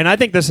 and I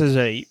think this is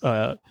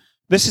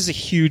a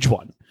huge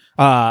one.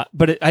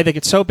 But I think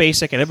it's so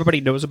basic, and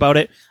everybody knows about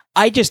it.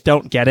 I just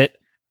don't get it,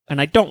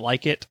 and I don't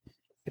like it.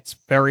 It's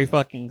very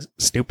fucking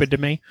stupid to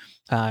me,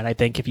 and I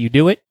think if you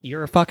do it,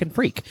 you're a fucking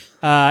freak.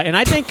 And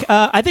I think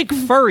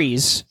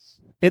furries.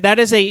 That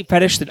is a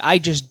fetish that I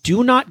just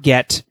do not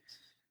get,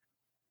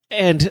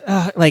 and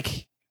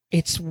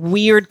it's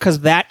weird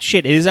because that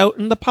shit is out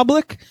in the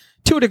public.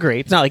 To a degree,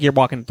 it's not like you're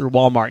walking through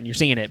Walmart and you're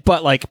seeing it,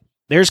 but like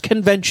there's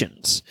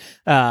conventions,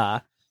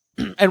 and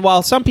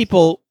while some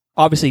people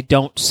obviously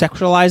don't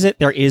sexualize it,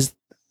 there is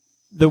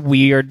the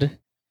weird,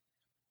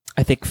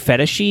 I think,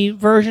 fetishy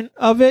version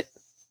of it.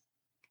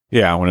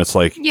 Yeah, when it's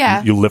like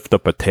Yeah. you lift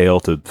up a tail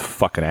to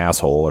fucking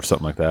asshole or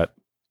something like that.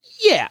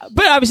 Yeah,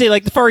 but obviously,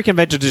 like the furry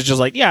conventions is just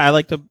like, yeah, I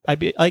like to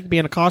be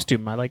in a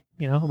costume. I like,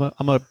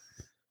 I'm a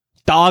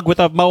dog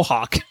with a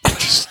mohawk.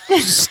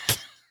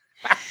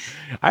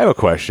 I have a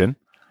question.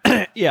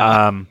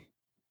 Yeah.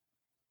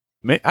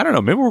 I don't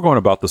know. Maybe we're going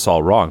about this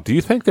all wrong. Do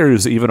you think there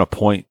is even a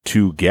point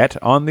to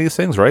get on these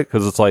things, right?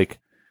 Because it's like,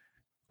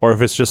 or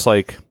if it's just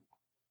like,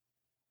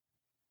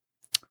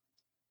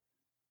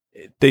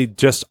 they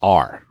just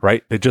are,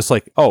 right? They just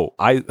like, oh,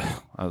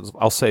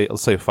 let's say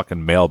a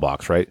fucking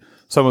mailbox, right?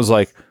 Someone's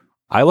like,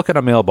 I look at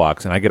a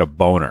mailbox and I get a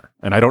boner,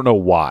 and I don't know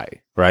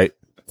why, right?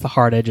 The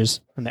hard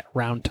edges and that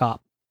round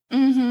top.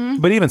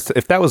 Mm-hmm. But even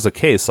if that was the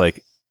case,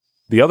 like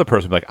the other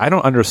person would be like, I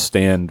don't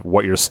understand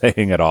what you're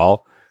saying at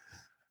all.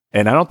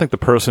 And I don't think the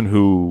person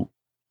who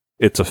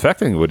it's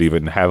affecting would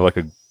even have like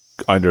a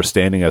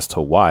understanding as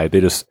to why.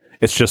 They just,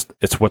 It's just,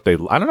 it's what they,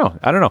 I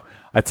don't know.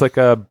 It's like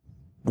a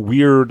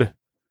weird,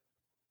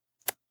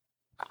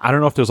 I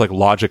don't know if there's like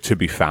logic to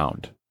be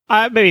found.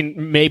 I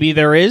mean, maybe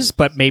there is,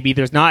 but maybe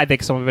there's not. I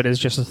think some of it is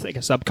just like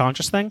a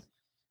subconscious thing.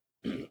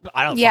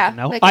 I don't fucking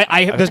know.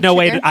 like there's no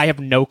way trigger. I have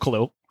no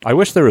clue. I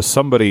wish there was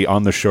somebody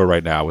on the show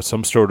right now with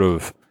some sort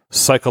of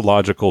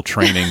psychological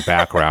training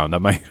background that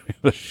might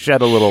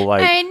shed a little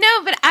light. I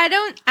know, but I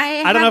don't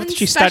know if haven't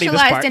she studied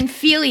this part. specialized in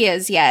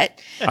philias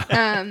yet.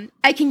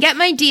 I can get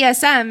my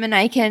DSM and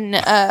I can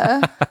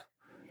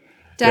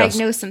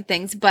diagnose some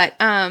things, but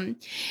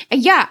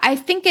yeah, I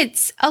think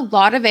it's a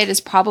lot of it is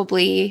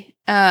probably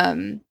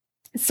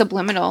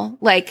subliminal.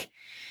 Like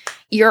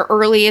your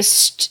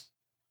earliest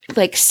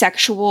like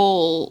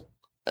sexual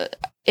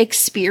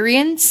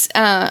experience,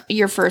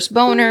 your first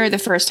boner, the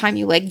first time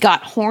you like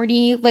got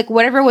horny, like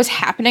whatever was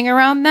happening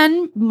around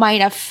then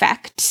might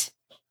affect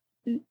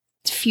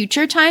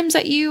future times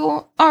that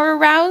you are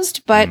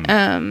aroused. But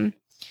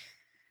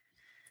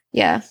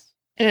yeah,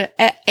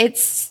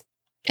 it's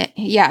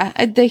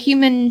the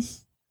human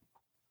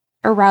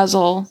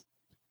arousal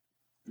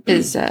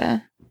is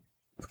I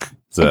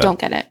don't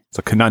get it. It's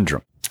a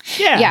conundrum.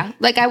 Yeah,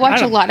 like I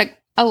watch a lot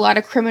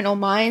of Criminal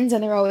Minds,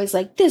 and they're always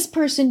like, this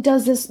person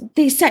does this,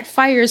 they set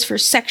fires for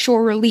sexual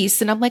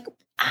release, and I'm like,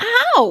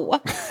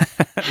 how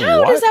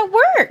how does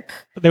that work?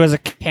 There was a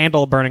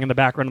candle burning in the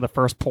background of the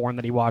first porn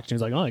that he watched, and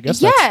he's like, oh, I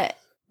guess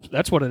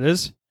that's what it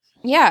is.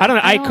 Yeah, I don't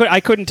know. I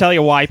couldn't tell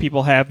you why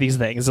people have these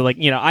things. Like,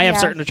 you know, I have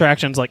certain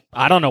attractions. Like,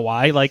 I don't know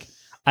why. Like,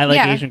 I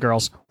like Asian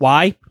girls.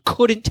 Why?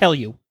 Couldn't tell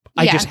you.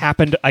 I just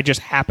happened to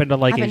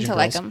like Asian girls.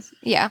 Like them.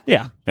 Yeah.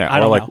 I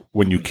or don't like know.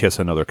 when you kiss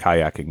another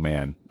kayaking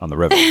man on the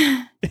river.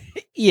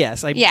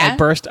 Yes, I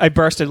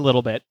bursted a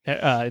little bit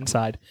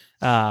inside.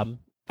 I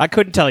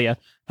couldn't tell you.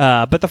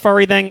 But the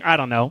furry thing, I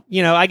don't know.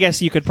 You know, I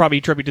guess you could probably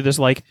attribute to this,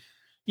 like,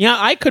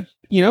 I could,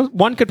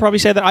 one could probably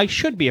say that I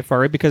should be a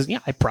furry because,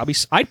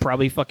 I'd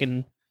probably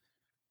fucking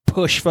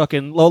push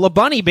fucking Lola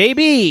Bunny,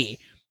 baby.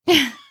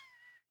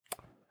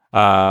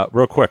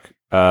 Real quick,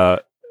 all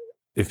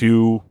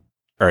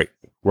right,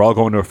 we're all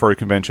going to a furry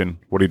convention.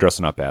 What are you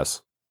dressing up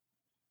as?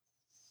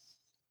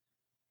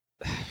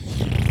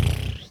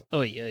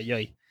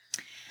 Oy.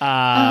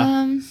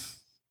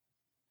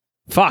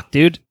 Fuck,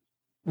 dude.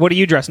 What are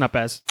you dressing up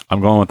as?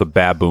 I'm going with a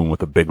baboon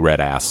with a big red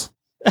ass.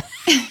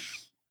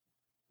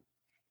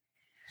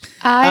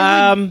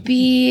 I would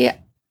be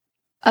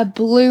a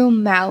blue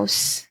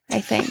mouse,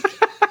 I think.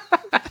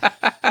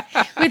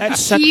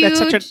 That's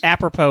such an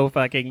apropos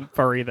fucking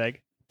furry thing.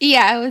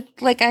 Yeah, with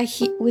like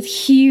with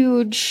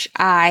huge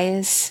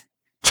eyes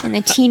and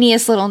the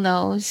teeniest little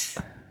nose.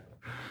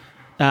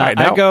 Right,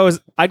 I'd go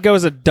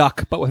as a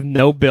duck, but with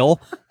no bill.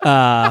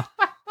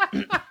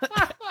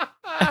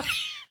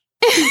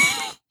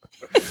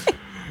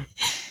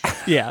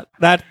 Yeah,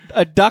 that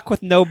a duck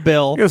with no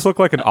bill. You guys look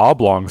like an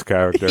Oblongs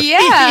character.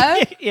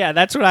 Yeah. Yeah,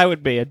 that's what I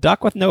would be. A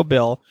duck with no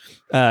bill.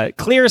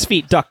 Clear as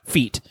feet, duck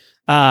feet.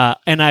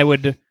 And I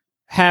would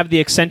have the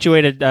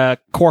accentuated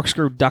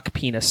corkscrew duck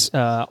penis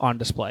on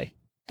display.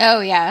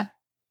 Oh, yeah.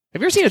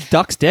 Have you ever seen a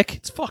duck's dick?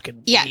 It's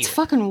fucking Yeah, weird. it's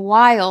fucking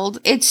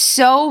wild. It's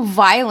so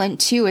violent,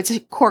 too. It's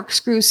a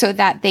corkscrew so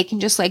that they can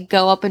just, like,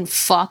 go up and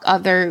fuck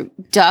other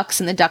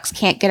ducks, and the ducks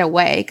can't get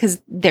away because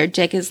their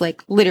dick is,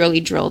 like, literally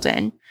drilled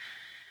in.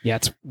 Yeah,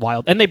 it's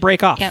wild. And they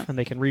break off, Yeah. and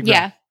they can regrow.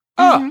 Yeah.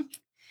 Oh. Mhm.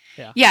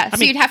 Yeah. Yeah, I so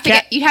mean, you'd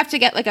have to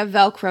get, like, a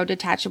Velcro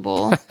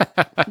detachable.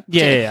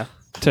 Yeah.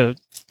 To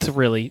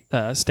really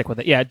stick with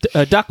it. Yeah,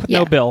 a duck with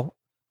no bill.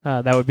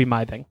 That would be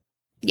my thing.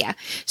 Yeah.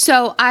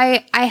 So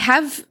I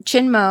have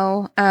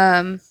Chinmo,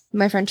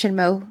 my friend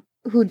Chinmo,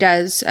 who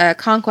does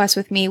Conquest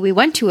with me. We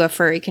went to a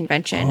furry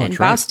convention in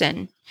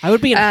Boston. I would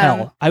be in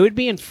hell. I would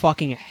be in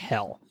fucking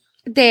hell.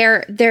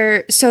 They're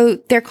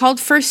called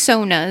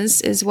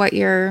fursonas, is what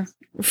your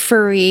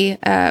furry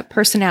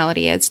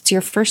personality is. It's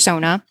your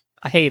fursona.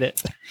 I hate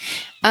it.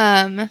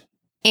 And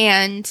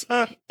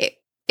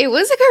it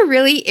was like a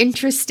really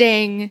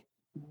interesting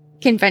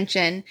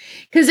convention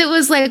because it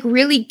was like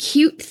really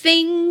cute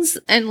things,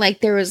 and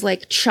like there was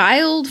like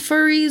child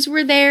furries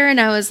were there, and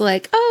I was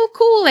like, oh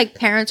cool, like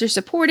parents are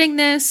supporting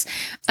this.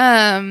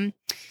 Violent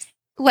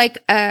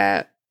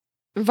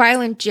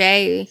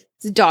J's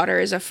daughter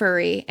is a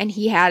furry, and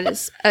he got a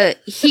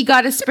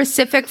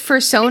specific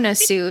fursona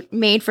suit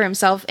made for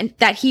himself and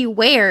that he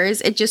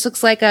wears. It just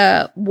looks like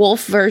a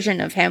wolf version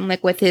of him,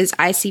 like with his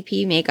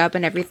ICP makeup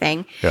and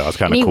everything. Yeah, that's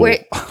kind of cool.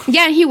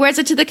 He wears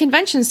it to the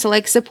conventions to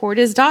like support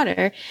his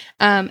daughter.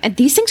 And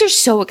these things are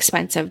so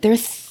expensive. They're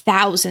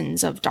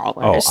thousands of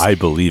dollars. Oh, I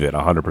believe it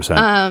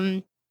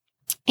 100%.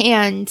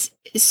 And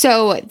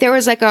so there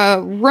was like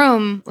a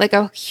room, like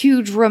a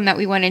huge room that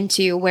we went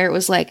into where it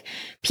was like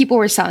people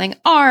were selling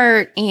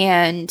art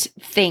and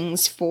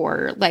things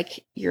for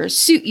like your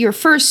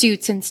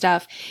fursuits and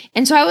stuff.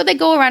 And so I would like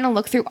go around and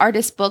look through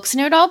artist books,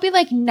 and it would all be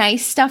like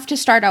nice stuff to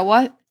start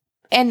out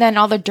and then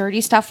all the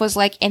dirty stuff was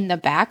like in the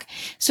back.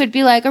 So it'd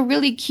be like a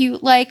really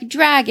cute like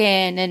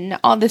dragon and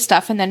all this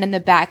stuff. And then in the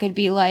back, it'd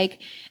be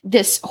like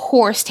this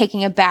horse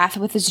taking a bath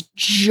with this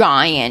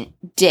giant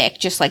dick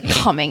just like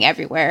coming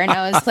everywhere. And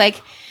I was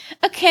like,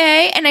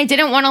 okay. And I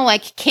didn't want to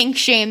like kink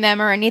shame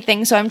them or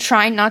anything. So I'm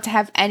trying not to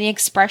have any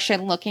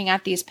expression looking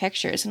at these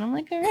pictures. And I'm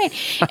like, all right.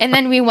 And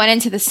then we went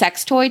into the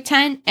sex toy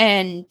tent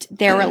and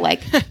there were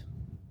like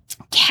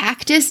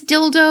cactus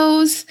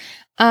dildos.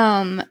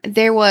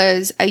 There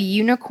was a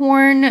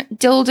unicorn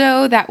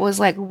dildo that was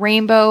like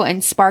rainbow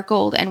and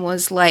sparkled and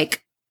was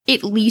like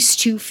at least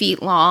 2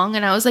 feet long.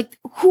 And I was like,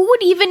 who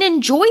would even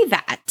enjoy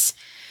that?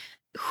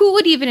 Who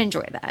would even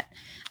enjoy that?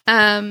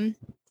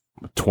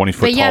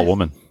 20-foot tall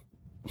woman.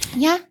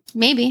 Yeah,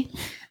 maybe.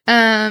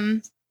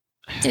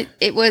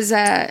 It was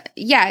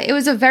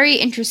a very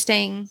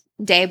interesting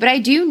day, but I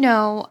do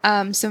know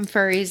some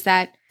furries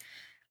that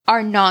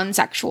are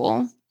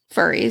non-sexual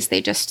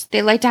furries.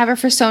 They like to have a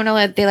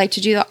persona. They like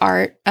to do the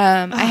art.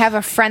 I have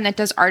a friend that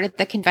does art at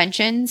the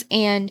conventions,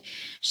 and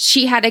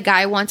she had a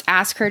guy once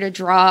ask her to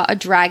draw a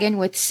dragon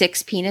with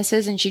 6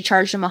 penises, and she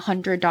charged him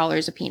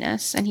 $100 a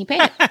penis, and he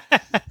paid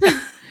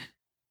it.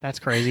 That's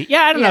crazy.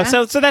 Yeah, I don't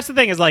know. So that's the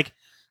thing is like,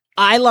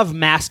 I love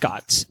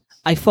mascots.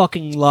 I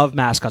fucking love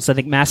mascots. I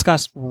think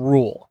mascots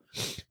rule.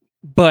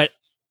 But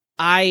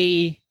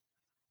I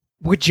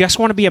would just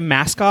want to be a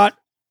mascot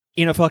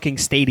in a fucking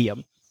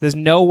stadium. There's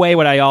no way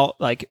would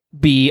I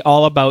be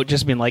all about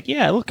just being like,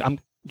 yeah, look, I'm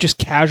just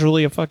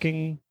casually a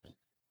fucking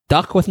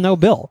duck with no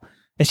bill.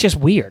 It's just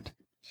weird.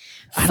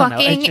 I don't know.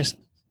 It's just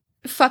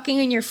fucking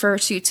in your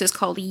fursuits is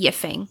called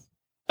yiffing.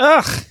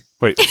 Ugh.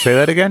 Wait, say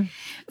that again?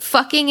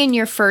 Fucking in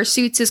your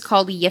fursuits is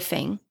called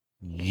yiffing.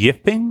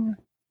 Yipping?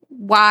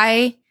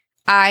 Yiffing.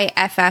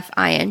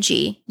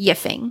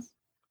 Yiffing.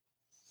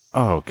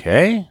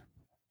 Okay.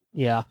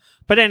 Yeah.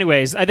 But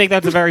anyways, I think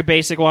that's a very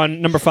basic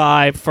one. Number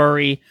 5,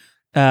 furry.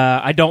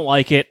 I don't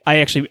like it.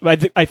 I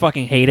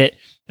fucking hate it.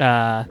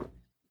 I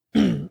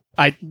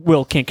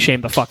will kink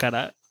shame the fuck out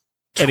of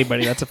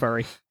anybody that's a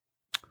furry.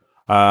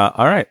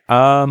 All right.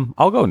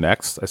 I'll go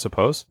next, I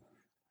suppose.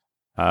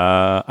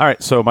 All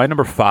right. So my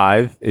number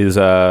 5 is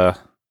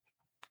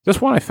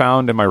just one I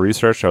found in my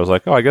research. I was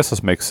like, oh, I guess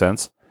this makes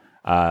sense.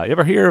 You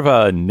ever hear of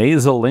a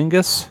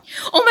nasolingus?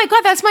 Oh my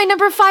god, that's my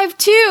number 5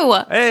 too.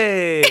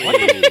 Hey, what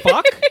the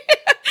fuck?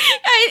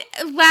 I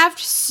laughed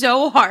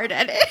so hard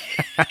at it.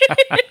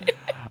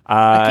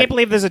 I can't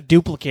believe there's a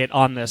duplicate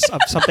on this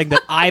of something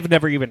that I've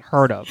never even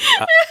heard of.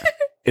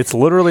 It's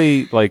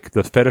literally like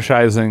the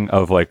fetishizing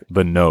of like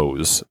the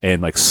nose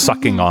and like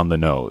sucking on the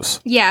nose.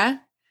 Yeah.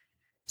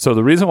 So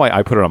the reason why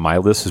I put it on my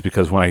list is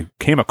because when I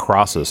came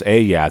across this,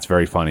 A, yeah, it's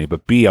very funny,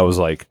 but B, I was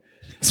like,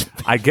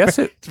 I guess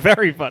it's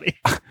very funny.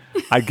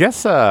 I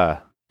guess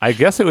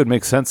it would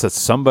make sense that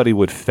somebody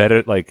would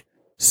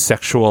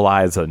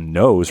sexualize a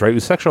nose, right? We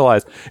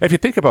sexualize. If you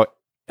think about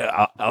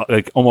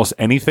like almost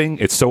anything,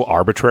 it's so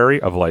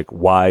arbitrary of like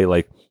why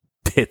like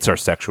tits are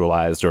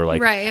sexualized or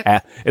like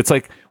right. It's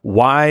like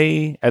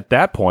why at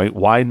that point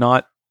why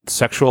not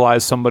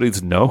sexualize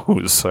somebody's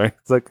nose? Right?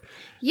 It's like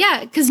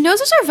yeah, because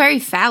noses are very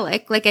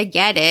phallic. Like I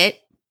get it.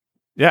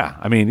 Yeah,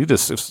 I mean,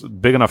 it's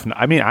big enough.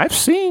 I mean, I've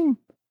seen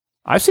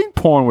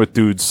porn with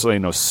dudes,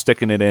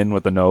 sticking it in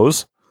with the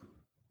nose.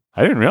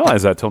 I didn't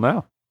realize that till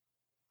now.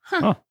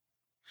 Huh.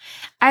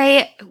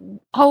 I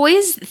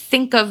always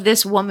think of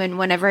this woman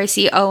whenever I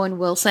see Owen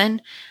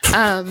Wilson.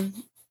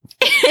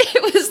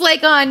 It was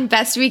like on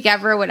Best Week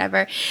Ever or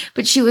whatever.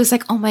 But she was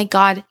like, oh my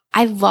God,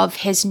 I love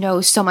his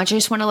nose so much. I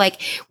just want to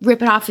like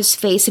rip it off his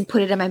face and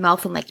put it in my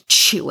mouth and like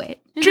chew it.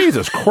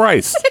 Jesus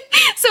Christ.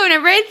 So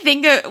whenever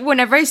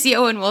I see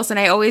Owen Wilson,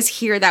 I always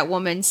hear that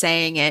woman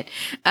saying it.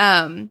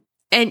 And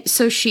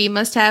so she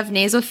must have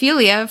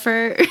nasophilia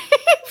for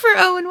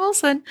Owen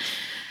Wilson.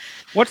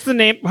 What's the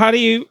name? How do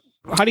you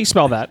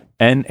spell that?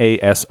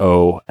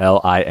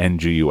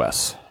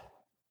 NASOLINGUS.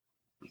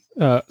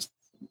 One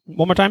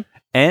more time.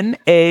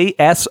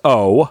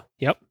 NASO.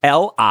 Yep.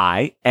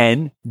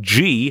 LINGUS.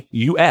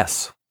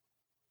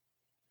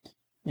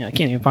 Yeah, I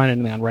can't even find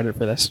anything on Reddit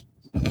for this.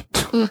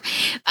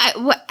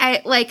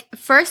 I like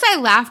first I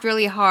laughed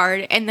really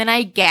hard and then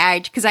I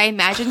gagged because I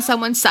imagined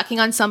someone sucking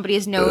on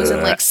somebody's nose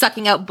and like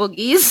sucking out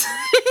boogies.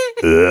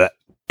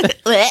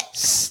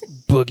 Boogies.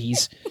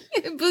 Boogies.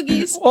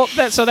 Well,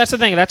 so that's the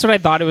thing. That's what I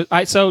thought it was.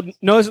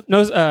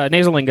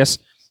 Nasolingus.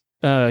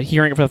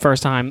 Hearing it for the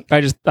first time,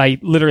 I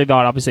literally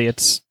thought obviously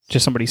it's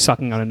just somebody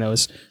sucking on a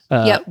nose.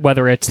 Yep.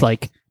 Whether it's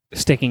like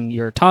sticking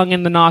your tongue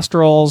in the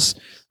nostrils,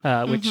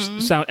 which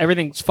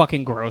everything's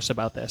fucking gross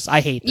about this.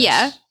 I hate this.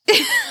 Yeah.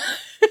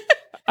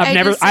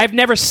 I've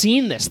never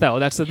seen this though.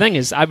 That's the thing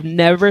is I've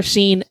never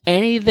seen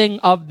anything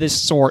of this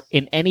sort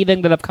in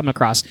anything that I've come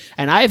across,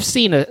 and I've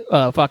seen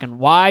a fucking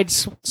wide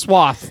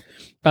swath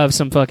of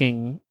some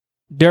fucking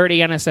dirty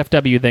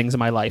NSFW things in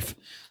my life.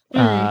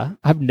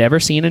 I've never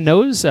seen a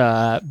nose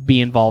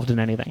be involved in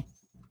anything.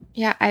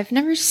 Yeah, I've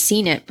never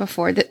seen it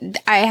before.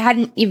 I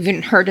hadn't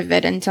even heard of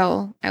it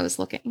until I was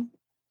looking.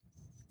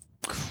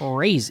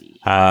 Crazy.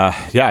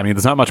 Yeah, I mean,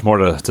 there's not much more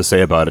to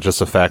say about it. Just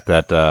the fact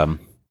that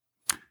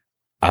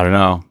I don't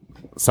know.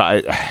 So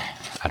I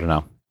don't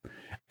know.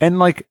 And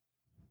like,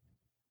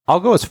 I'll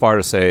go as far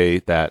to say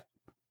that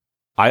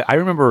I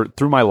remember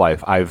through my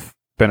life, I've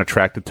been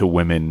attracted to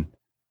women,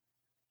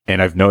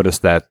 and I've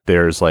noticed that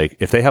there's like,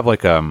 if they have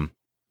like almost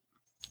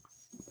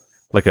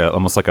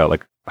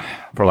like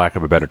for lack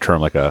of a better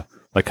term, like a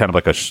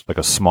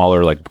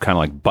smaller, like kind of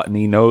like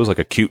buttony nose, like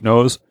a cute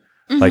nose.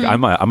 Like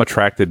I'm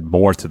attracted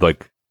more to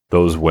like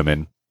those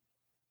women.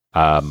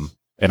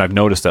 And I've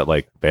noticed that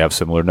like they have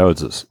similar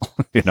noses,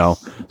 you know?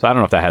 So I don't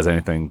know if that has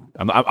anything.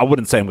 I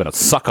wouldn't say I'm going to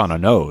suck on a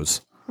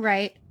nose.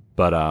 Right.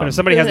 But if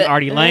somebody has an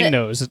Artie Lang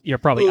nose, you're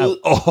probably out.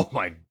 Oh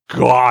my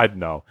God,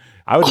 no.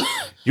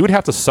 You would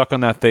have to suck on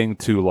that thing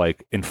to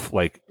like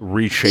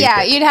reshape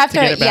Yeah, it. you'd have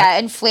get it to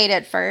back. inflate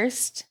it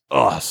first.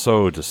 Oh,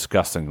 so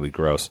disgustingly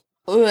gross.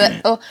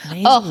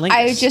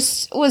 I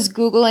just was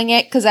Googling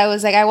it because I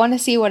was like, I want to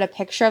see what a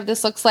picture of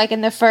this looks like.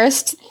 And the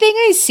first thing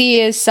I see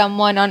is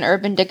someone on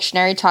Urban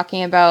Dictionary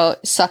talking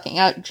about sucking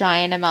out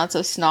giant amounts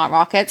of snot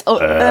rockets. So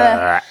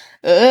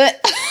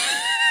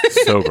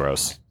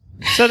gross.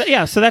 So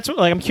that's what,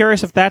 like, I'm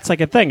curious if that's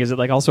like a thing. Is it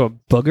like also a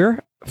booger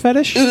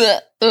fetish?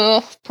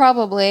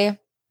 Probably.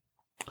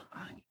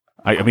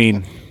 I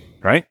mean,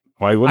 right?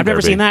 Why wouldn't I've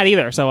never there be? seen that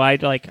either. So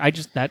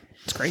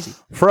it's crazy.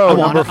 Fro,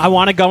 I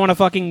want to go in a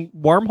fucking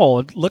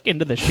wormhole and look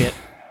into this shit.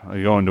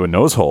 You go into a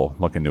nose hole,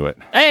 look into it.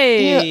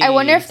 Hey, I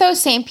wonder if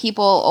those same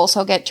people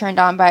also get turned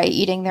on by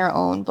eating their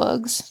own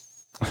bugs.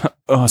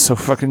 Oh, so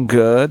fucking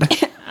good.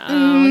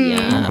 Oh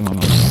yeah.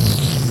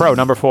 Fro,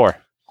 number 4.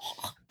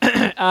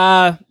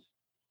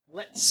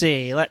 Let's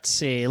see.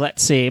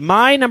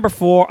 My number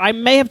 4, I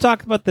may have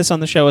talked about this on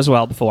the show as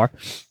well before,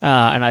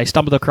 and I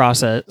stumbled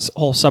across a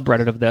whole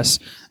subreddit of this,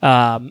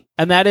 and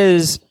that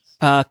is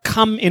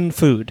cum in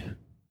food.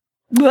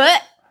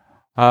 What?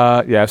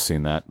 Yeah, I've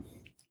seen that.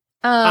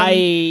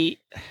 I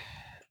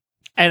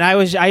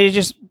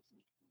just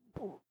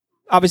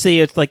obviously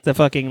it's like the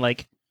fucking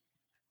like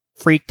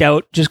freaked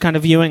out just kind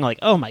of viewing, like,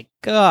 oh my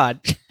God.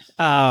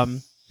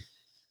 I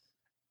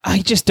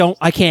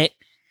can't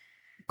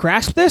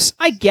grasp this.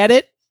 I get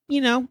it.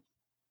 You know,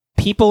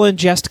 people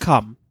ingest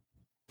cum.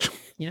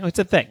 You know, it's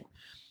a thing.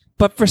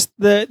 But for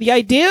the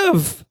idea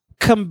of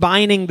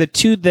combining the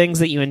two things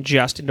that you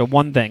ingest into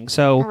one thing.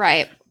 So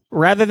Right.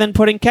 rather than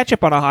putting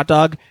ketchup on a hot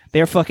dog,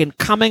 they're fucking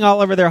coming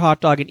all over their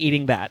hot dog and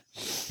eating that.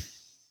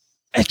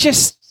 It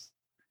just,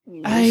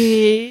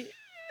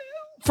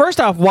 first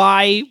off,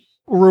 why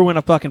ruin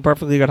a fucking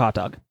perfectly good hot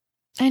dog?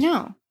 I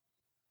know.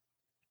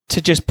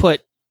 To just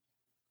put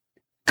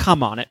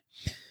cum on it.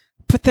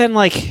 But then,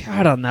 like,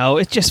 I don't know.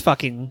 It's just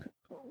fucking,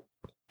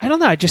 I don't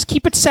know. Just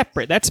keep it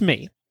separate. That's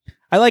me.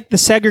 I like the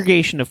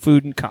segregation of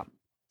food and cum.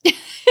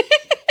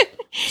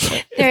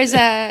 There's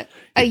a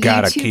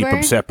Gotta YouTuber. keep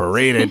them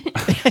separated.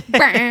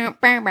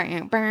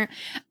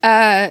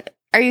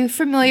 Are you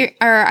familiar?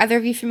 Are either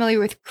of you familiar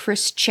with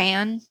Chris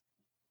Chan?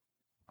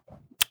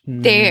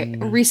 They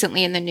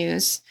recently in the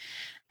news.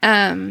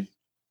 So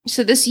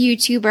this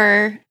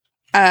YouTuber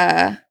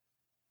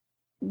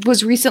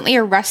was recently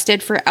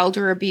arrested for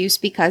elder abuse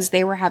because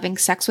they were having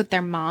sex with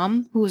their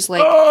mom, who was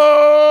like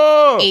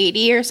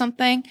 80 or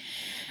something.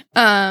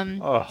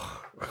 Yeah,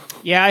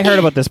 I heard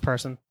about this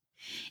person.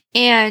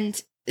 And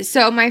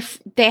so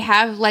they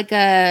have like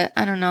a,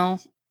 I don't know,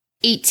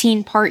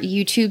 18-part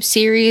YouTube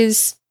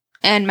series,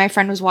 and my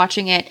friend was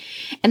watching it,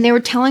 and they were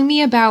telling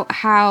me about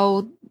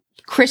how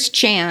Chris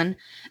Chan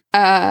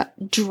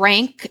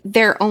drank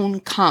their own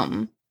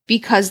cum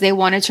because they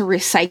wanted to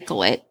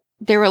recycle it.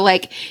 They were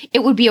like,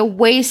 it would be a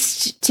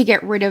waste to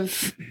get rid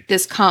of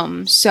this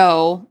cum,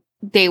 so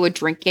they would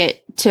drink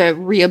it to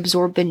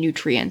reabsorb the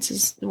nutrients,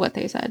 is what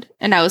they said.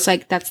 And I was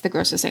like, that's the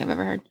grossest thing I've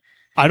ever heard.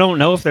 I don't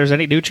know if there's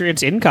any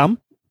nutrients in cum.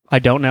 I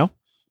don't know.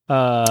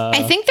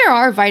 I think there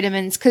are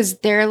vitamins because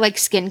there are like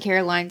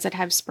skincare lines that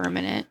have sperm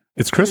in it.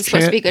 It's Chris It's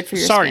supposed to Chan. be good for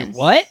your Sorry, skin.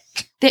 what?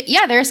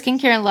 Yeah, there are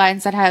skincare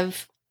lines that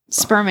have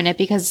sperm in it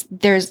because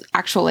there's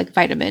actual like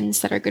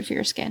vitamins that are good for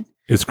your skin.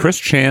 Is Chris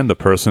Chan the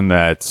person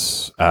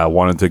that's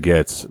wanted to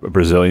get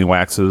Brazilian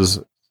waxes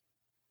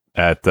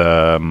at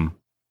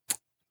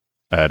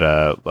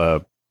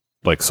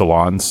like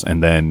salons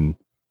and then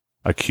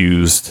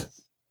accused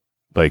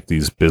like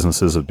these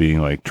businesses of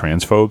being like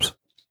transphobes?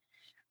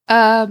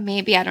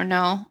 Maybe, I don't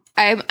know.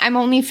 I'm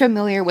only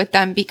familiar with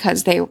them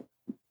because they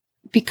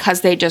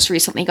just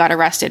recently got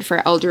arrested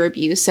for elder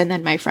abuse, and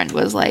then my friend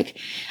was like,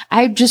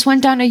 I just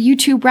went down a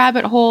YouTube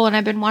rabbit hole and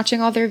I've been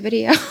watching all their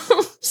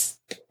videos.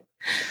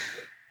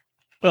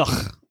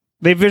 Ugh.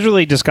 They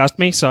visually disgust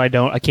me, so I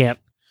can't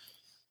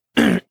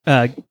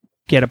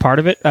get a part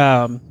of it.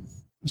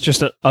 It's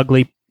just an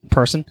ugly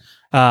person.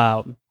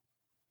 I'm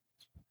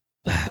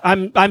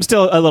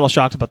still a little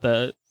shocked about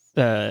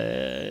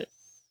the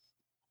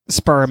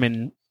sperm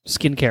and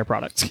skincare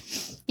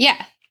products.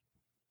 Yeah.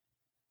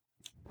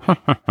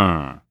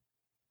 Huh.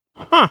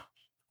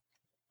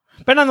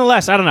 But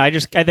nonetheless, I don't know. I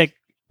think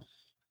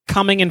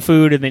coming in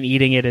food and then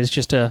eating it is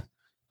just a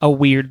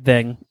weird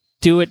thing.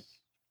 Do it.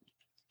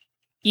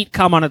 Eat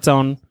cum on its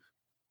own.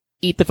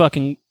 Eat the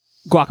fucking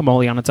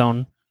guacamole on its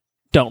own.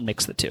 Don't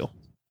mix the two.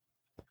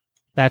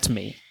 That's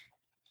me.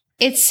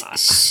 It's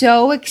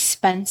so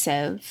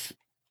expensive.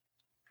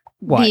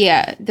 What?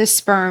 The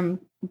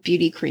sperm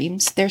beauty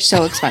creams. They're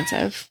so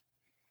expensive.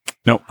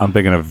 No, I'm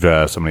thinking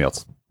of somebody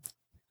else.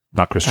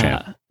 Not Chris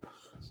Chan.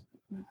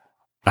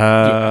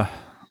 I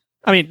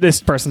mean,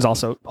 this person's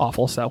also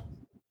awful, so.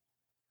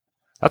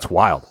 That's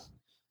wild.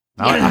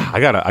 Now Yeah.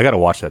 I gotta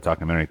watch that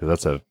documentary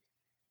because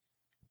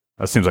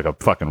that seems like a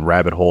fucking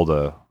rabbit hole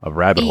of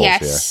rabbit holes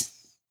Yes.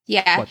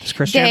 Yeah. What, this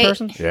Chris Chan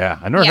person? here. Yeah,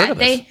 I never heard of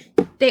this.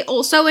 They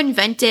also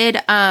invented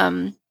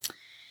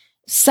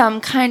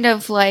some kind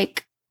of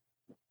like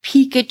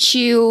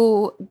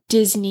Pikachu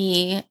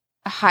Disney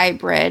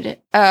hybrid.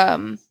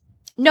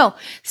 No,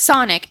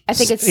 Sonic. I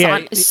think it's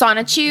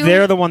Sonichu.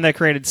 They're the one that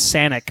created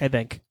Sonic, I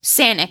think.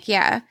 Sonic,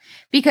 yeah.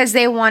 Because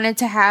they wanted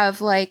to have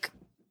like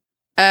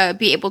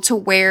be able to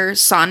wear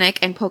Sonic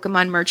and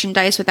Pokemon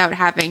merchandise without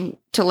having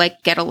to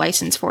like get a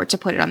license for it to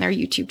put it on their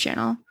YouTube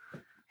channel.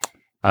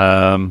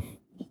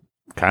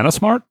 Kind of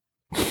smart.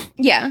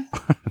 Yeah.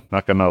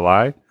 Not gonna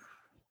lie.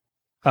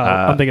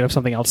 I'm thinking of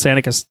something else.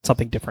 Sonic is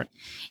something different.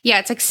 Yeah,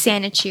 it's like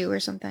Sanichu or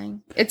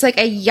something. It's like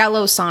a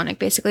yellow Sonic,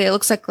 basically. It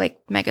looks like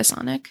Mega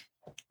Sonic.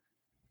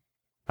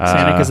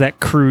 Sonic is that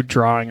crude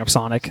drawing of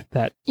Sonic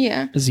that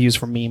Yeah. is used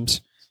for memes.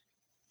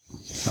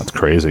 That's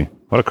crazy.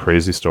 What a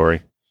crazy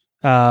story.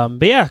 But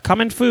yeah,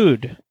 common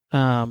food.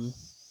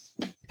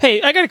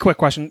 Hey, I got a quick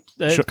question,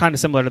 Sure. kind of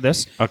similar to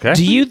this. Okay.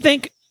 Do you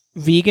think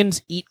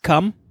vegans eat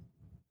cum?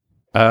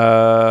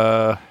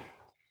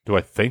 Do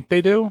I think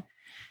they do?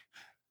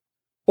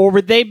 Or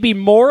would they be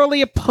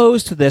morally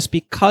opposed to this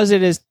because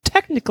it is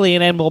technically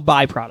an animal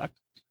byproduct?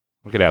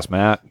 We could ask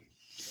Matt.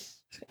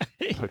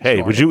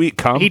 Hey, would you eat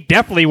cum? He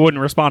definitely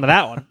wouldn't respond to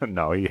that one.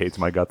 No, he hates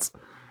my guts.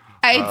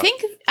 I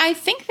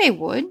think they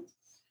would.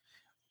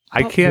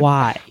 I But can't.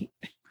 Why?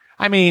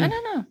 I mean,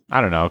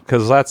 I don't know.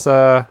 because that's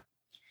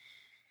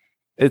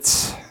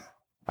it's.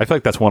 I feel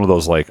like that's one of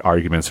those like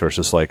arguments where it's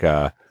just like,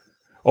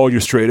 oh,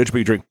 you're straight edge, but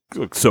you drink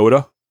like,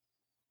 soda.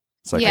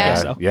 It's like, Yeah.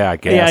 So. yeah, I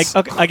guess. Yeah,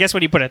 okay, I guess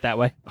when you put it that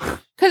way. Because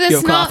You it's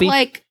have not coffee?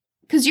 like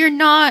because you're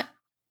not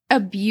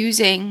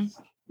abusing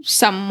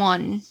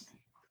someone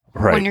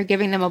Right. when you're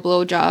giving them a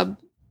blowjob.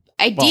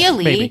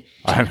 Ideally, maybe.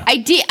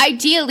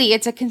 ideally,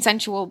 it's a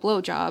consensual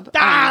blowjob.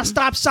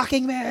 Stop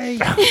sucking me!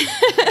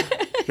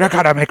 You're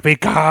gonna make me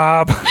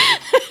come.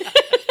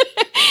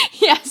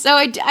 Yeah, so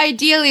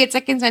ideally, it's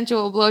a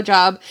consensual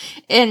blowjob,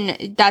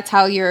 and that's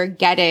how you're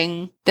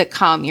getting the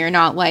cum. You're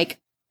not like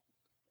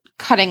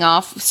cutting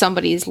off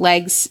somebody's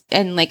legs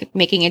and like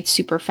making it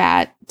super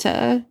fat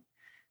to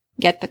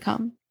get the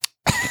cum.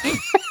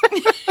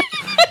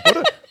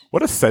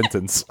 What a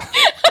sentence.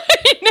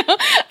 I know.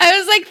 I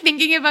was like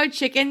thinking about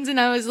chickens, and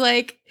I was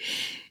like,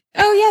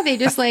 oh yeah, they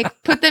just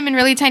like put them in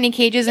really tiny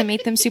cages and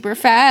make them super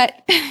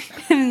fat,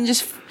 and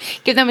just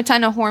give them a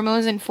ton of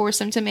hormones and force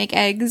them to make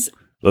eggs.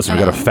 Listen, we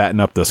gotta fatten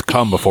up this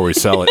cum before we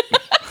sell it.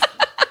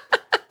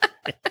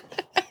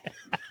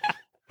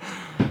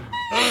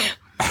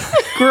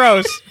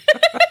 Gross.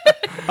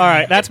 All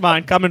right, that's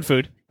mine. Common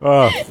food.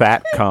 Oh,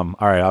 fat cum.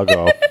 All right, I'll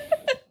go.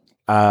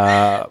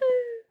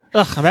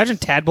 Ugh, imagine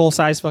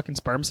tadpole-sized fucking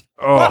sperms.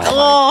 Oh,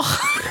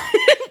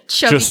 Oh,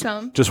 chubby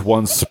cum, just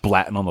one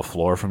splatting on the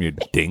floor from your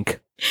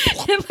dink.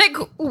 and like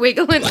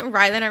wiggling,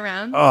 writhing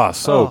around. Oh,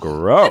 so Oh.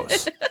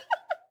 gross.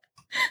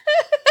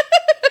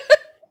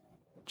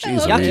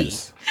 Jeez love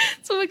Louise.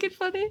 It's wicked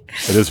funny.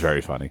 It is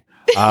very funny.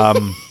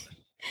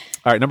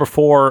 All right, number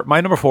 4. My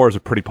number 4 is a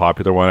pretty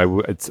popular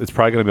one. It's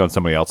probably going to be on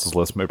somebody else's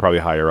list, maybe probably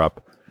higher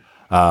up.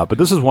 But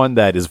this is one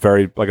that is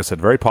very, like I said,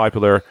 very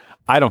popular.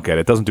 I don't get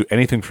it. It doesn't do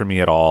anything for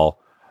me at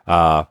all.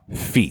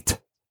 Feet.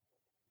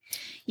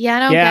 Yeah, I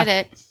don't Yeah.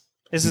 get it.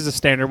 This is a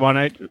standard one.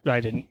 I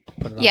didn't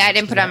put it on. Yeah, I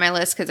didn't put it on my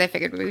list because I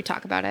figured we would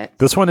talk about it.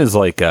 This one is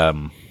like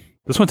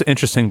this one's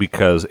interesting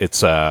because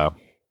it's I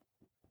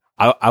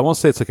won't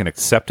say it's like an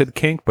accepted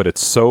kink, but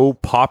it's so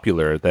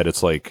popular that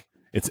it's like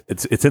it's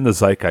in the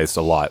zeitgeist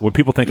a lot. When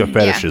people think of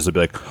fetishes, they'll be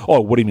like, "Oh,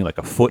 what do you mean, like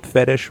a foot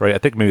fetish?" Right? I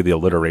think maybe the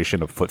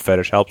alliteration of foot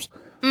fetish helps.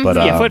 But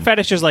Yeah, foot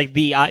fetish is like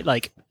the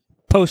like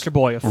poster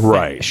boy of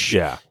right? fetish.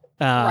 Yeah,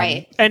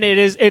 Right. And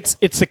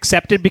it's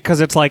accepted because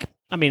it's like,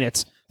 I mean,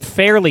 it's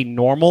fairly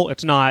normal.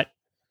 It's not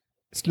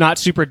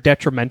super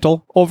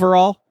detrimental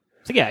overall.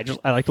 So yeah,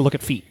 I like to look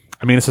at feet.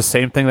 I mean, it's the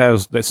same thing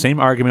the same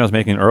argument I was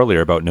making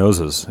earlier about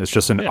noses. It's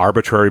just an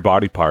arbitrary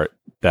body part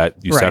that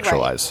you Right.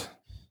 sexualize.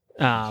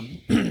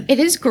 It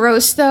is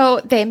gross though.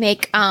 They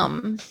make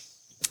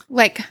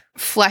like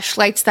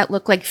fleshlights that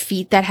look like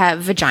feet that have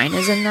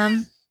vaginas in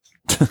them.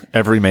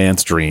 Every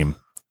man's dream.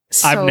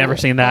 I've never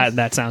seen that, and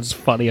that sounds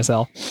funny as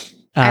hell.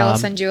 I will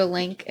send you a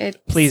link. It's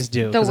Please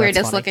do, the 'cause that's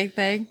weirdest funny. looking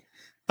thing.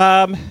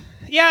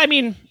 Yeah, I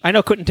mean, I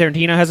know Quentin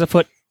Tarantino has a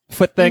foot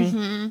thing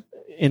Mhm.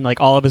 in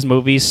like all of his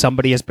movies.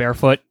 Somebody is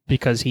barefoot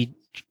because he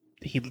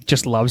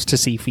just loves to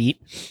see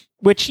feet.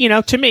 Which, you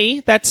know, to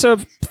me, that's a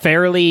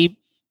fairly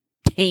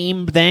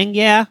tame thing.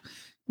 Yeah,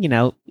 you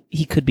know,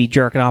 he could be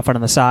jerking off on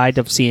the side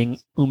of seeing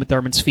Uma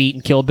Thurman's feet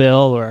in Kill Bill,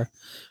 or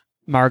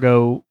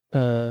Margot,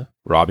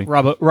 Robbie.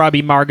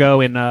 Robbie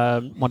Margot in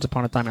Once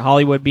Upon a Time in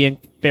Hollywood being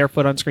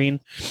barefoot on screen,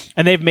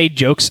 and they've made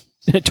jokes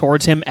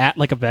towards him at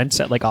like events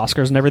at like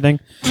Oscars and everything,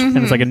 and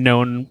it's like a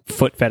known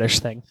foot fetish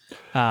thing.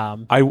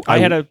 I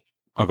had a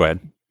Oh, go ahead.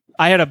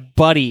 I had a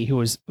buddy who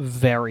was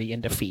very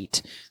into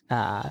feet,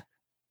 but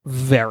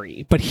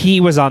he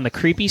was on the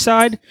creepy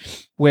side,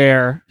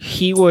 where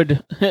he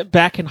would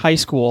back in high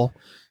school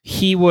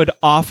he would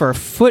offer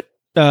foot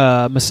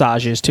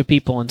massages to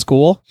people in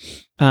school,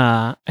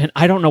 and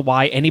I don't know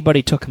why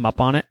anybody took him up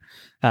on it.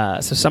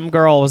 So some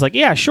girl was like,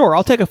 "Yeah, sure,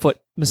 I'll take a foot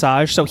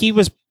massage." So he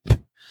was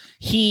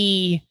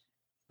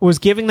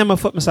giving them a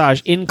foot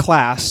massage in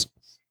class,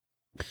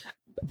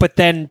 but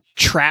then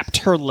trapped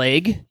her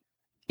leg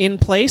in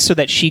place so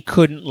that she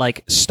couldn't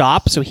like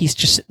stop. So he's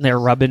just sitting there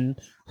rubbing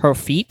her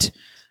feet,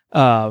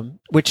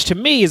 which to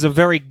me is a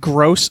very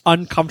gross,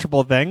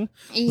 uncomfortable thing.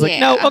 It's like,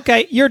 no,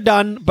 okay, you're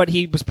done. But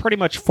he was pretty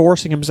much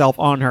forcing himself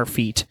on her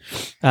feet.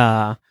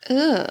 Ugh.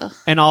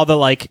 And all the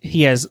like,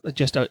 he has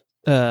just a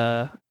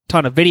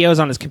ton of videos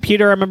on his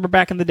computer. I remember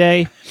back in the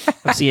day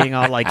of seeing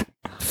all like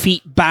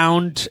feet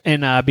bound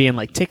and being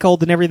like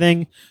tickled and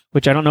everything,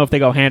 which I don't know if they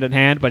go hand in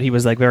hand, but he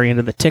was like very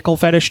into the tickle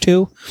fetish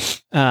too.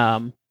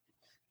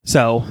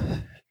 So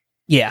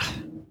yeah.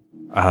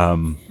 I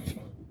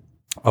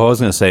was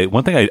gonna say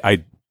one thing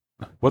I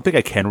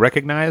can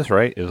recognize,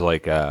 right, is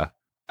like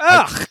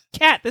ugh,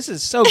 Kat, this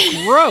is so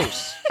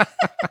gross.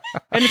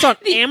 And it's on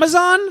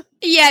Amazon?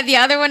 Yeah, the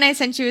other one I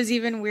sent you is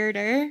even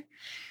weirder.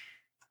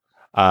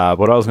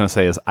 What I was going to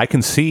say is I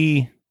can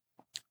see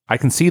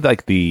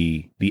like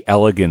the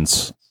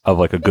elegance of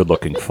like a good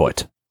looking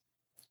foot.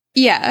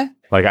 Yeah.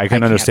 Like I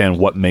can understand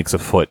what makes a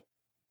foot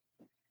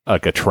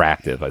like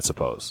attractive, I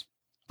suppose.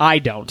 I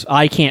don't.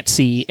 I can't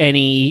see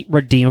any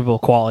redeemable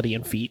quality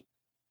in feet.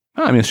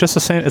 No, I mean, it's just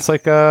the same. It's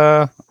like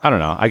I don't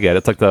know. I get it.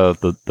 It's like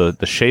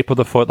the shape of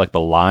the foot, like the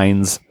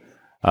lines.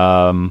 You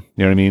know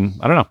what I mean?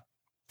 I don't know.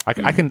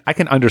 I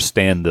can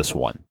understand this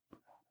one.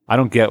 I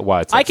don't get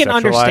why it's. Like, I can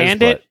understand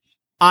but it.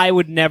 I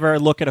would never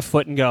look at a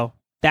foot and go,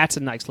 "That's a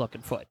nice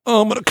looking foot."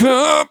 I'm gonna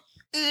come.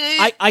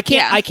 I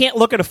can't. I can't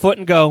look at a foot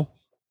and go,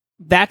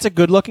 "That's a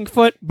good looking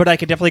foot," but I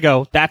could definitely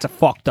go, "That's a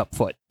fucked up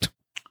foot."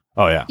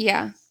 Oh yeah.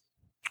 Yeah.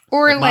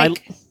 Or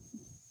like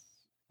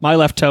my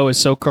left toe is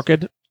so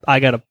crooked, I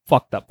got a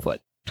fucked up foot.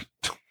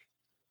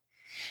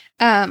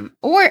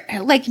 Or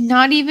like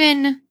not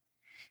even.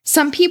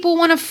 Some people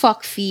want to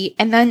fuck feet,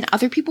 and then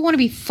other people want to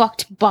be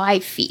fucked by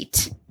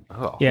feet.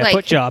 Oh. Yeah, Like-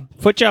 foot job.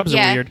 Foot jobs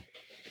are weird.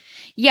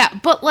 Yeah,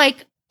 but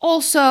like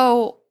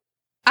also,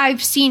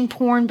 I've seen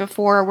porn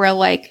before where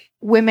like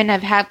women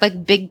have had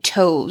like big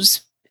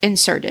toes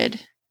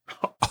inserted.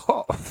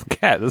 Oh,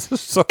 Kat, this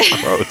is so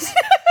gross.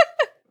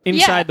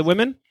 Inside Yeah. the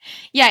women?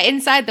 Yeah,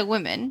 inside the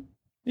women.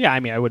 Yeah, I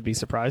mean, I would be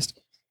surprised.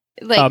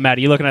 Like, Oh, Matt,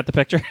 are you looking at the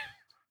picture?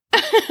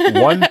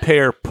 One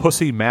pair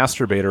pussy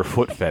masturbator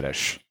foot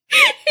fetish.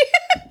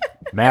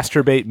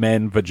 Masturbate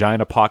men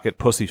vagina pocket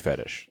pussy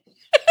fetish.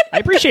 I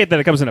appreciate that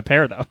it comes in a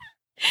pair, though.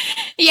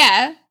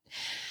 yeah.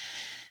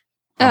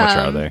 How much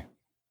are they?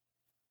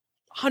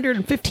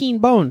 115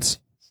 bones.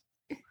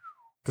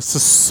 This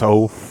is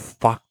so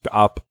fucked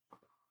up.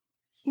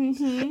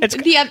 Mhm.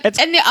 It's-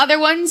 And the other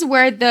ones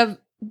where the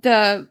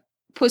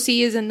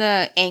pussy is in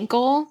the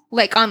ankle,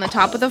 like on the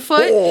top of the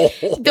foot,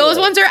 those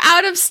ones are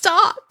out of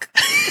stock.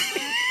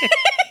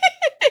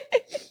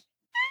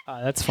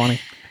 That's funny.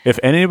 If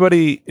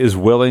anybody is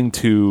willing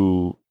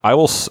to, I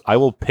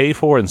will pay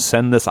for and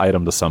send this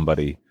item to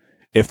somebody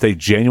if they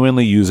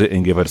genuinely use it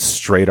and give it a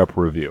straight up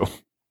review.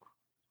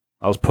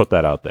 I'll just put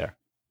that out there.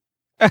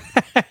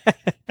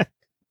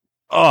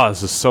 Oh,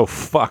 this is so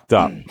fucked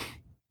up.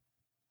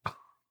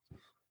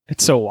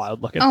 It's so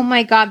wild looking. Oh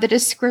my god, the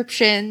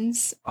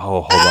descriptions.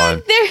 Oh, hold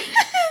on.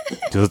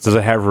 They're Does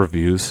it have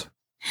reviews?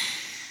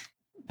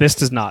 This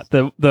does not.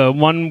 The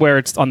one where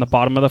it's on the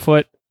bottom of the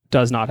foot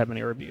does not have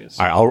any reviews.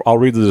 All right, I'll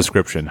read the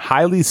description.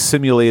 Highly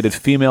simulated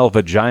female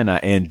vagina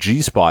and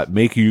G-spot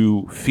make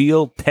you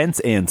feel tense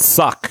and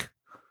suck.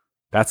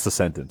 That's the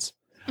sentence.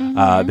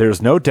 Mhm.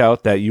 There's no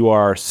doubt that you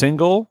are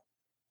single.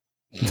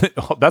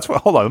 That's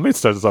what. Hold on, let me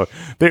start this off.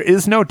 There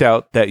is no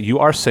doubt that you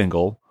are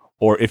single,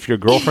 or if your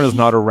girlfriend is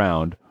not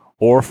around,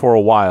 or for a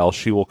while,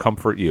 she will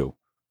comfort you.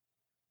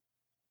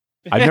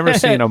 I've never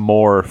seen a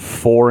more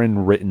foreign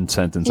written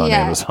sentence on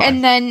Amazon.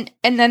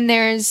 and then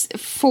there's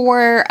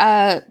 4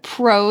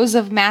 pros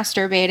of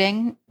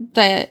masturbating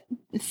that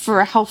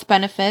for health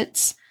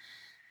benefits.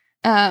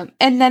 And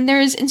then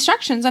there's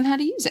instructions on how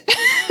to use it.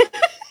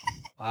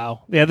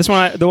 Wow. Yeah, this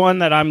one, the one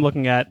that I'm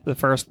looking at, the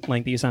first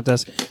link that you sent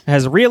us,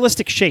 has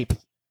realistic shape.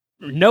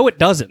 No, it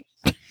doesn't.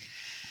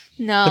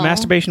 No. The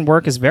masturbation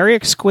work is very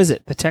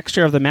exquisite. The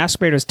texture of the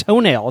masturbator's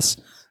toenails,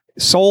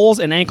 soles,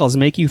 and ankles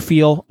make you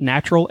feel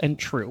natural and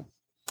true.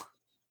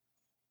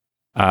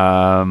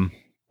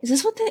 Is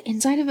this what the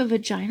inside of a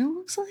vagina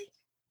looks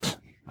like?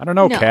 I don't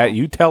know, No. Kat.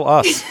 You tell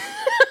us.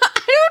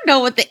 I don't know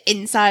what the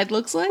inside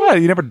looks like. Well,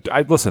 you never.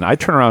 Listen. I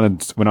turn around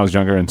and when I was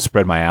younger and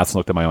spread my ass and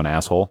looked at my own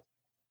asshole.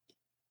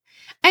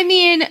 I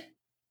mean,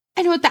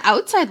 I know what the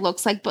outside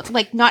looks like, but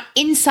like not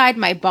inside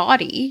my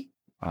body.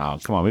 Oh,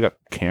 come on. We got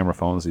camera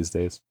phones these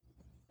days.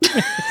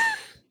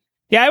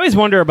 Yeah, I always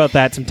wonder about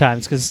that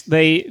sometimes because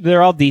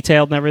they're all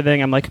detailed and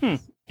everything. I'm like,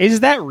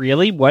 is that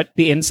really what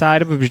the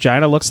inside of a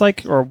vagina looks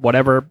like, or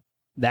whatever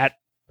that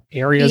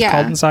area is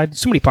called inside?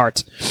 So many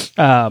parts.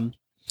 But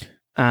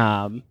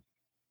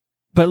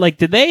like,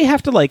 did they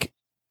have to like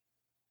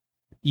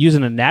use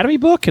an anatomy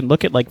book and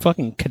look at like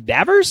fucking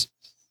cadavers?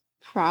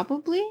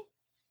 Probably.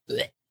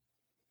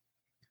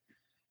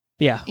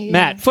 Yeah. Ew.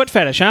 Matt, foot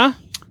fetish, huh?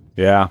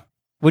 Yeah.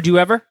 Would you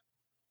ever?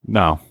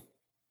 No.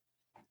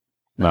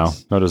 No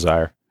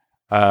desire.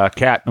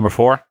 Cat, number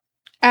 4.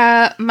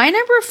 My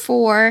number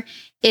 4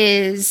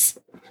 is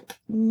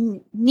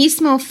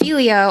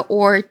nismophilia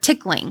or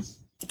tickling.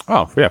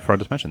 Oh, yeah, Fro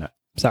just mentioned that.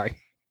 Sorry.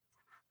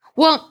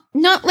 Well,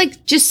 not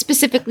like just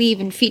specifically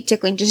even feet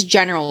tickling, just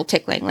general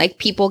tickling, like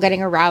people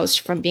getting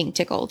aroused from being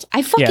tickled.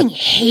 I fucking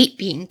hate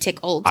being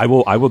tickled. I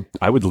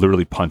would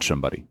literally punch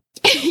somebody.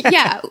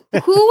 Yeah.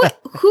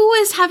 Who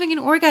is having an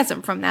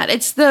orgasm from that?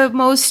 It's the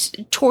most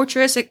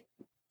torturous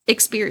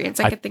experience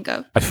I could think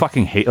of. I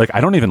fucking hate, like, I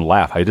don't even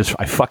laugh. I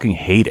fucking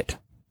hate it.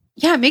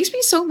 Yeah, it makes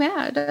me so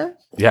mad.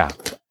 Yeah.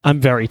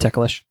 I'm very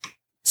ticklish.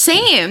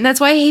 Same. That's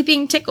why I hate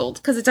being tickled,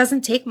 because it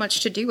doesn't take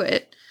much to do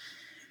it.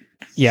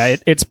 Yeah,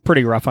 it's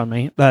pretty rough on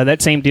me.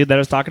 That same dude that I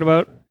was talking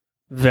about,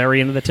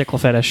 very into the tickle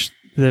fetish.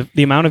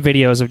 The amount of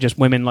videos of just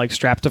women like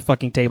strapped to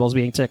fucking tables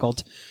being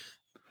tickled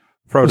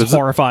was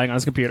horrifying on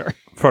his computer.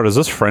 Fro, does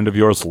this friend of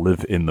yours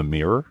live in the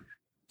mirror?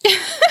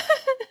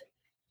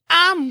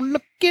 I'm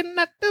looking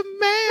at the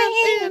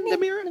man in the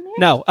mirror.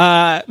 No,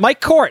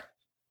 Mike Court.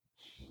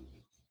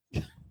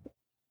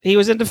 He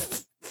was into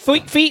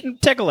feet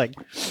and tickling.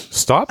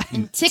 Stop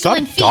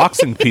tickling feet.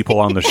 doxing people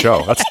on the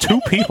show. That's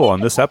 2 people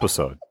on this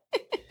episode.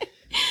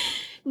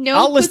 No,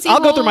 I'll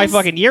go through my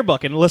fucking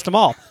yearbook and list them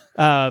all.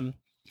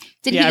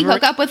 Did he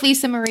hook up with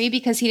Lisa Marie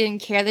because he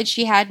didn't care that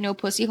she had no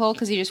pussy hole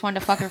because he just wanted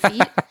to fuck her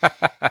feet?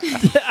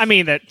 I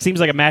mean, that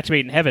seems like a match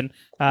made in heaven.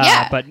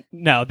 Yeah. But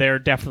no, they're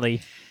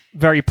definitely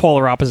very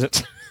polar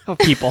opposites of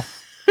people.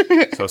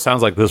 So it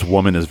sounds like this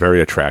woman is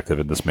very attractive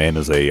and this man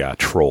is a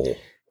troll.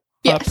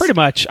 Yes. Pretty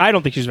much. I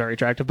don't think she's very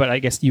attractive, but I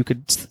guess you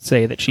could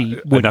say that she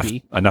would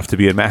be. Enough to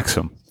be a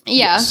Maxim.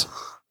 Yeah. Yes.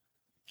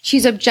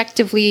 She's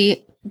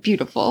objectively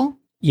beautiful.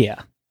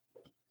 Yeah.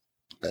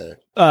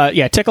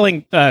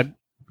 Tickling,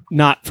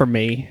 not for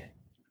me.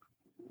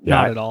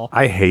 Not at all.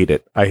 I hate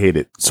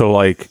it. So,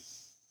 like,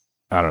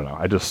 I don't know.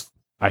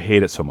 I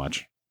hate it so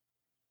much.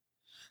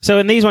 So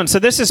in these ones, so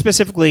this is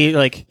specifically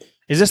like,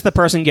 is this the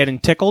person getting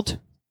tickled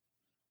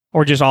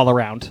or just all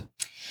around?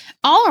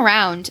 All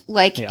around.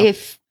 Like,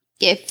 if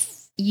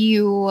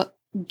you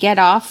get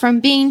off from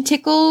being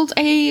tickled,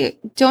 I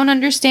don't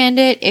understand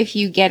it. If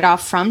you get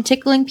off from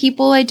tickling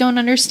people, I don't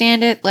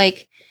understand it.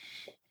 Like,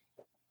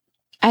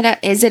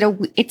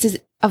 it's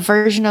a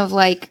version of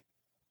like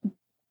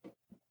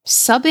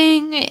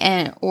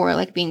subbing or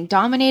like being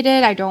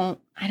dominated. I don't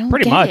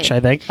pretty get much it. I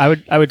think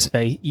I would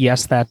say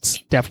yes, that's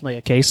definitely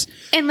a case.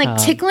 And like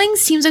tickling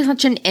seems like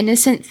such an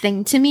innocent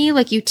thing to me.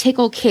 Like you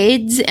tickle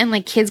kids and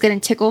like kids get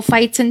in tickle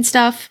fights and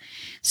stuff.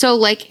 So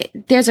like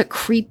there's a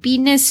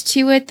creepiness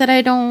to it that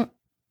I don't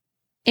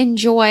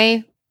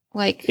enjoy.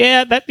 Like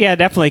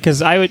definitely,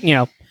 because I would,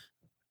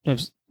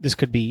 this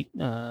could be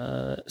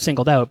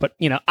singled out, but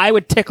I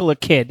would tickle a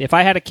kid. If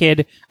I had a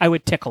kid, I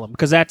would tickle him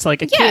because that's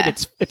like a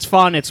kid. It's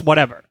fun. It's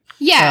whatever.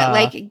 Yeah,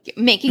 like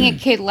making a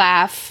kid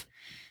laugh.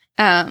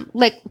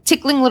 Like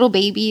tickling little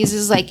babies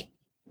is like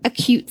a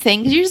cute thing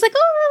because you're just like, oh,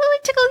 I really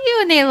tickle you,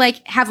 and they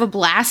like have a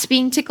blast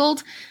being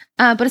tickled.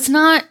 But it's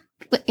not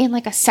in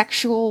like a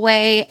sexual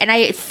way. And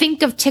I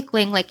think of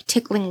tickling like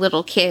tickling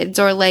little kids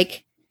or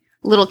like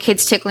little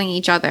kids tickling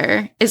each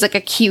other is like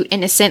a cute,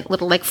 innocent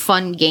little like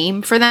fun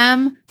game for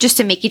them just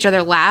to make each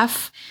other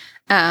laugh.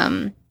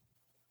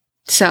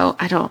 So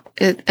I don't,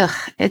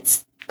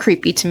 it's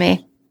creepy to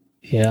me.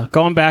 Yeah.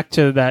 Going back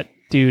to that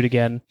dude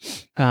again.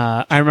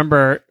 I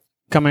remember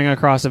coming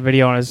across a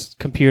video on his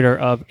computer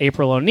of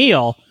April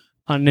O'Neil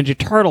on Ninja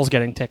Turtles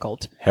getting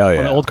tickled. Hell yeah.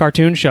 On the old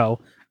cartoon show.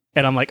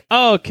 And I'm like,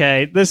 oh,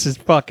 okay, this is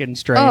fucking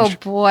strange. Oh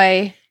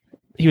boy.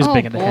 He was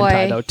big into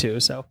hentai though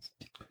too, so.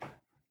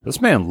 This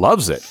man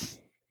loves it.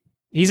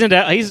 He's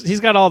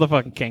got all the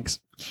fucking kinks.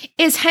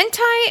 Is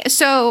hentai,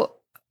 so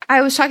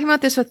I was talking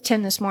about this with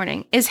Tim this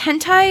morning. Is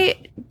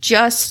hentai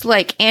just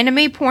like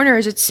anime porn or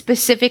is it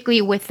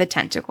specifically with the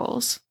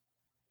tentacles?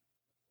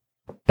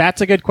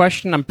 That's a good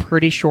question. I'm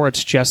pretty sure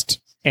it's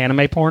just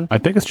anime porn. I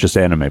think it's just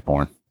anime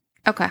porn.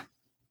 Okay.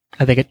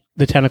 I think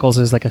the tentacles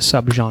is like a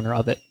subgenre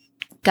of it.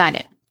 Got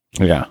it.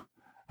 Yeah.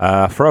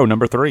 Fro,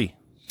 number 3.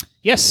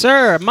 Yes,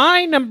 sir.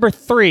 My number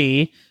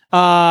 3,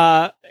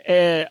 I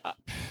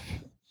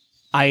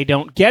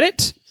don't get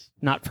it.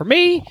 Not for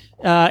me.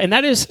 And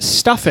that is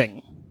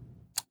stuffing.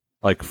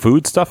 Like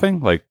food stuffing?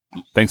 Like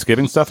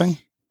Thanksgiving stuffing?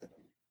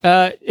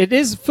 It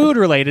is food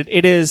related.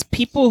 It is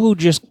people who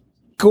just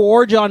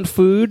gorge on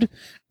food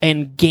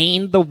and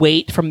gain the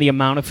weight from the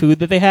amount of food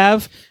that they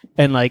have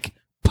and like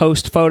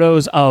post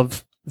photos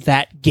of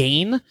that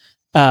gain.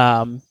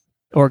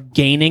 Or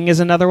gaining is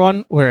another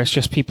one where it's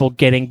just people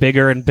getting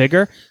bigger and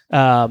bigger.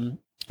 And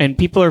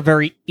people are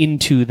very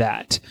into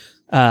that.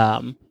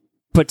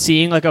 But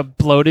seeing like a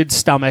bloated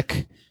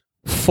stomach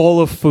full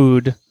of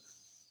food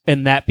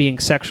and that being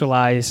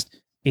sexualized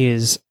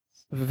is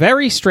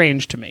very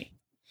strange to me.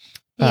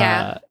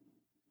 Yeah.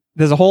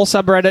 There's a whole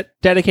subreddit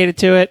dedicated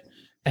to it,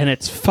 and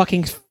it's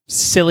fucking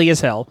silly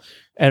as hell.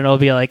 And it'll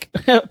be like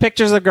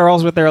pictures of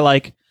girls with their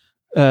like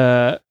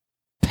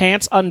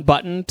pants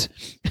unbuttoned,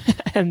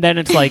 and then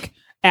it's like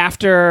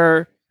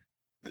after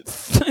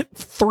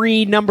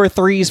three number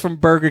threes from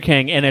Burger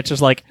King, and it's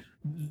just like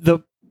the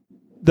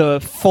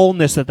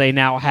fullness that they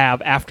now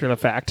have after the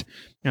fact.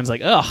 And it's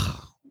like,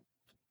 ugh,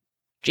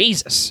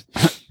 Jesus.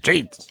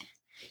 Jeez.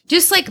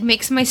 Just like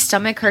makes my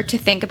stomach hurt to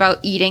think about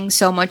eating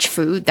so much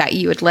food that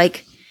you would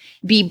like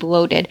be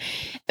bloated.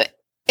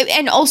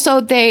 And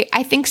also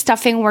I think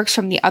stuffing works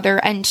from the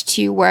other end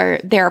too, where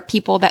there are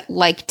people that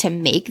like to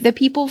make the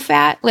people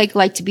fat,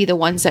 like to be the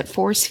ones that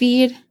force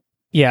feed.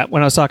 Yeah,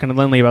 when I was talking to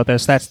Lindley about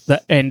this, that's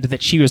the end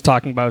that she was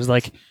talking about, is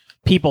like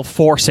people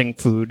forcing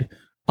food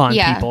on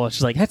people. It's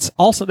just like that's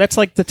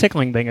like the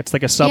tickling thing. It's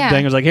like a sub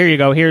thing. It's like, here you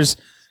go, here's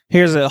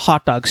a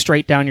hot dog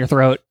straight down your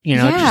throat,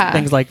 just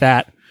things like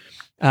that.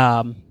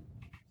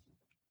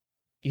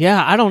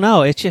 Yeah, I don't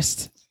know. It's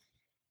just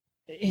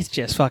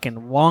fucking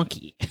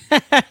wonky.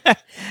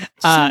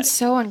 Sounds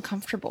so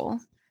uncomfortable.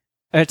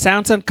 It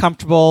sounds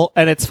uncomfortable,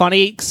 and it's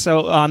funny.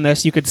 So on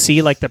this, you could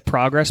see like the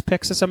progress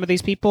pics of some of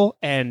these people,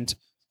 and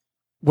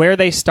where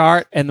they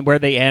start and where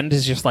they end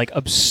is just like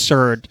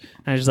absurd.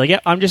 And it's just like,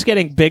 yeah, I'm just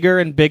getting bigger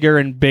and bigger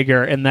and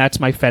bigger, and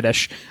that's my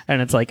fetish.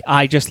 And it's like,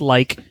 I just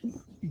like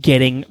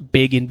getting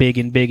big and big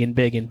and big and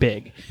big and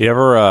big. You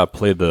ever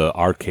played the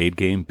arcade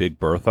game Big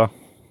Bertha?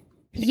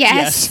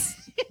 Yes.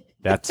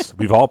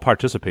 We've all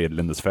participated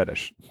in this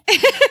fetish.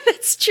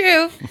 That's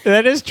true.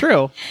 That is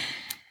true.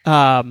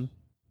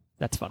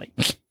 That's funny.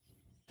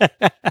 But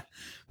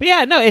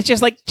yeah, no, it's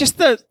just like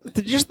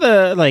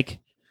the like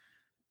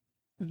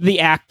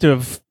the act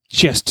of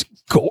just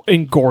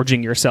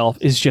engorging yourself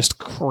is just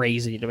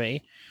crazy to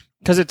me,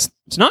 because it's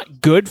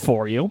not good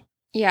for you.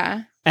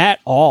 Yeah. At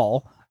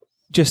all.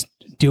 Just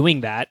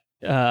doing that.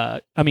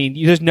 I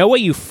mean, there's no way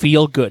you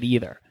feel good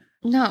either.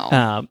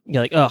 No.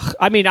 You're like, ugh.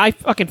 I mean, I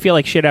fucking feel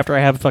like shit after I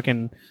have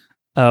fucking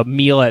a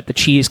meal at the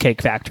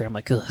Cheesecake Factory. I'm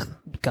like, ugh,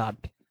 God,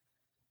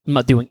 I'm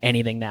not doing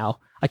anything now.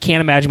 I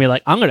can't imagine me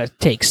like, I'm going to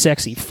take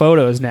sexy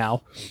photos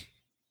now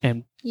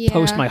and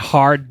post my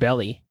hard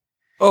belly.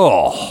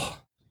 Oh.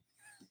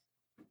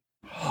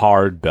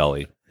 Hard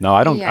belly. No,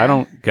 I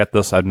don't get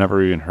this. I've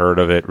never even heard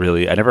of it,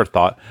 really. I never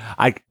thought.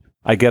 I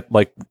get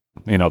like,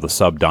 the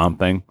sub dom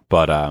thing,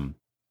 but I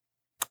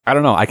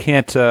don't know. I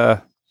can't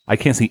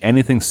see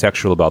anything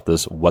sexual about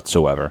this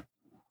whatsoever.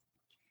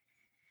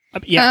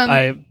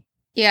 Yeah.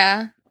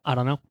 Yeah. I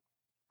don't know.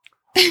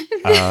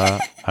 I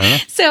don't know.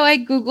 So I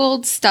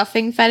Googled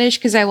stuffing fetish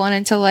because I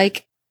wanted to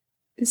like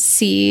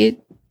see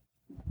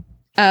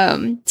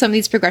some of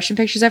these progression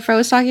pictures that Fro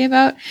was talking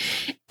about.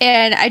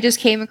 And I just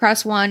came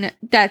across one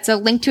that's a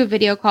link to a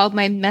video called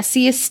My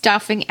Messiest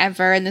Stuffing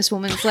Ever. And this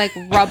woman's like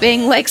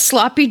rubbing like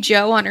sloppy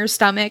Joe on her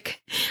stomach.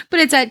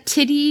 But it's at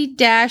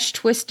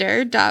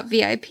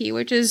titty-twister.vip,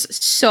 which is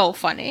so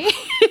funny.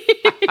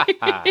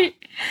 But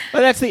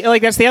that's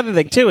the other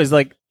thing too, is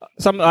like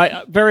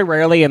very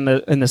rarely in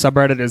the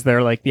subreddit is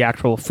there like the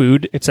actual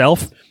food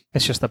itself.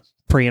 It's just the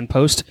pre and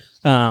post.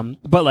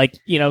 But like,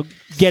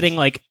 getting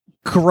like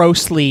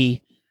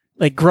grossly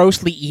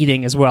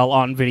eating as well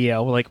on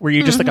video, like where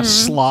you're just like a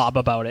slob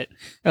about it.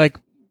 Like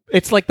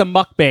it's like the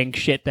mukbang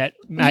shit that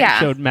Matt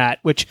showed Matt,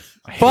 which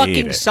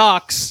fucking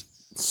sucks.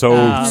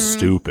 So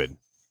stupid.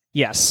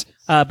 Yes.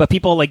 But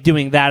people like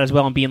doing that as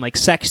well and being like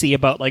sexy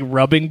about like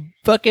rubbing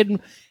fucking,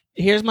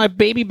 here's my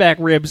baby back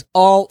ribs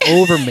all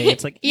over me.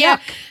 It's like, yeah.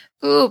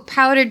 Ooh,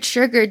 powdered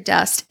sugar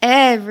dust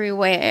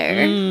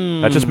everywhere.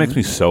 That just makes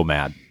me so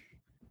mad.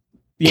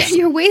 Yeah.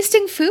 You're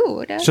wasting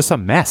food. It's just a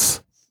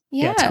mess.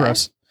 Yeah, it's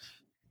gross.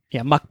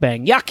 Yeah,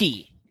 mukbang.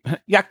 Yucky.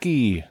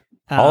 Yucky.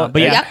 But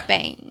yeah.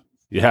 Yuckbang.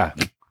 Yeah.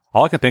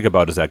 All I can think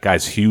about is that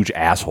guy's huge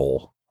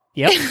asshole.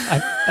 Yep.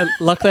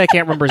 Luckily, I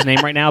can't remember his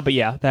name right now, but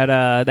yeah,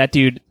 that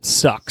dude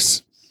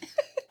sucks.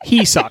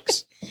 He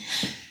sucks.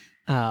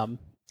 But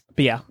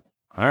yeah.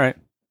 All right.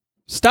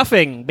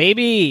 Stuffing,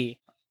 baby.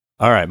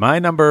 All right. My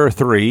number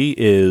 3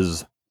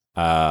 is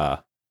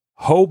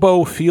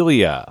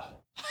hobophilia.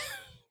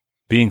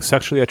 Being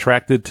sexually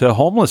attracted to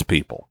homeless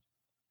people.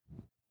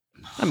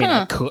 I mean,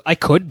 I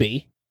could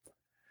be.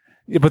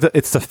 Yeah, but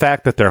it's the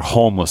fact that they're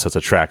homeless that's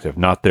attractive,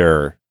 not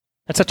their...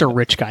 That's such a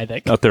rich guy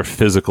thing. Not their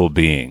physical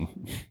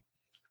being.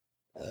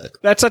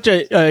 That's such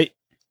a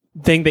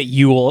thing that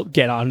you will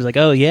get on. It's like,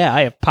 oh yeah,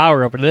 I have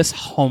power over this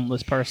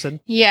homeless person.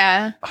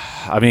 Yeah.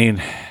 I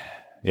mean,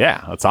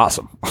 yeah, that's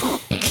awesome.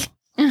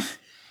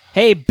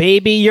 Hey,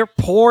 baby, you're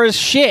poor as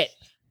shit.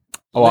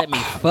 Oh, Let me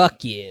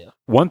fuck you.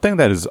 One thing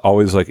that is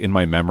always like in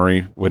my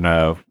memory when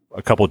a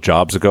couple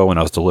jobs ago when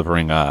I was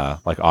delivering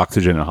like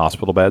oxygen in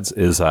hospital beds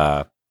is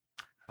I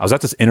was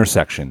at this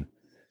intersection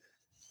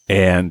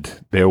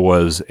and there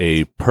was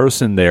a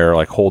person there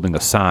like holding a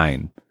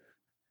sign,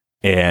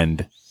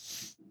 and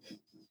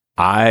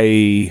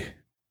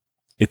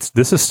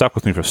this has stuck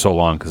with me for so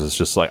long because it's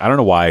just like I don't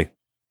know why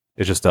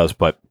it just does,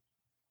 but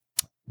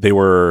they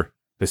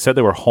said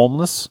they were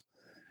homeless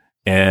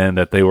and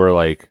that they were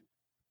like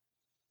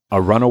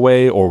a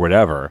runaway or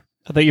whatever.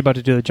 I thought you were about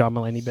to do the John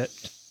Mulaney bit.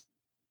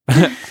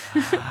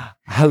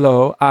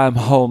 Hello, I'm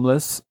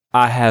homeless.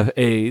 I have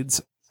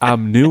AIDS.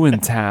 I'm new in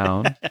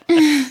town.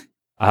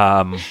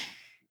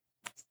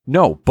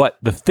 No, but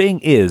the thing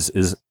is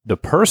the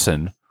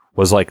person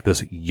was like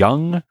this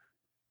young,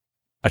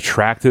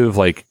 attractive,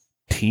 like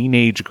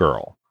teenage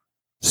girl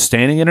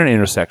standing in an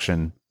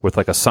intersection with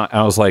like a sign.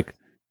 I was like,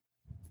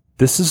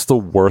 this is the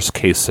worst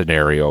case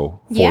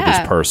scenario for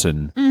this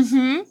person.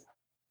 Mm-hmm.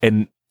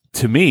 And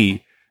to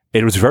me,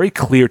 it was very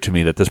clear to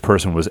me that this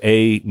person was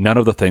none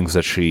of the things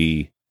that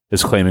she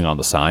is claiming on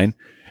the sign.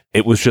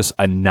 It was just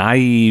a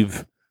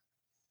naive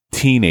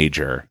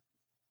teenager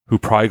who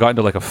probably got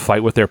into like a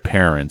fight with their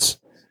parents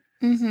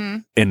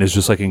and is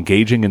just like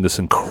engaging in this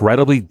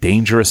incredibly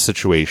dangerous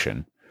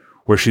situation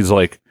where she's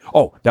like,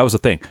 oh, that was the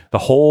thing.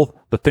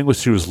 The thing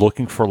was she was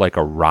looking for like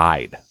a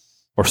ride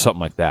or something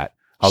like that.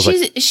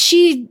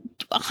 She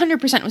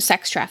 100% was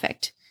sex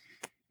trafficked.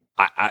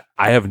 I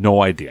have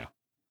no idea,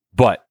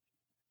 but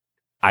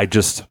I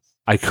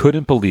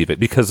couldn't believe it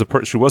because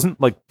she wasn't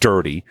like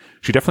dirty.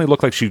 She definitely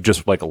looked like she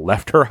just like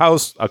left her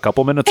house a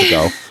couple minutes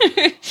ago.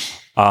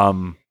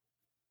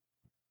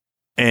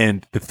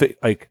 And the thing,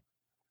 like,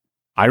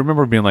 I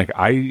remember being like,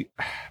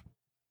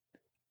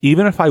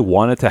 even if I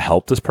wanted to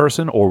help this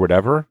person or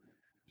whatever,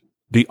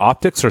 the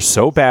optics are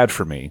so bad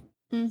for me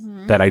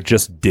that I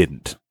just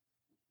didn't.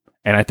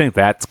 And I think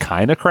that's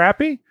kind of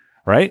crappy,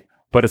 right?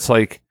 But it's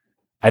like,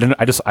 I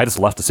just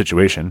left the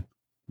situation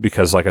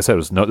because, like I said,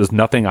 there's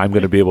nothing I'm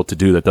going to be able to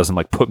do that doesn't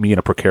like put me in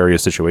a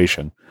precarious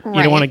situation. Right.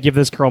 You don't want to give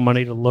this girl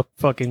money to look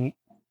fucking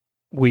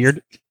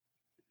weird.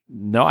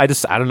 No, I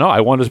don't know.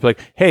 I wanted to be like,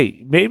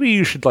 hey, maybe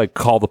you should like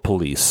call the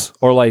police,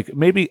 or like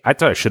maybe I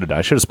thought I should have done.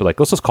 I should have been like,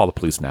 let's just call the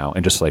police now,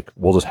 and just like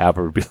we'll just have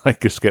her be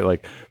like, just get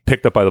like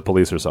picked up by the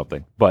police or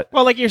something. But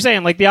Well, like you're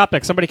saying, like the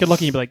optics, somebody could look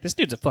at you and be like, this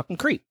dude's a fucking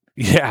creep.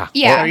 yeah,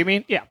 You know what you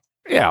mean? Yeah.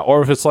 yeah.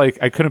 Or if it's like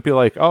I couldn't be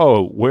like,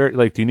 oh, where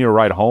like do you need a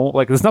ride home?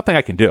 Like there's nothing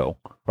I can do,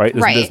 right?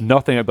 There's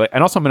nothing. I'd be like,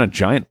 and also I'm in a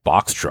giant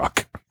box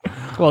truck.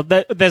 Well,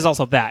 there's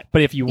also that.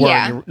 But if you were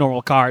in your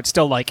normal car, it's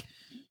still like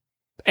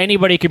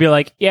anybody could be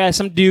like, yeah,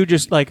 some dude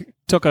just like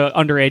took a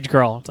underage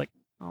girl. It's like,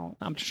 oh,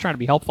 I'm just trying to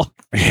be helpful.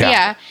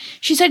 Yeah.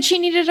 She said she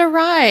needed a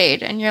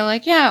ride. And you're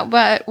like, yeah,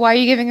 but why are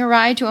you giving a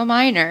ride to a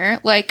minor?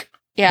 Like,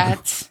 yeah,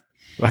 it's...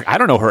 Like I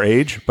don't know her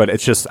age, but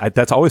it's just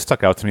that's always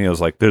stuck out to me. I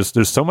was like, there's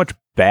so much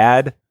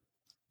bad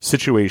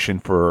situation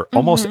for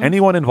almost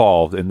anyone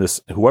involved in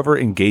this, whoever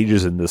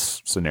engages in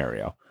this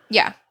scenario.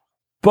 Yeah.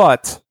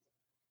 But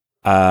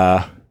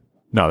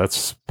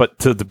but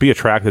to be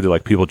attracted to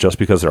like people just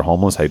because they're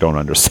homeless, I don't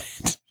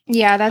understand.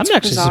 Yeah, that's I'm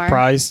actually bizarre.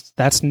 surprised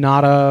that's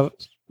not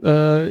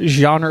a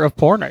genre of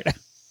porn right now.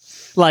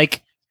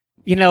 Like,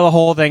 you know, the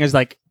whole thing is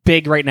like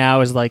big right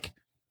now is like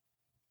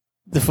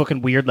the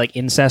fucking weird like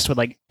incest with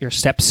like your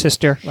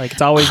stepsister. Like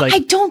it's always like I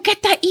don't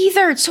get that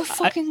either. It's so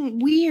fucking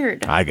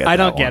weird. I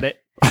don't get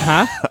it.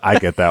 Huh? I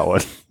get that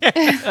one.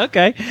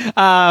 Okay.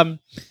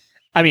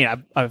 I mean,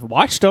 I've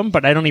watched them,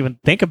 but I don't even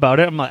think about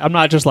it. I'm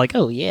not just like,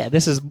 oh yeah,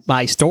 this is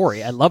my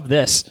story. I love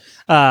this.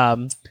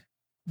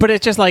 But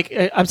it's just like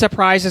I'm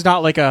surprised it's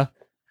not like a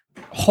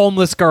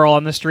homeless girl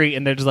on the street,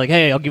 and they're just like,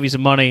 hey, I'll give you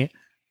some money.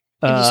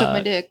 You suck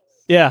my dick.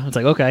 Yeah, it's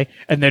like okay,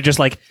 and they're just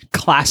like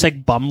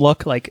classic bum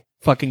look, like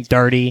fucking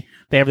dirty.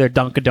 They have their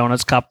Dunkin'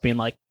 Donuts cup, being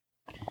like,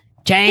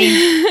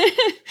 Jane.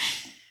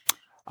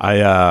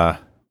 I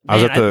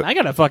was at the. I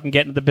gotta fucking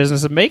get into the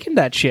business of making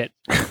that shit.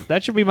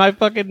 That should be my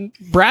fucking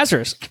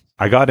brazzers.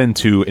 I got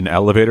into an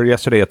elevator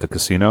yesterday at the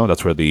casino.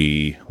 That's where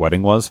the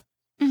wedding was.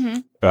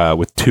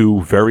 With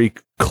two very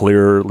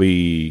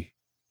clearly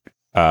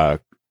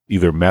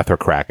either meth or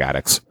crack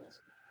addicts.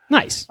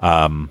 Nice.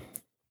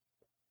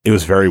 It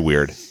was very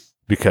weird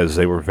because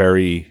they were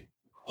very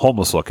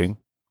homeless looking.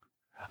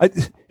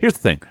 Here's the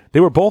thing. They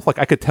were both like,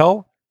 I could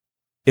tell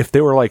if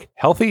they were like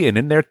healthy and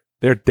in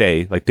their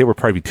day, like they were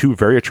probably two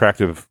very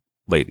attractive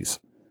ladies,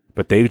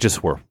 but they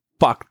just were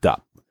fucked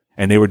up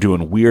and they were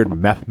doing weird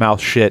meth mouth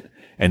shit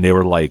and they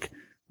were like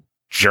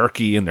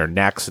jerky in their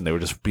necks and they were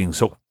just being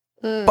so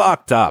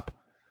fucked up.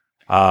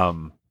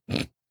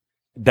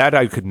 That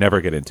I could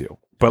never get into.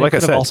 But like I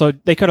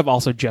said, they could have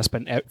also just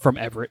been from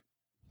Everett.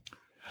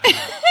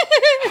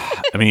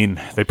 I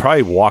mean, they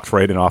probably walked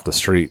right in off the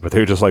street, but they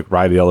would just like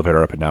ride the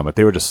elevator up and down. But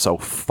they were just so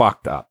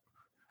fucked up.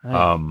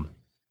 Right.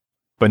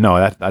 But no,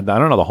 I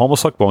don't know. The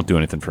homeless look won't do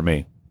anything for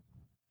me.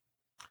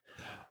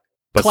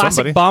 But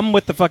classic bum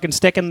with the fucking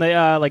stick in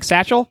the like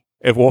satchel.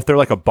 If they're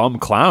like a bum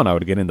clown, I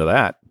would get into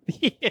that.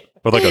 Yeah.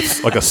 With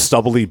like a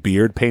stubbly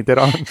beard painted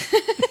on,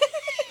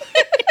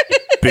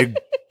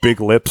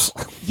 big lips.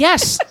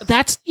 Yes,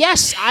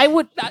 yes. I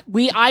would.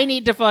 I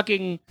need to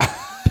fucking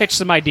pitch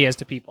some ideas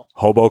to people.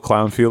 Hobo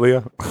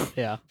clownphilia.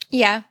 Yeah.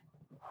 Yeah.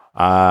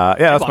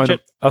 Yeah.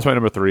 That's my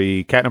number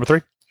 3. Cat number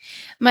 3.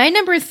 My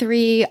number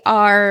 3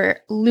 are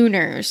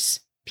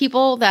looners.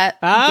 People that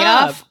get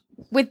off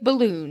with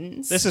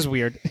balloons. This is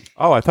weird.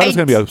 Oh, I thought it was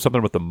going to be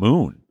something with the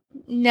moon.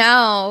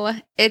 No,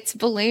 it's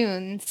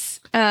balloons.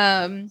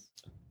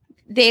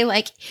 They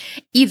like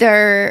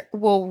either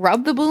will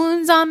rub the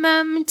balloons on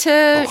them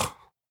to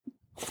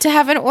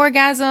have an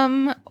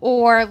orgasm,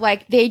 or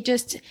like they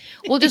just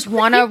will just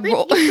want to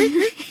roll.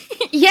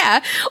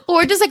 Yeah,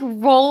 or just like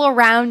roll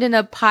around in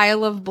a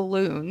pile of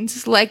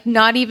balloons, like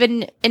not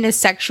even in a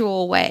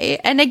sexual way.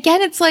 And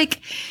again, it's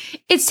like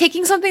it's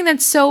taking something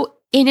that's so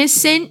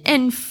innocent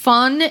and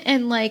fun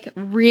and like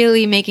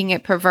really making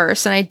it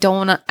perverse, and I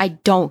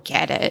don't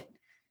get it.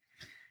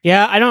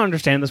 Yeah, I don't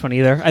understand this one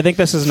either. I think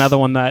this is another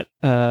one that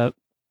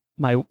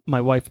my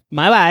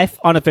wife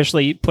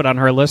unofficially put on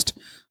her list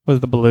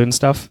with the balloon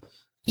stuff.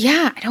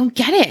 Yeah, I don't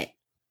get it.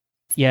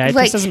 Yeah, it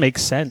Like- just doesn't make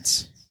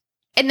sense.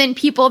 And then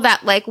people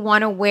that like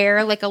want to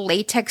wear like a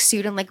latex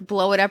suit and like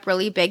blow it up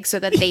really big so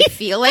that they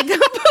feel like a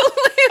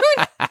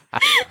balloon.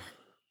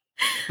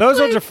 Those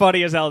ones are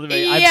funny as hell to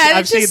me. Yeah,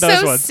 I've it's seen just those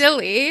so ones.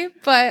 silly.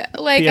 But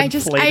like The I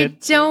inflated.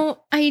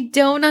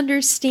 don't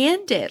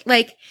understand it.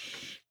 Like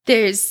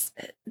there's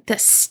the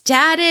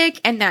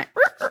static and that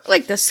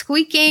like the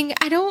squeaking.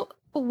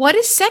 What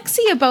is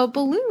sexy about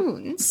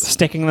balloons?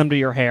 Sticking them to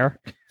your hair.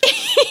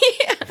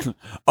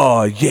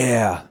 Oh,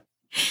 yeah.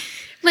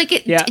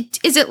 Like Yeah.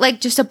 is it like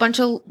just a bunch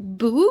of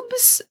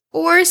boobs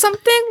or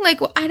something? Like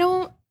I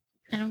don't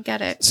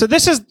get it. So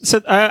this is.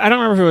 So I don't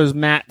remember if it was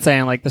Matt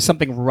saying like there's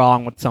something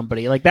wrong with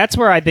somebody. Like that's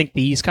where I think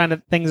these kind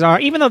of things are.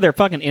 Even though they're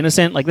fucking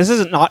innocent, like this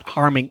isn't not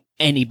harming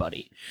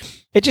anybody.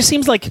 It just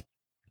seems like,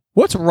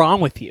 what's wrong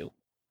with you?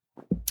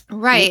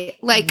 Right.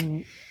 Like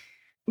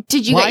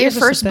did you Why get your is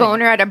this a first thing?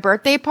 boner at a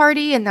birthday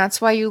party and that's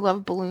why you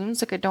love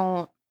balloons? Like I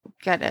don't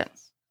get it.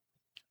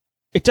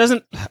 It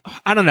doesn't.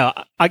 I don't know.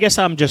 I guess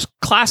I'm just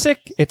classic.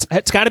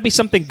 It's got to be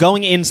something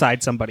going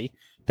inside somebody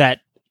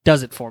that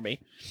does it for me.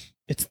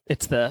 It's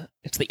the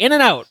in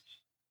and out.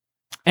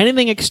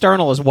 Anything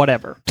external is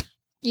whatever.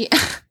 Yeah.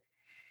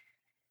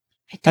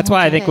 That's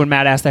why I think when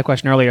Matt asked that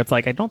question earlier, it's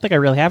like I don't think I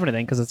really have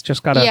anything because it's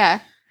just got to,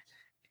 Yeah.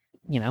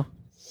 you know.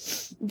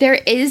 There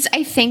is,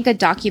 I think, a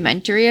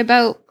documentary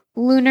about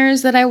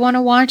lunars that I want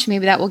to watch.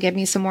 Maybe that will give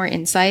me some more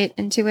insight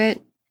into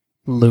it.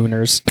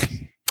 Lunars.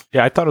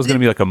 Yeah, I thought it was going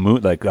to be like a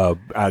moon, like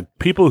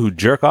people who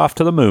jerk off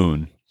to the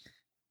moon.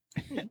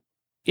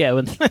 Yeah,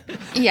 with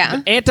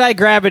Yeah.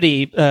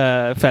 anti-gravity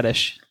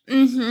fetish.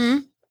 Mm-hmm.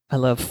 I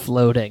love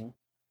floating.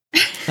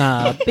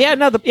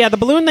 The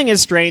balloon thing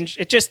is strange.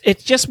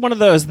 It's just one of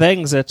those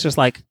things that's just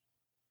like,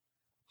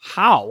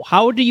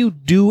 how do you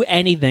do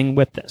anything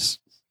with this?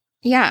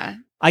 Yeah.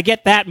 I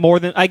get that more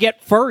than I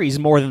get furries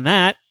more than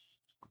that.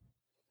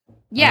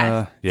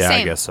 Yeah. Yeah, I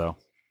Same. guess so.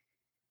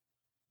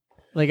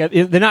 Like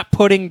they're not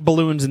putting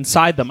balloons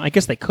inside them. I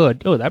guess they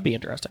could. Oh, that'd be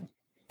interesting.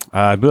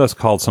 I believe that's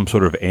called some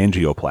sort of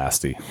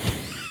angioplasty.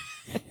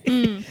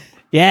 Mm.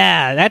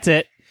 Yeah, that's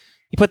it.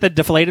 You put the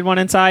deflated one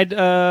inside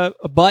a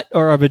butt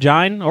or a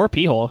vagina or a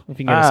pee hole if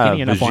you can get a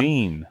skinny enough one,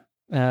 vagine.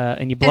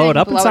 and you blow then it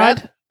up blow it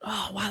inside. up.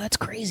 Oh wow, that's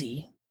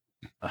crazy.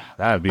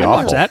 That would be I'd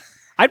awful. watch that.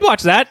 I'd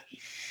watch that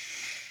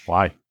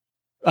Why?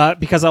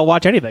 because I'll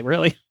watch anything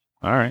really.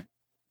 All right.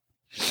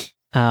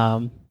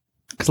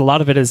 Because a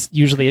lot of it is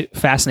usually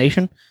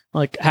fascination.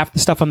 Like half the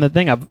stuff on the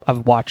thing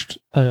I've watched,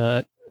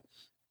 and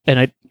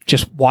I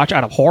just watch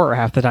out of horror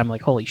half the time.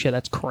 Like holy shit,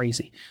 that's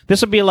crazy.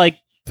 This would be like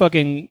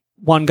fucking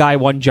one guy,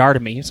 one jar to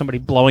me. Somebody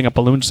blowing up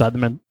balloons inside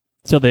them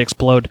until they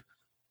explode.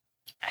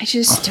 I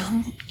just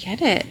don't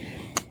get it.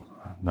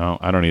 No,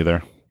 I don't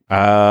either.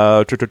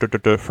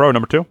 Fro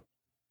number 2.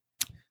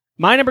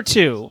 My number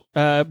 2,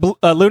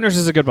 Lunars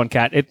is a good one,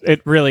 Kat.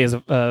 It really is.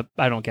 I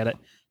don't get it.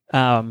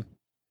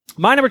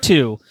 My number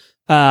 2,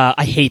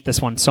 I hate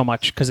this one so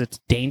much because it's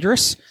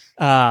dangerous.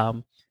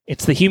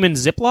 It's the human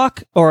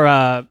Ziploc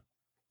or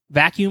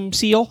vacuum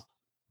seal.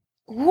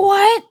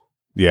 What?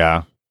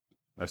 Yeah,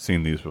 I've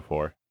seen these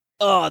before.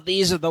 Oh,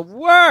 these are the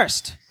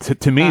worst.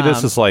 To me,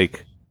 this is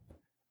like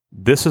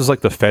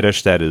the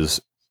fetish that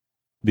is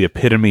the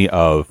epitome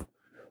of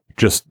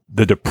just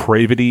the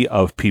depravity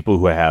of people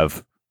who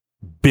have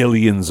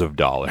billions of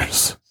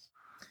dollars.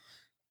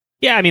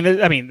 Yeah, I mean,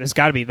 there's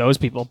got to be those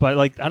people, but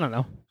like, I don't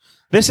know.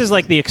 This is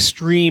like the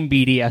extreme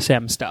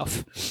BDSM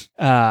stuff,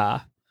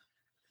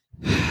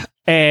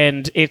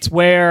 and it's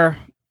where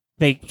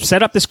they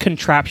set up this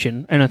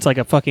contraption, and it's like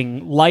a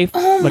fucking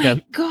Oh like my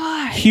a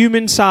god.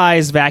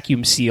 human-sized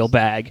vacuum seal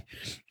bag.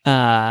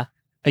 What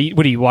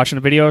are you watching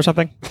a video or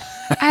something?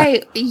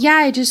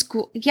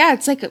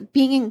 It's like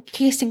being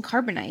encased in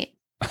carbonite.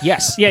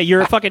 Yes, yeah,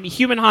 you're a fucking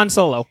human Han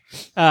Solo.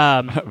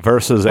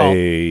 Versus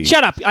a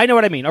Shut up! I know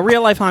what I mean. A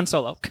real life Han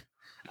Solo.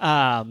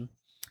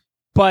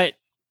 But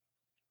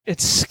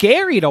it's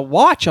scary to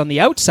watch on the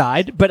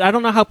outside. But I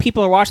don't know how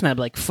people are watching that.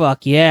 Like,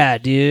 fuck yeah,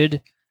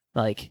 dude!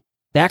 Like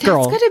that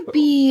girl. That's gonna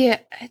be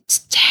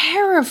it's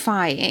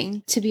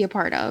terrifying to be a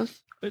part of.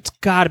 It's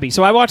got to be.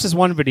 So I watched this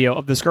one video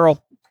of this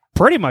girl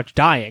pretty much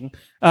dying,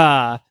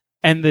 and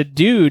the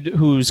dude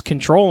who's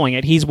controlling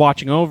it, he's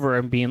watching over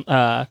and being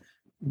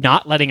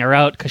not letting her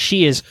out because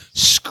she is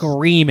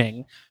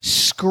screaming.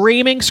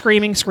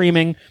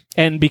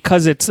 And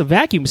because it's a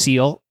vacuum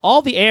seal,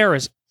 all the air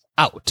is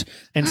out.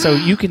 And so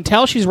you can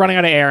tell she's running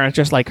out of air, and it's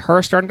just like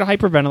her starting to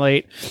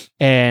hyperventilate,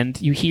 and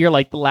you hear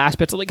like the last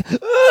bits of like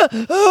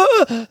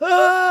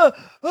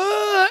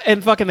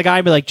and fucking the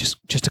guy be like,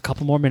 just a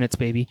couple more minutes,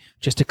 baby,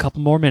 just a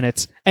couple more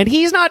minutes, and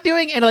he's not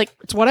doing, and like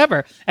it's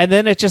whatever, and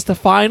then it's just the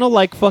final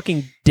like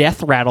fucking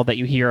death rattle that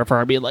you hear of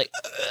her being like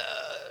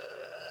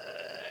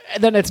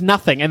and then it's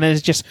nothing, and then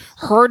it's just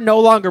her no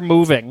longer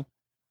moving,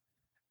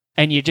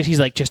 and he's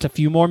like, just a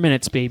few more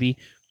minutes, baby,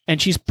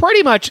 and she's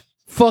pretty much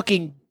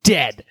fucking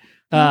dead.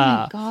 Oh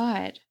my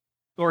God.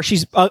 Or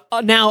she's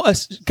now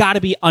got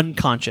to be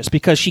unconscious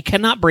because she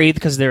cannot breathe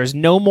because there is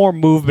no more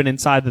movement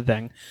inside the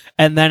thing.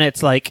 And then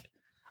it's like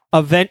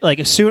and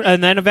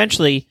then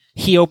eventually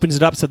he opens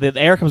it up so that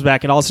the air comes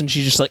back, and all of a sudden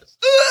she's just like,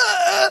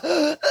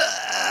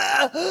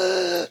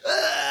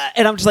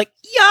 and I'm just like,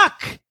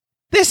 yuck!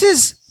 This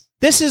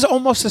is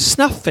almost a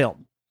snuff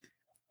film.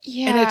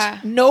 Yeah. And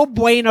it's no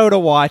bueno to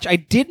watch. I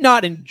did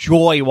not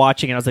enjoy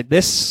watching it. I was like,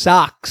 this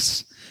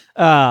sucks.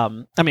 I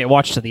mean, I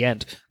watched to the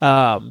end.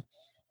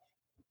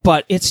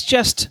 But it's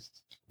just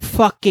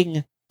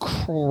fucking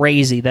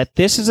crazy that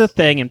this is a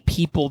thing and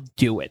people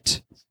do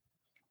it.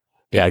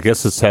 Yeah, I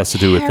guess this has to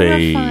do with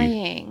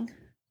Terrifying.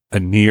 a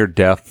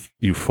near-death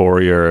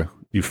euphoria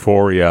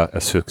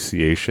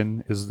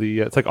asphyxiation is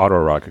it's like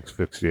autoerotic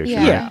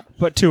asphyxiation. Yeah.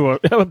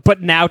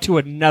 But now to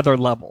another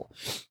level.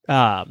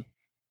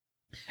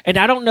 And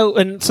I don't know,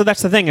 and so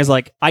that's the thing is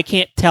like I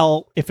can't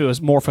tell if it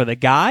was more for the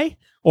guy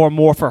or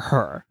more for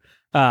her.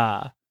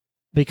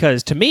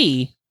 Because to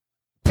me,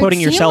 putting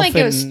It seemed yourself like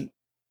in it was-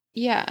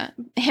 yeah.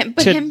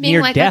 But to him being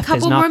near like, death a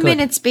couple is not more good.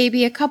 minutes,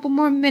 baby, a couple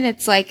more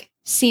minutes, like,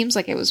 seems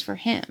like it was for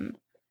him.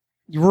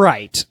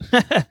 right,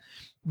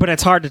 but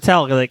it's hard to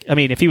tell. Like, I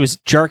mean, if he was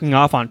jerking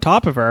off on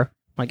top of her,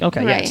 like,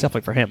 okay, yeah, it's Right.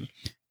 definitely for him.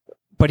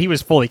 But he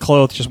was fully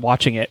clothed, just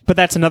watching it. But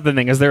that's another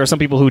thing is there are some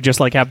people who just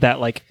like have that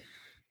like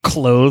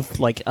clothed,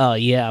 like, oh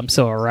yeah, I'm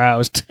so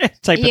aroused type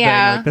of thing.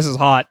 Yeah. Like, this is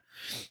hot,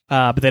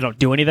 but they don't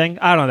do anything.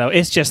 I don't know.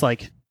 It's just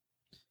like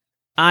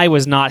I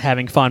was not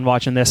having fun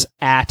watching this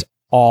at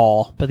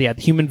all. But yeah,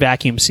 the human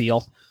vacuum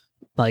seal,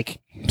 like,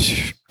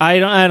 I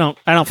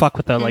don't fuck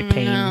with the like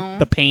pain, No.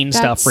 the pain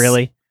stuff That's-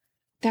 really.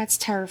 That's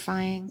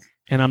terrifying.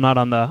 And I'm not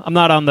on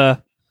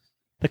the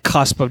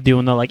cusp of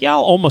doing the like, yeah,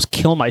 I'll almost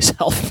kill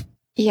myself.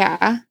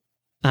 Yeah.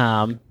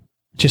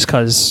 Just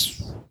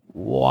because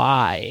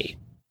why?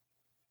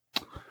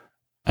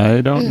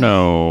 I don't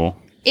know.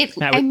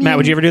 Matt,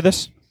 would you ever do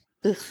this?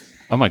 Ugh.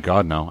 Oh my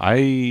God, no.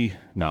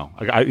 No.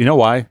 You know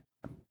why?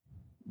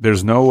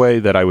 There's no way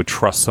that I would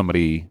trust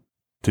somebody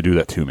to do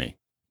that to me.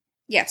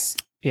 Yes.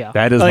 Yeah.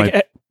 That is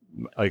like,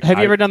 like. have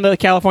you ever done the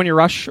California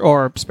Rush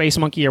or Space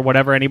Monkey or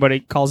whatever anybody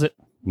calls it?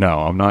 No,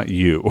 I'm not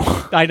you.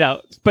 I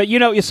know, but you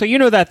know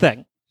that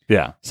thing.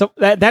 Yeah. So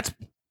that's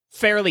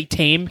fairly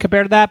tame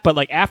compared to that. But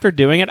like after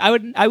doing it,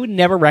 I would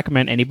never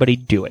recommend anybody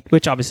do it.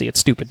 Which obviously it's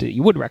stupid to.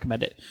 You would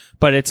recommend it,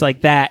 but it's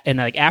like that. And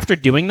like after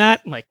doing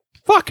that, I'm like,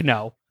 fuck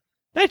no,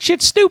 that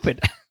shit's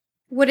stupid.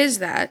 What is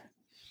that?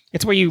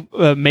 It's where you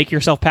make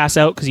yourself pass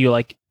out because you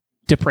like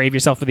deprave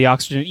yourself with the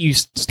oxygen. You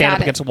stand Got up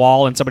it. against a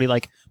wall and somebody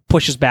like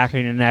pushes back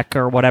on your neck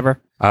or whatever.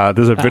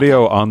 There's a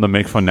video on the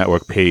Make Fun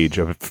Network page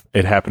of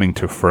it happening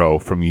to Fro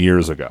from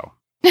years ago.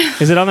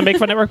 Is it on the Make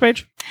Fun Network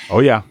page? Oh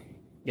yeah,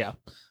 Yeah.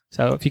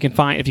 So if you can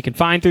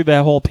find through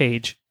the whole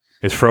page,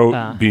 it's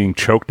Fro being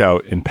choked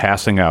out and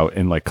passing out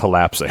and like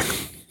collapsing.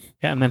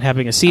 yeah, and then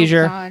having a Oh,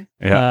 seizure. God.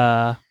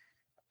 Yeah,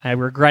 I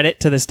regret it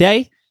to this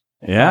day.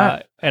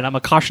 yeah, And I'm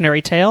a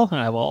cautionary tale, and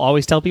I will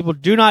always tell people,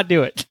 do not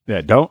do it.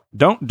 yeah.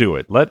 Don't do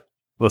it.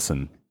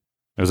 Listen.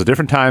 It was a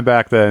different time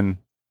back then.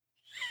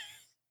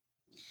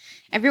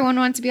 Everyone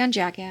wants to be on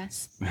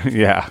Jackass.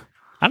 Yeah.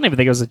 I don't even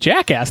think it was a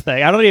Jackass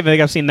thing. I don't even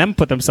think I've seen them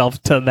put themselves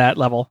to that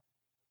level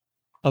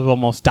of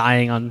almost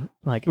dying on,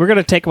 like, we're going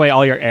to take away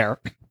all your air.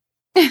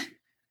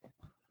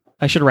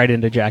 I should write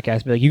into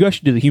Jackass and be like, you guys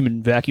should do the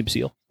human vacuum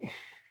seal.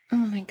 Oh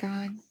my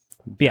God.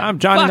 Yeah, I'm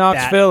Johnny fuck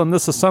Knoxville, and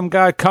this is some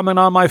guy coming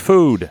on my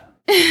food.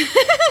 that.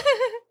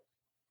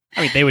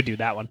 I mean, they would do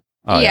that one.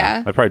 Oh,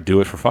 Yeah. I'd probably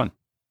do it for fun.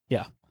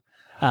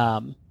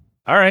 All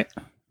All right.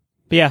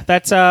 But yeah,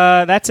 that's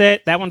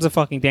it. That one's a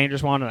fucking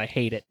dangerous one, and I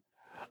hate it.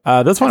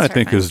 This one I That's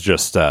think terrifying. is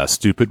just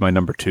stupid, my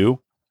number 2.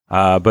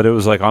 But it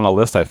was like on a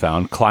list I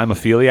found.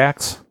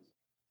 Climophiliacs.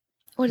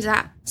 What is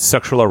that?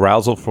 Sexual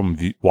arousal from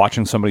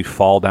watching somebody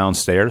fall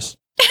downstairs.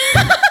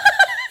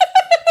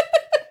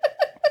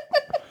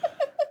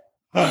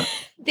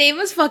 They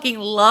must fucking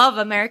love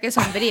America's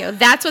Home Video.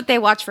 That's what they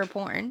watch for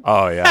porn.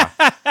 Oh, yeah.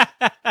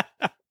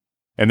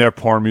 And their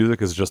porn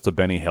music is just a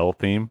Benny Hill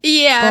theme.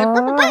 Yeah.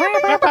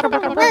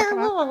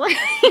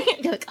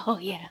 They're like, oh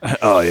yeah.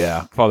 Oh,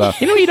 yeah. Fall down.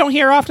 You know what you don't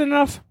hear often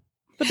enough?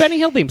 The Benny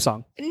Hill theme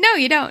song. No,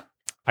 you don't.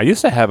 I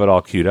used to have it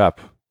all queued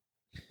up,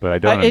 but I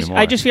don't anymore.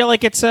 I just feel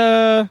like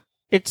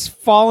it's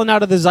fallen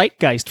out of the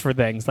zeitgeist for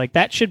things. Like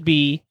that should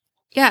be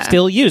Yeah.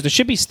 still used. It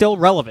should be still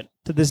relevant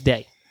to this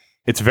day.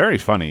 It's very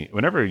funny.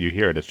 Whenever you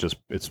hear it,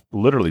 it's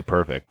literally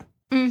perfect.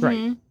 Mhm.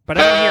 Right. But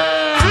I don't hear.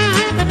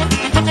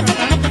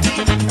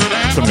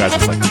 Some guys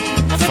just like,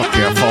 fuck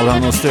yeah, fall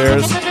down those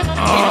stairs.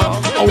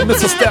 Oh,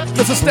 miss a step.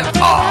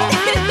 Oh.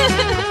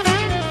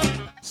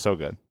 So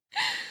good.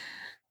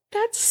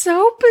 That's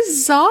so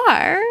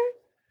bizarre.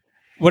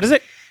 What is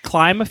it?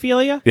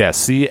 Climophilia? Yeah,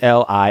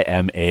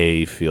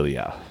 CLIMA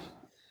philia.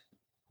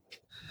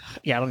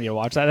 Yeah, I don't need to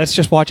watch that. That's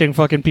just watching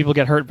fucking people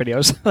get hurt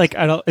videos. Like,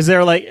 I don't. Is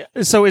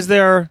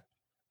there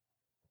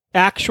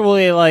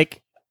actually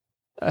like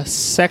a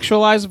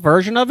sexualized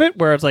version of it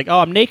where it's like, oh,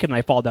 I'm naked and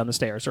I fall down the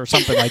stairs or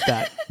something like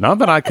that? Not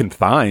that I can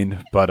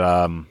find, but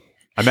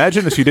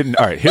imagine if you didn't.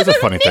 All right, here's a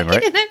funny thing,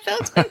 right? And I fell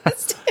down the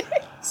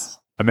stairs.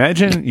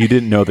 Imagine you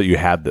didn't know that you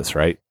had this,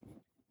 right?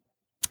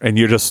 And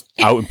you're just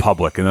out in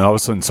public, and then all of a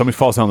sudden somebody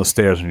falls down the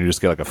stairs, and you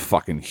just get like a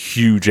fucking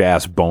huge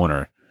ass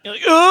boner. You're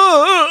like,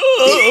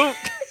 oh.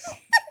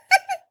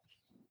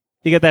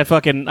 You get that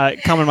fucking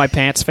come in my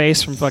pants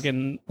face from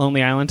fucking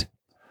Lonely Island.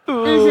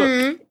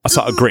 Mhm. I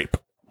saw a grape.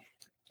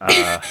 And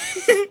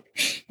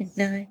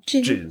I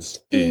Jizz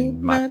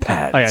in my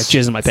pants. Oh yeah,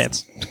 jizz in my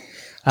pants.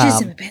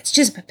 Jizz in my pants.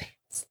 Jizz in my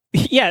pants.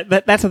 Yeah,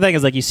 that's the thing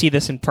is like you see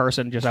this in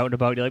person, just out and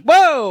about. You're like,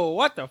 whoa,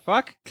 what the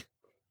fuck?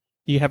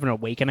 You have an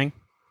awakening.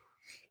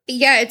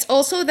 Yeah, it's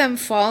also them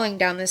falling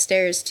down the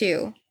stairs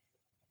too.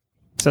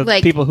 So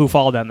Like- people who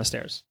fall down the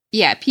stairs.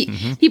 Yeah,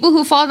 Mhm. people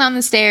who fall down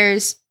the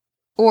stairs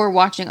or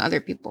watching other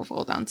people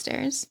fall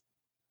downstairs.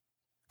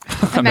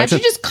 Imagine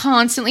just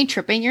constantly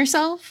tripping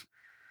yourself.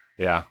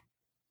 Yeah.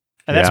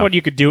 And that's Yeah. what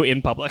you could do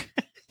in public.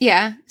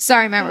 Yeah.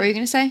 Sorry, Matt, what were you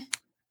going to say?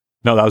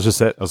 No, that was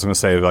just it. I was going to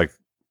say, like,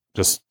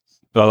 just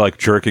like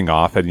jerking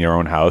off in your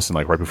own house, and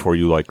like right before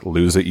you like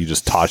lose it, you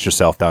just toss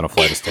yourself down a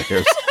flight of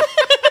stairs.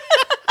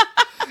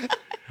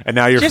 And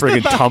now you're Just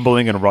friggin' about-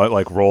 tumbling and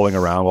like rolling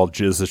around while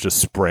jizz is just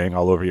spraying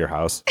all over your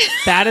house.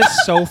 That is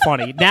so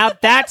funny. Now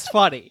that's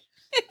funny.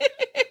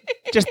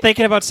 Just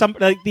thinking about some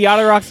like the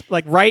Otter Rocks,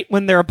 like right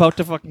when they're about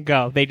to fucking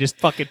go, they just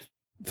fucking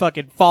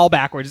fall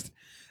backwards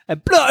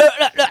and blah,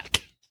 blah, blah,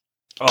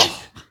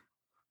 Oh,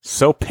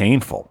 so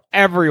painful.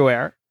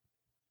 everywhere.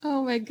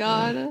 Oh my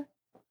God.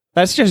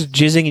 That's just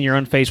jizzing in your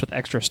own face with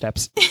extra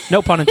steps.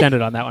 No pun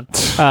intended on that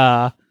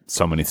one.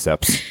 So many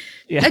steps.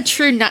 Yeah. A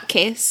true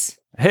nutcase.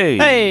 Hey.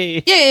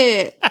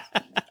 Hey,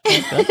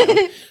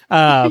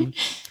 Yeah.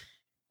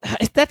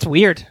 that's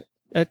weird.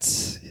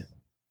 That's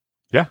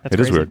Yeah, That's it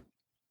is crazy. weird.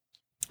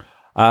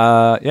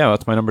 Yeah,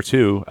 that's my number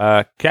 2.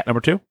 Cat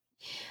number 2.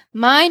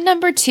 My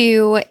number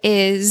 2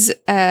 is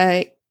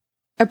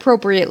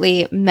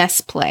appropriately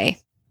mess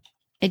play.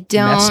 I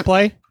don't. mess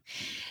play.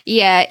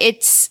 Yeah,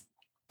 it's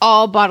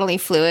all bodily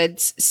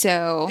fluids.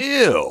 So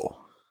Ew.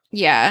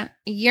 yeah,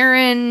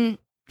 urine,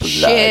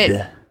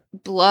 shit,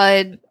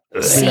 blood,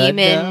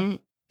 semen,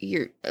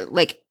 your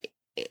like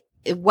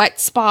wet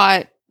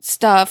spot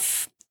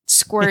stuff,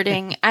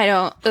 squirting. I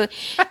don't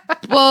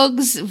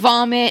bugs,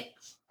 vomit,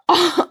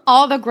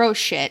 all the gross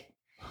shit.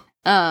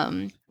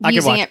 I could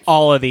Using watch it,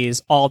 all of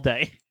these all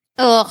day.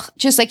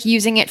 just like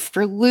using it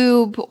for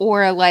lube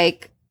or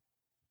like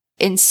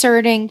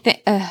inserting.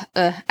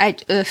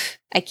 I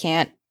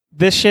can't.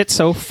 This shit's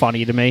so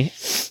funny to me.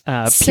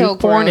 So Puke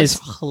porn gross.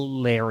 is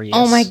hilarious.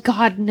 Oh my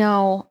God,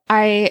 no.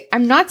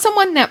 I'm not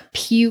someone that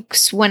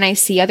pukes when I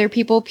see other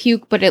people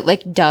puke, but it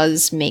like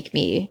does make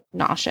me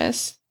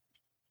nauseous.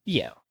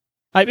 Yeah,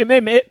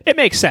 it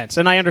makes sense,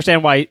 and I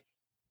understand why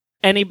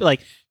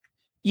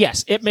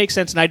yes, it makes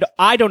sense, and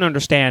I don't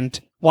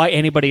understand why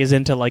anybody is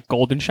into like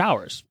golden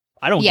showers.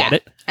 I don't Yeah,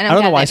 get it. I I don't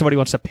know get why it. somebody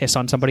wants to piss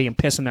on somebody and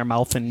piss in their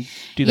mouth and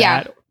do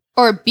Yeah. that.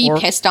 Or be Or-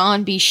 pissed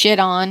on, be shit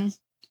on.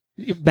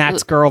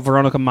 Matt's girl,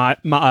 Veronica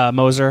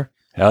Moser.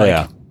 Hell Like,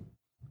 yeah.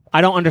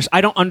 I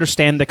don't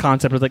understand the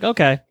concept of like,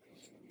 okay,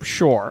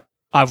 sure,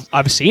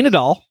 I've seen it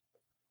all.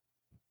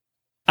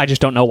 I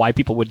just don't know why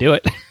people would do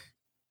it.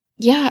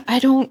 Yeah, I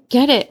don't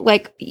get it.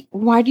 Like,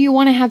 why do you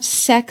want to have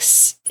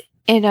sex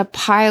in a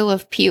pile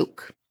of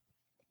puke?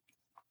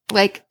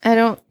 Like, I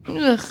don't.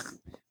 Ugh.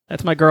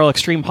 That's my girl,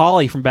 Extreme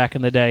Holly from back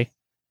in the day.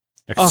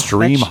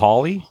 Extreme that's-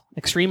 Holly?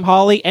 Extreme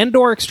Holly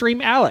and/or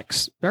Extreme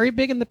Alex, very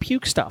big in the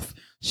puke stuff.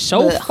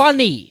 So Ugh.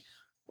 funny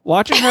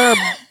watching her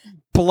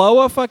blow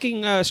a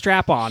fucking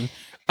strap on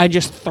and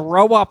just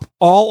throw up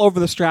all over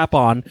the strap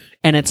on,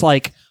 and it's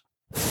like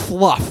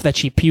fluff that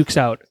she pukes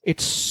out.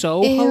 It's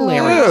so Ew.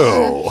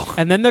 hilarious. Ew.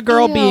 And then the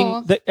girl Ew.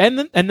 being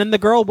and then the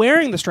girl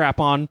wearing the strap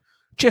on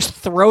just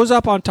throws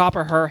up on top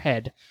of her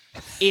head.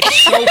 It's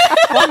so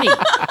funny.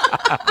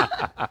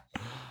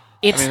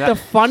 It's the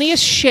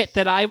funniest shit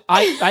that I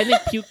think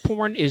puke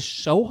porn is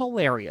so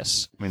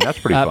hilarious. I mean, that's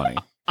pretty funny.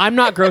 I'm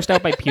not grossed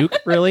out by puke,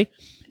 really.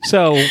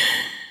 So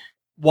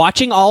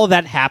watching all of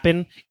that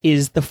happen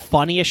is the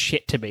funniest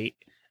shit to me.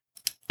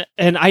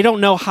 And I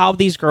don't know how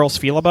these girls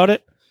feel about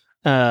it.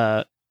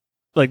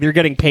 Like they're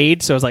getting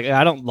paid, so it's like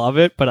I don't love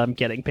it, but I'm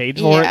getting paid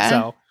for Yeah. it.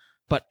 So,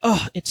 but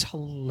it's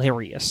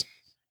hilarious.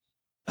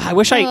 I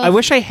wish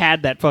I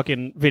had that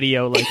fucking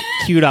video like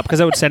queued up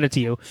because I would send it to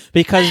you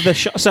because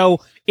so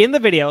in the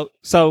video,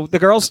 so the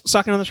girl's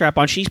sucking on the strap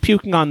on, she's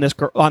puking on this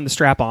on the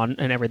strap on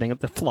and everything,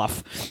 the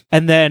fluff,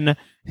 and then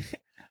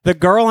the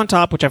girl on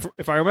top, which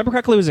if I remember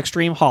correctly was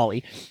Extreme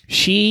Holly,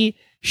 she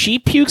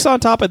pukes on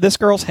top of this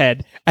girl's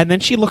head, and then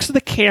she looks at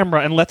the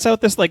camera and lets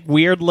out this like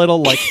weird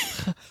little like,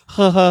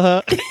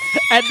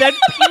 and then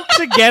pukes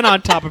again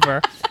on top of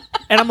her.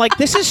 And I'm like,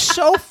 this is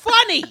so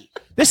funny.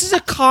 This is a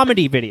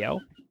comedy video.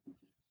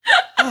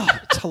 Oh,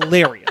 it's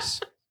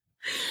hilarious.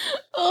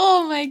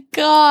 Oh my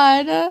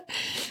god.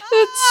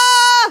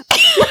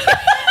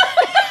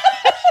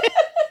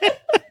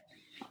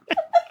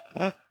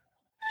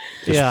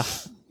 Yeah.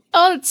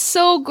 Oh, it's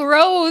so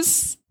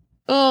gross.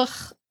 Ugh.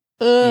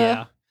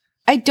 Yeah.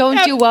 I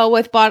don't do well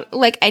with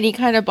like any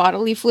kind of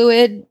bodily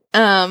fluid.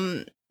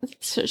 So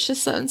it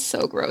just sounds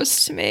so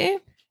gross to me.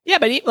 Yeah,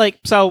 but like,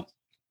 so,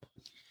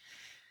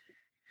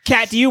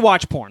 Kat, do you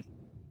watch porn?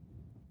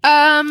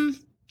 I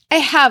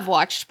have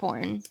watched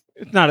porn.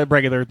 It's not a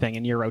regular thing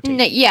in your rotation.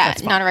 Yeah,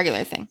 not a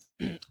regular thing.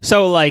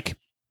 So, like,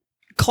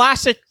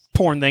 classic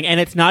porn thing, and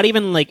it's not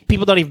even like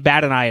people don't even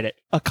bat an eye at it.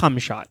 A cum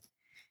shot,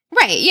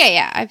 Right?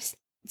 Yeah. I've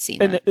seen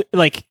that. and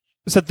like,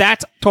 so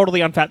that's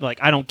totally unfat. Like,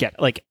 I don't get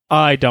it. Like,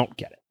 I don't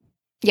get it.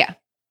 Yeah.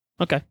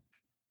 Okay.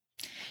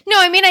 No,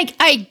 I mean,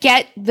 I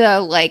get the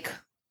like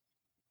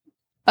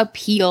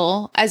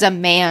appeal as a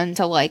man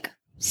to like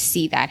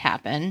see that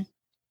happen.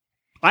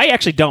 I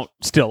actually don't.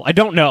 Still, I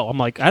don't know. I'm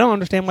like, I don't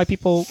understand why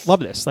people love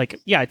this. Like,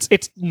 yeah,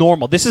 it's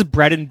normal. This is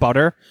bread and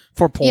butter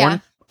for porn. Yeah.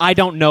 I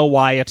don't know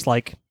why it's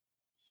like,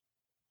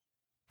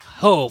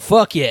 oh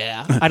fuck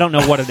yeah. I don't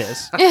know what it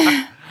is.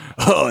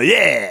 Oh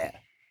yeah.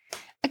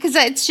 Because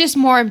it's just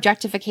more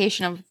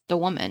objectification of the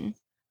woman.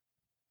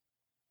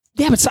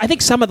 Yeah, but I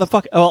think some of the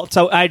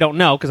so I don't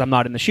know because I'm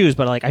not in the shoes,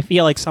 but like I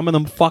feel like some of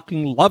them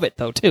fucking love it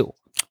though too.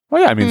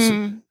 Well, yeah. I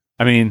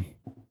mean,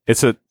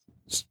 it's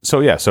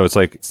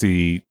like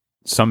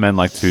some men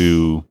like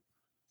to,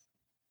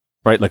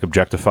 right, like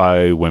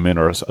objectify women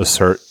or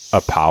assert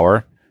a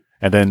power,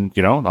 and then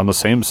on the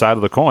same side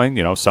of the coin,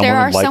 some There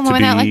women are some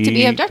women that like to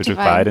be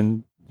objectified.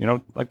 and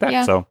like that.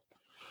 Yeah. So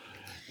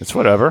it's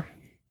whatever.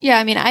 Yeah,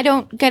 I mean, I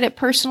don't get it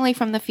personally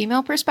from the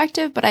female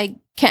perspective, but I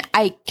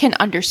can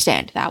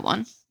understand that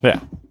one. Yeah,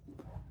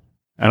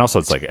 and also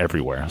it's like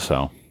everywhere.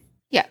 So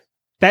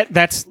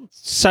That's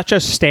such a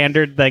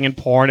standard thing in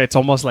porn. It's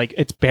almost like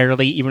it's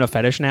barely even a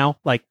fetish now.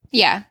 Like,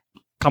 Yeah.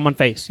 come on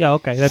face. Yeah,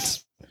 okay,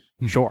 that's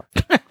sure.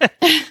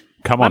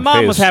 come My on, mom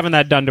face. was having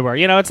that done to her.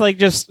 It's like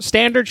just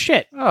standard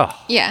shit. Oh,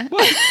 Yeah.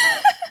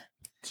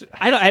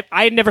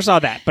 I never saw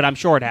that, but I'm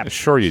sure it happened.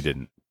 sure you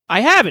didn't. I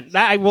haven't.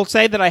 I will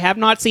say that I have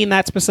not seen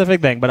that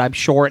specific thing, but I'm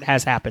sure it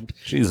has happened,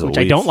 Jeez which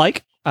I Louise. don't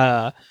like.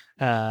 But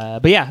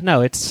yeah,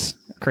 no, it's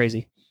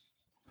crazy.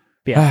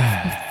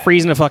 Yeah,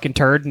 freezing a fucking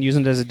turd and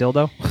using it as a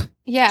dildo.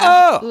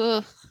 Yeah.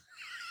 Ugh.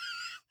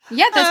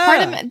 Yeah,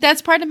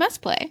 that's part of mess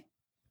play.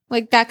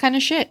 Like that kind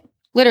of shit.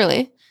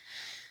 Literally.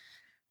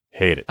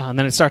 Hate it. And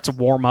then it starts to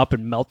warm up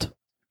and melt.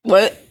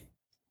 What?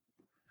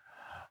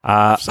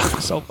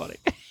 So funny.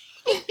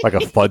 Like a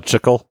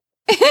fudgicle.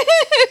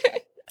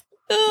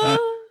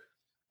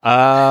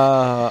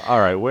 All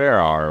right, where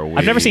are we?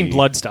 I've never seen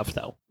blood stuff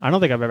though. I don't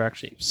think I've ever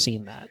actually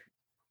seen that.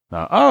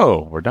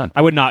 We're done.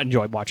 I would not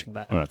enjoy watching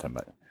that. We're not talking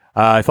about it.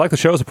 If you like the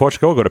show, support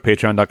Chicago, go to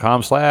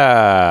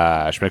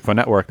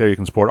patreon.com/MakeFunNetwork. There you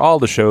can support all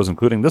the shows,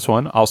 including this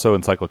one, also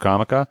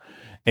Encyclocomica,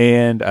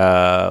 and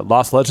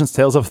Lost Legends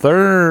Tales of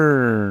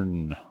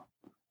Thurn.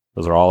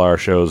 Those are all our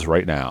shows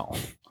right now.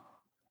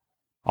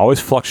 Always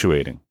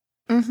fluctuating.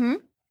 Mm-hmm.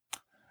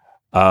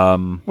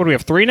 What do we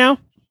have? 3 now?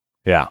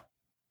 Yeah.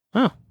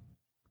 Oh.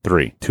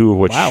 3. 2 of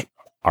which Wow.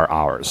 are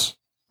ours.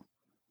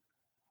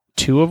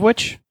 2 of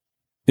which?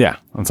 Yeah.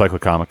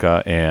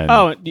 Encyclocomica and...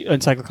 Oh,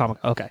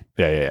 Encyclocomica. Okay.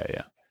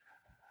 Yeah.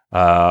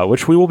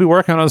 Which we will be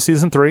working on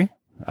season 3. We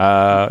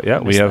have...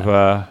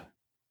 we're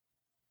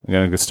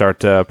going to start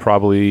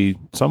probably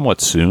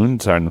somewhat soon,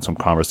 starting some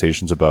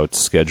conversations about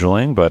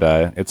scheduling, but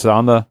it's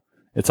on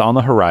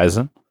the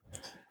horizon.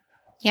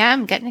 Yeah,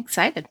 I'm getting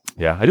excited.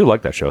 Yeah, I do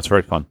like that show. It's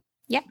very fun.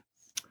 Yeah.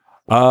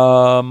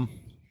 All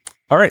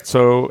right.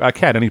 So,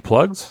 Kat, any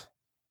plugs?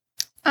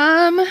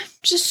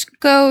 Just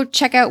go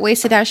check out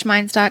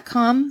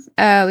wasted-minds.com.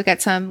 We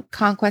got some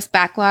Conquest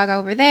backlog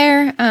over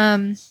there.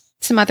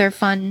 Some other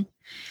fun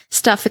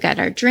stuff. We got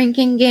our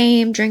drinking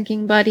game,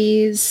 Drinking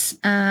Buddies.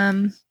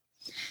 Yeah,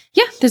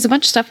 there's a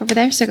bunch of stuff over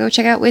there. So go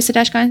check out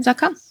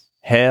wasted-minds.com.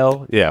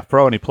 Hell yeah.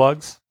 Pro, any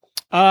plugs?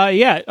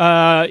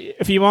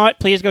 If you want,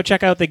 please go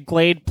check out the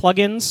Glade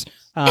plugins.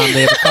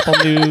 They have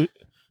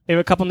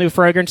a couple new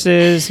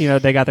fragrances.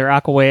 They got their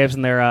Aqua Waves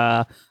and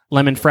their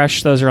Lemon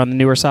Fresh. Those are on the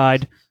newer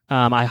side.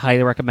 I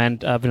highly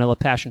recommend Vanilla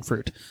Passion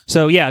Fruit.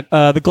 So yeah,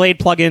 the Glade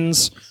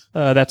plugins.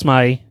 That's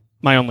my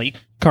only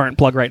current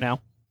plug right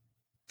now.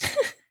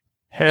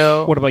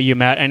 Hell. What about you,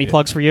 Matt? Any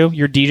plugs for you?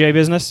 Your DJ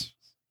business?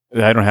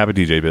 I don't have a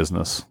DJ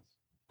business.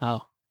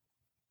 Oh,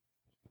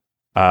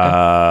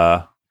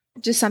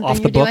 Just something off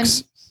the you're doing.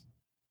 books.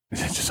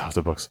 Just off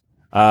the books.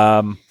 No,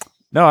 I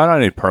don't have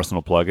any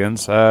personal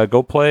plugins.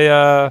 Go play.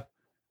 I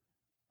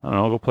don't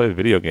know. Go play a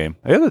video game.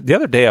 The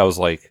other day, I was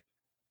like,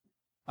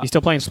 You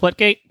still playing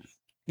Splitgate?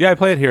 yeah, I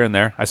play it here and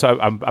there.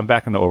 I'm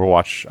back in the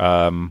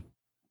Overwatch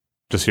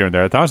just here and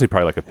there. It's honestly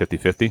probably like a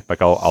 50-50.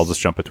 Like I'll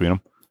just jump between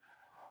them.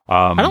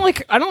 I don't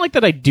like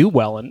that I do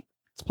well in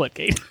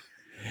Splitgate.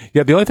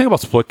 Yeah, the only thing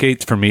about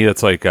Splitgate for me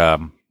that's like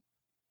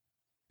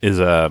is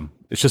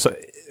it's just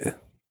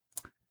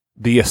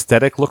the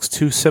aesthetic looks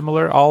too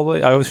similar. I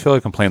always feel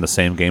like I'm playing the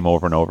same game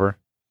over and over.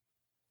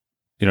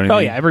 You know what I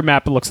mean? Oh yeah, every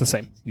map looks the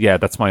same. Yeah,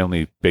 that's my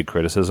only big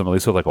criticism. At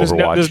least with like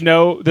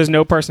Overwatch. There's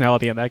no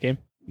personality in that game.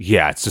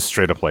 Yeah, it's just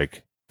straight up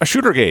like a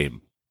shooter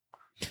game.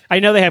 I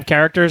know they have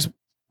characters.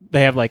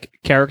 They have like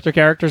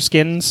character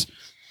skins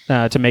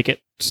to make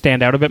it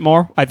stand out a bit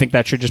more. I think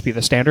that should just be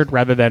the standard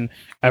rather than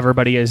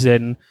everybody is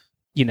in,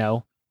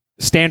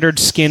 standard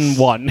skin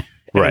 1. And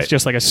Right. It's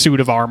just like a suit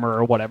of armor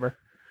or whatever.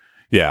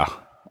 Yeah.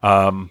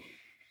 But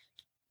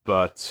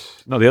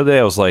no, the other day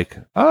I was like,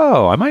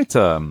 oh, I might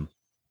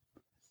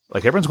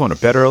like everyone's going to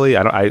bed early.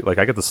 I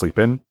get to sleep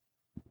in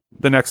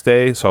the next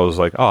day, so I was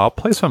like, oh, I'll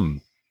play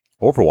some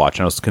Overwatch.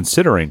 And I was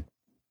considering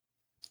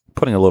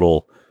putting a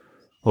little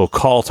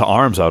call to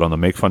arms out on the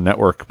Make Fun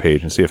Network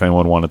page and see if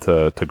anyone wanted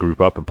to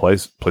group up and play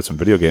some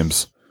video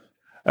games.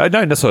 Not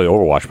necessarily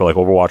Overwatch, but like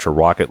Overwatch or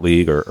Rocket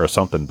League or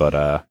something.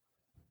 But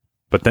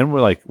then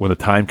when the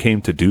time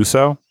came to do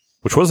so,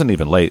 which wasn't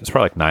even late, it's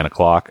probably like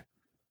 9:00.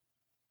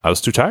 I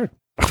was too tired.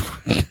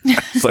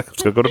 It's like,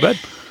 let's go to bed.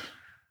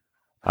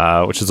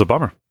 Which is a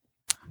bummer.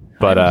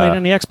 But I haven't played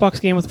any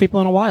Xbox game with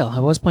people in a while. I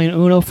was playing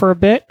Uno for a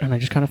bit, and I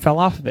just kind of fell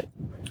off of it.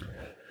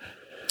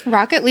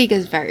 Rocket League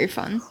is very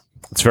fun.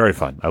 it's very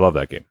fun. I love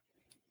that game.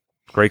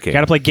 Great game.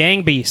 Got to play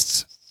Gang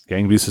Beasts.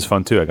 Gang Beasts is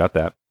fun too. I got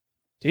that.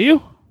 Do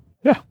you?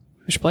 Yeah.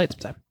 We should play it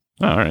sometime.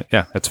 Oh, all right.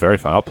 Yeah, it's very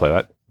fun. I'll play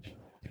that.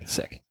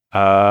 Sick.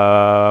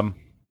 Yeah.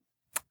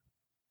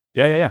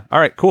 All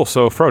right, cool.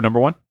 So, Fro, number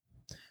one.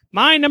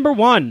 My number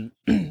one.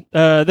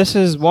 This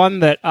is one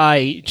that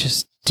I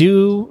just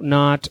do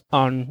not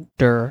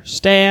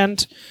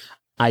understand.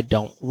 I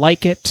don't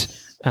like it.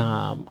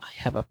 I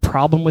have a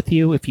problem with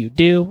you if you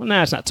do.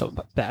 Nah, it's not so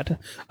bad.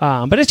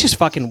 But it's just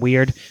fucking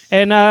weird.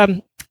 And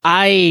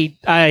I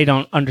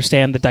don't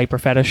understand the diaper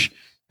fetish.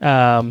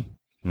 The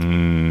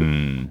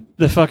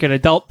fucking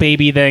adult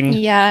baby thing.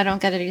 Yeah, I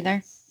don't get it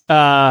either.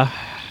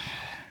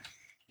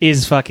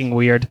 Is fucking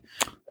weird.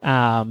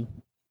 Yeah,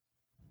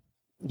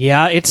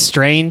 it's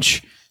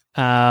strange.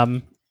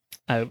 I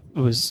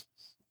was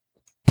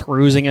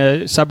perusing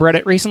a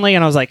subreddit recently,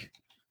 and I was like,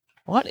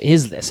 what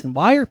is this? And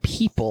why are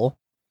people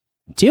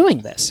doing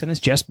this? And it's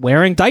just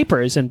wearing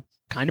diapers and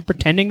kind of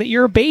pretending that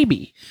you're a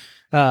baby.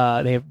 They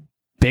have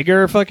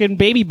bigger fucking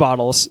baby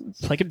bottles,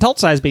 like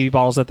adult-sized baby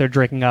bottles that they're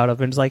drinking out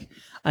of. And it's like,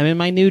 I'm in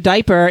my new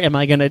diaper. Am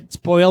I going to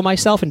spoil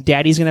myself and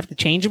daddy's going to have to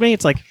change me?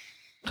 It's like,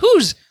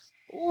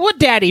 what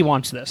daddy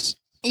wants this?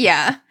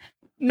 Yeah.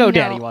 No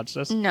daddy wants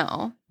this.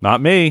 No.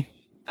 Not me.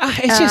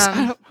 It's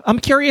just, I'm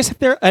curious if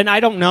they're, and I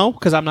don't know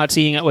because I'm not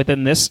seeing it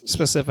within this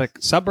specific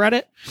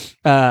subreddit.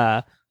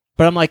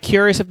 But I'm like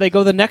curious if they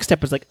go the next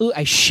step. It's like, ooh,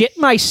 I shit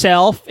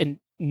myself, and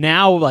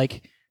now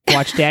like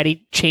watch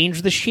daddy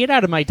change the shit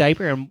out of my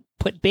diaper and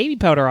put baby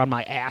powder on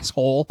my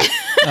asshole.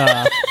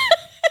 They're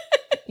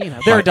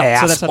My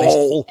adults, so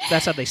asshole.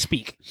 that's how they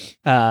speak.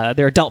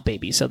 They're adult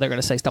babies, so they're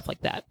gonna say stuff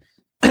like that.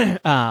 And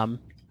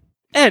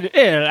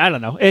I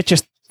don't know. It's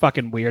just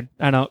fucking weird.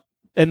 I don't.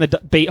 And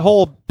the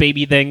whole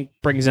baby thing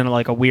brings in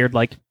like a weird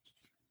like.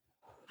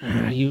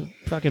 You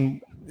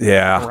fucking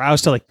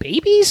aroused to like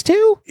babies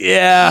too?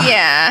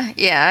 Yeah.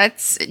 Yeah.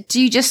 It's, do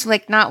you just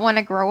like not want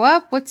to grow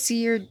up? What's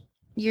your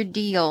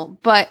deal?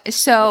 But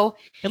so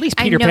At least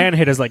Peter Pan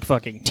hit his like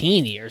fucking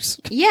teen years.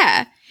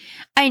 yeah,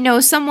 I know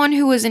someone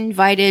who was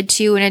invited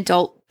to an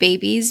adult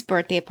baby's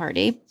birthday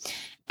party.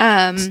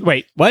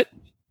 Wait, what?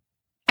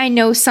 I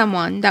know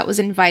someone that was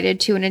invited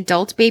to an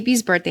adult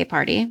baby's birthday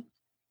party.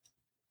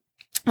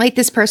 Like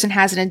this person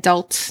has an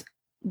adult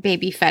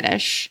baby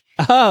fetish.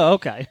 Oh,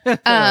 okay.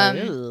 How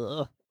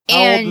old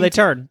do they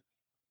turn?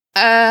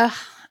 I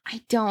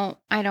don't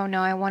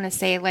know. I want to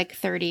say like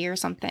 30 or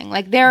something.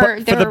 Like they're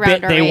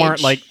around our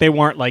age. They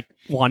weren't like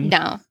one.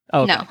 No.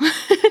 Okay.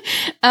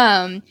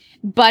 No.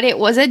 But it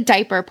was a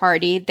diaper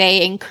party.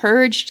 They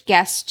encouraged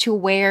guests to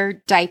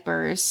wear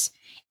diapers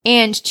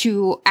and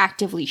to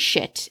actively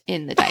shit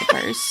in the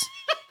diapers.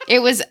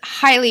 It was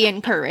highly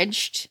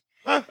encouraged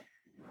What?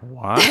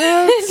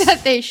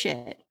 that they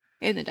shit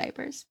in the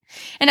diapers.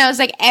 And I was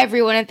like,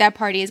 everyone at that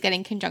party is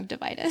getting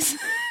conjunctivitis.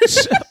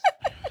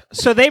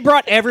 So they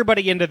brought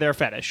everybody into their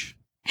fetish.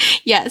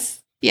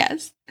 Yes.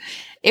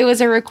 It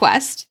was a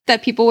request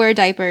that people wear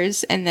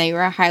diapers, and they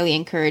were highly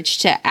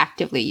encouraged to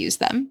actively use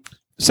them.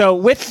 So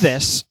with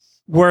this,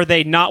 were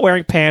they not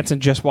wearing pants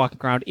and just walking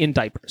around in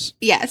diapers?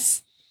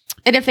 Yes.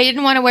 And if they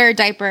didn't want to wear a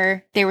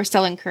diaper, they were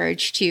still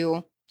encouraged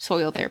to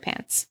soil their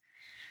pants.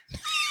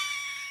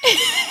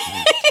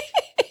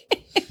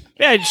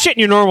 Yeah, shit in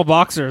your normal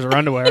boxers or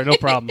underwear, no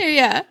problem.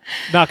 Yeah.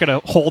 Not going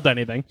to hold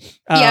anything.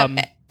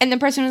 Yeah. And the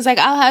person was like,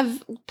 I'll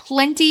have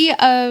plenty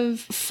of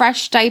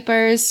fresh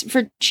diapers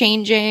for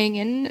changing.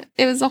 And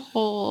it was a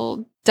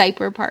whole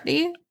diaper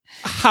party.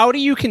 How do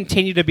you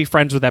continue to be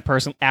friends with that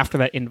person after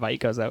that invite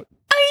goes out?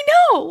 I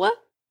know.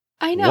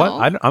 I know.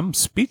 What? I'm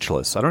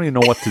speechless. I don't even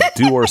know what to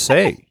do or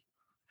say.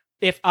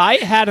 If I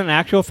had an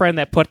actual friend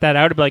that put that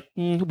out, I'd be like,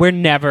 we're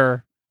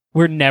never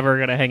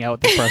gonna hang out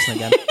with this person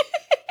again.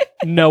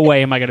 No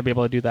way am I gonna be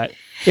able to do that.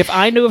 If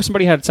I knew if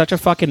somebody had such a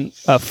fucking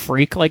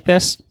freak like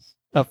this,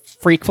 a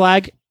freak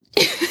flag,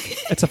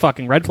 it's a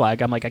fucking red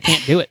flag. I'm like, I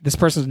can't do it. This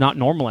person's not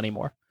normal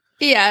anymore.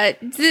 Yeah,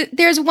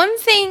 there's one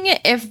thing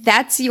if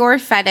that's your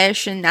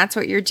fetish and that's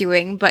what you're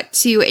doing, but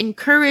to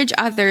encourage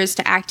others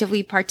to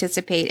actively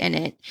participate in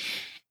it,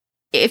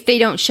 if they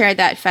don't share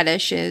that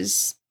fetish,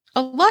 is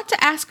a lot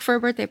to ask for a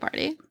birthday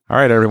party. All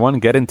right, everyone,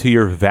 get into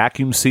your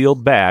vacuum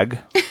sealed bag.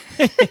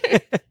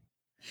 The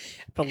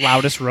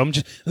loudest room.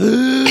 Just,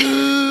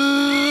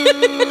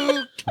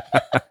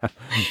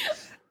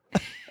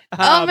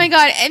 oh my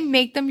god, and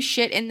make them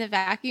shit in the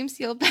vacuum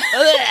sealed bag.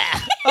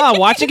 oh,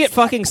 watching it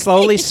fucking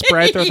slowly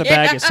spread through the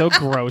bag is so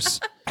gross.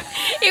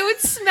 It would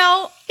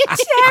smell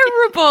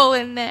terrible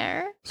in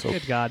there. So,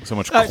 Good God. So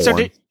much corn.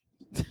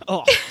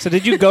 So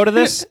did you go to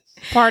this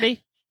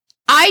party?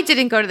 I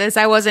didn't go to this.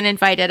 I wasn't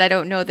invited. I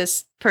don't know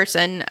this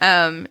person.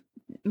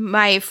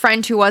 My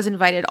friend who was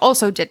invited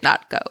also did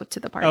not go to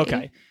the party.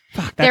 Okay.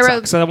 Fuck, that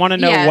sucks. So I want to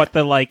know what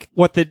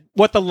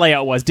the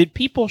layout was. Did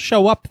people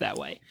show up that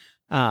way?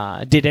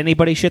 Did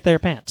anybody shit their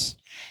pants?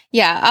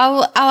 Yeah,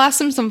 I'll ask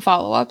them some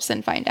follow-ups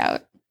and find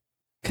out.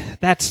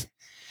 That's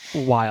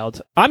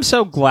wild. I'm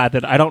so glad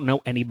that I don't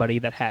know anybody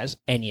that has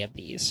any of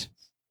these.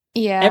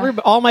 Yeah.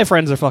 All my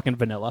friends are fucking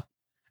vanilla,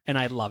 and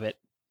I love it.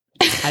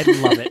 I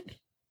love it.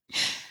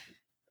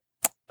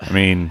 I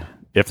mean,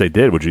 if they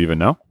did, would you even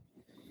know?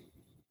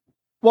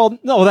 Well,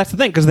 no, that's the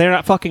thing, because they're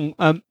not fucking,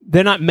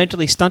 they're not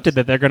mentally stunted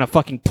that they're going to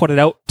fucking put it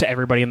out to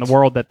everybody in the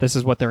world that this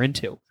is what they're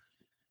into.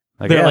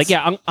 They're like,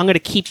 yeah, I'm going to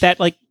keep that,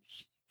 like,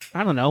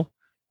 I don't know.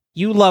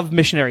 You love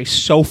Missionary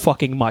so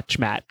fucking much,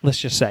 Matt, let's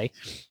just say,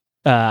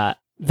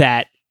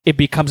 that it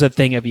becomes a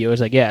thing of you.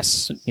 It's like,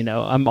 yes, you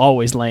know, I'm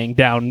always laying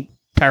down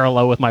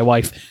parallel with my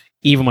wife,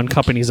 even when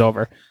company's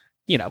over.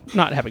 You know,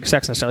 not having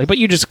sex necessarily, but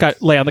you just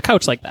lay on the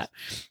couch like that.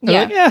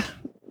 Yeah. Like, yeah,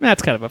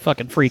 Matt's kind of a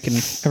fucking freak, and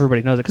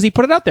everybody knows it, because he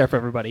put it out there for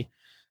everybody.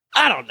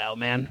 I don't know,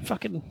 man.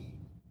 Fucking...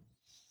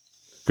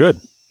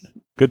 Good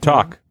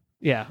talk.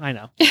 Yeah, I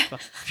know.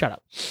 Shut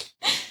up.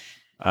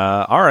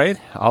 All right.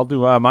 I'll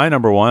do my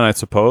number one, I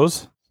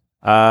suppose.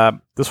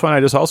 This one I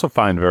just also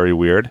find very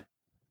weird.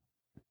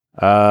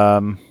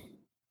 So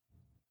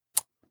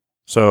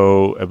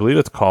I believe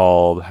it's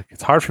called,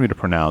 it's hard for me to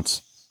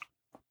pronounce.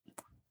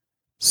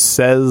 It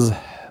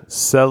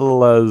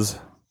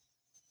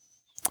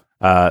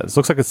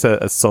looks like it's a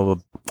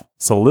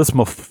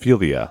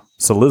solismophilia.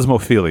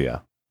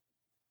 Solismophilia.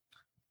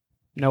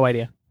 No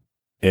idea.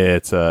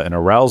 It's an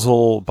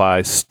arousal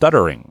by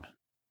stuttering.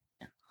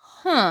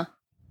 Huh.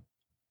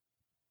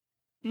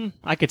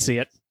 I could see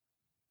it.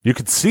 You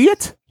could see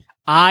it?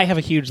 I have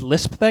a huge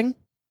lisp thing.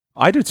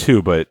 I do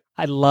too, but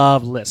I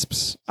love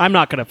lisps. I'm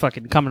not going to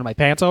fucking come in my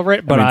pants over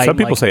it, but I mean, some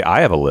people say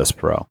I have a lisp,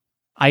 bro.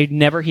 I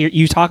never hear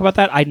you talk about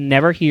that. I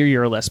never hear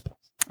your lisp.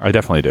 I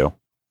definitely do.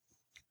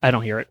 I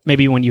don't hear it.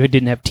 Maybe when you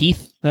didn't have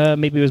teeth,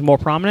 maybe it was more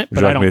prominent. Would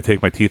But you I like don't. me to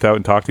take my teeth out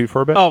and talk to you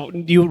for a bit? Oh,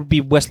 you would be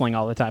whistling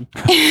all the time.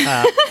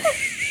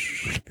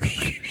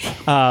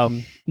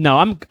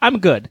 No, I'm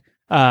good.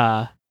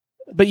 But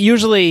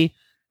usually,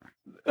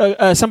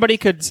 somebody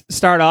could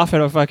start off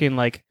at a fucking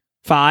like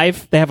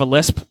 5. They have a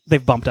lisp.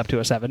 They've bumped up to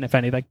a 7, if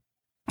anything.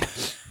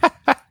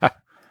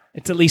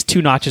 It's at least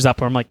 2 notches up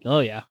where I'm like, oh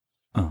yeah.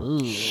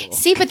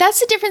 See, but that's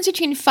the difference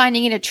between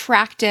finding it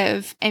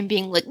attractive and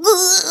being like,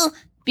 ugh,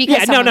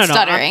 because someone's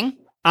stuttering.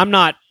 I'm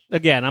not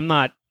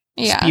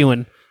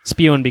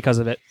spewing because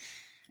of it.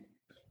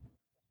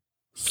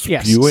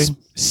 Spewing? Yes,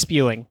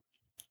 spewing.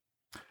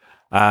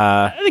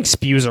 I think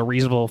spew is a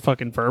reasonable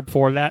fucking verb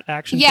for that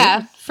action. Yeah,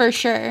 too. for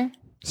sure.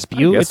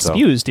 Spew? It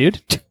spews, dude.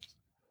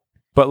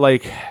 But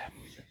like,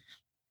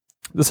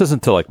 this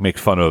isn't to like make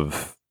fun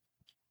of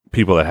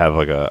people that have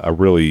like a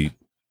really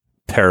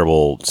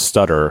terrible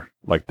stutter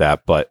like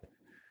that, but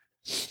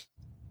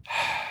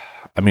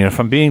I mean, if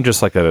I'm being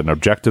just like an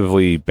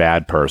objectively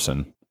bad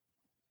person,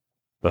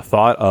 the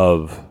thought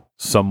of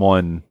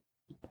someone,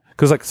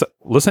 because like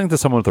listening to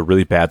someone with a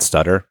really bad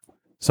stutter,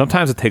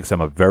 sometimes it takes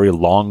them a very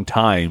long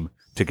time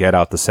to get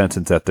out the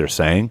sentence that they're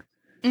saying.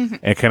 Mm-hmm.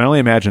 And I can only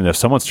imagine if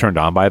someone's turned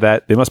on by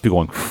that, they must be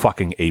going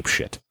fucking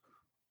apeshit.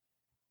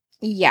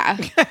 Yeah.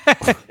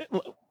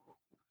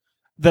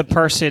 The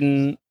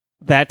person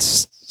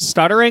that's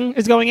stuttering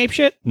is going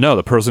apeshit? No,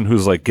 the person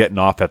who's like getting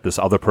off at this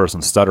other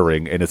person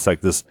stuttering, and it's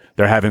like this,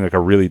 they have like a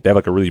really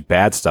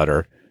bad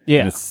stutter. Yeah.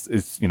 And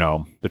it's you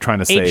know, they're trying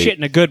to say apeshit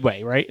in a good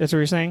way, right? That's what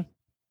you're saying?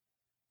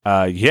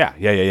 Yeah.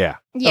 Yeah.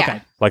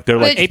 Okay. Like they're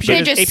like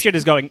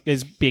apeshit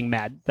is being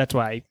mad. That's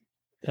why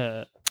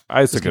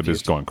I think it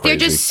is going crazy.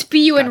 They're just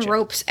spewing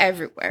ropes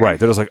everywhere. Right.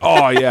 They're just like,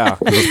 oh yeah,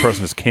 this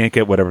person just can't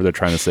get whatever they're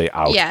trying to say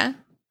out. Yeah.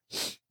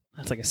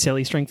 That's like a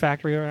silly string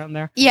factory around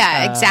there.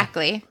 Yeah,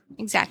 exactly.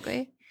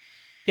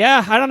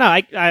 Yeah, I don't know.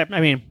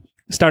 I mean,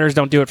 stutters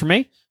don't do it for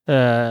me.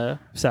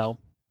 So,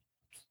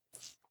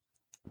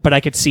 but I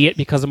could see it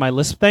because of my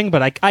lisp thing.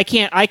 But I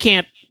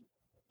can't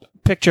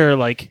picture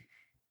like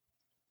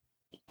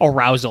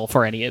arousal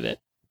for any of it.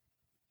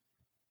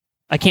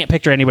 I can't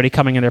picture anybody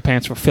coming in their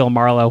pants for Phil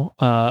Marlowe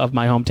of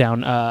my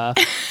hometown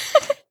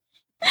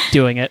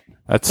doing it.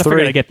 That's I 3.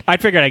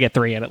 figured I'd get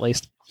 3 in at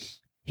least.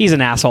 He's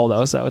an asshole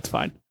though, so it's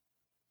fine.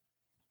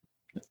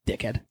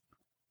 Dickhead.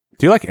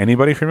 Do you like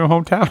anybody from your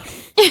hometown?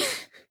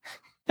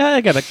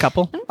 I got a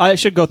couple. I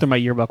should go through my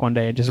yearbook one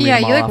day and just read Yeah,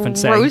 them you all off like and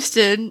say.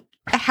 roasted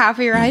half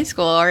of your high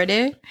school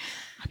already.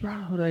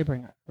 Who did I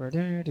bring up?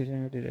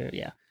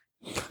 Yeah.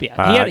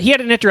 Yeah. He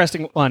had an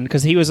interesting one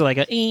because he was like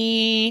a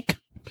eek.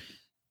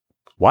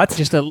 What?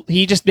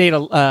 He just made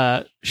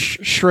a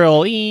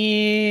shrill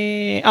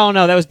eek. Oh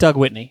no, that was Doug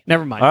Whitney.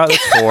 Never mind.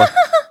 That's 4.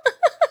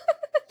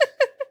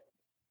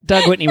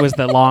 Doug Whitney was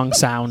the long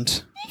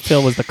sound.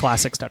 Phil was the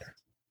classic stutter.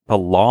 A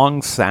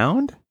long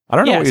sound? I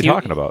don't know what Yes, you're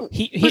talking about. Was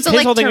his it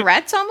like whole thing-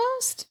 Tourette's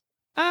almost?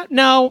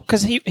 No,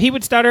 because he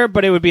would stutter,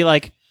 but it would be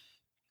like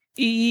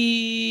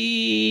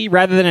e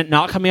rather than it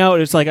not coming out.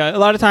 It's like a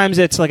lot of times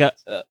it's like a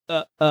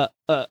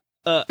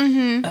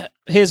Mm-hmm.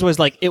 His was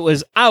like it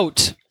was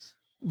out,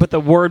 but the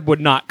word would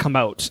not come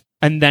out,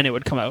 and then it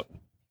would come out.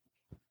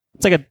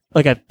 It's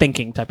like a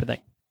thinking type of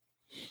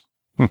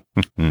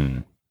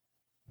thing.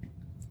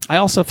 I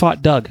also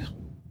fought Doug.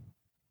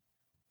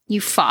 You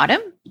fought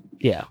him?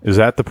 Yeah. Is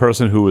that the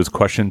person who was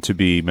questioned to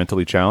be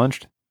mentally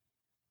challenged?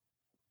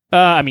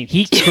 I mean,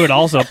 he could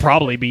also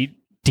probably be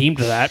deemed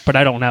that, but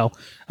I don't know.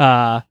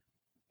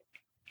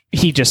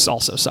 He just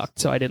also sucked,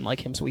 so I didn't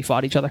like him, so we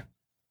fought each other.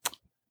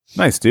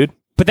 Nice, dude.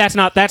 But that's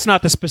not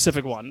the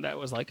specific one. That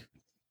was like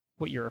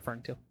what you're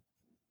referring to.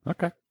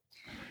 Okay.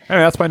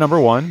 Anyway, that's my number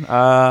 1.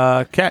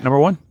 Kat, number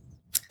 1.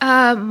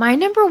 My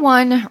number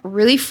 1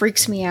 really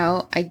freaks me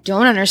out. I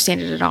don't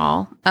understand it at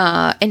all.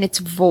 And it's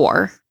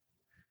Vor.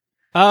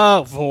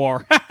 Oh,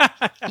 Vor.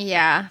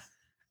 Yeah.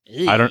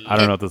 I don't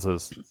know what this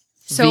is.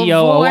 So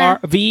VORR?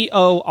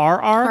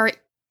 Vor,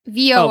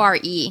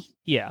 VORE.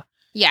 Yeah.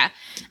 Yeah.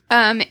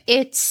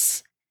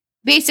 It's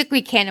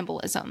basically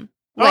cannibalism.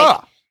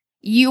 Like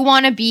you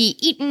want to be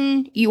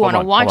eaten, you want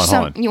to watch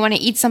you want to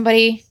eat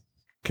somebody, you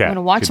Kat, want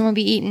to watch someone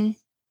be eaten.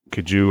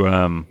 could you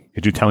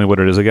tell me what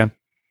it is again?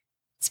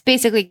 It's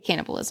basically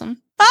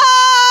cannibalism.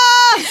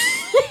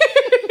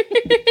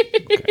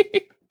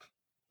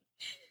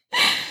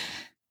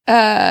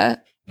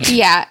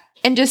 Yeah,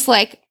 and just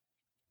like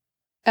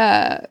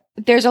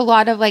there's a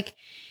lot of like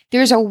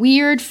there's a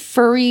weird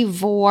furry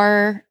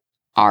vor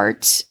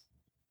art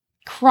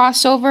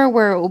crossover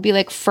where it will be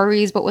like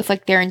furries but with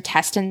like their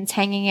intestines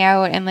hanging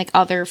out and like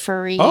other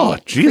furry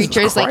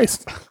creatures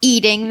Christ. like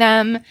eating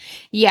them.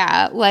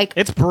 Yeah, like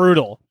It's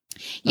brutal.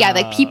 yeah,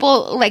 like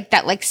people like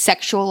that like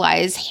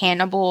sexualize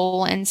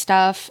Hannibal and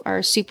stuff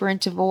are super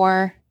into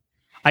vor.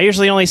 I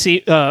usually only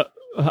see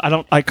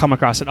I come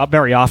across it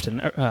very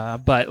often,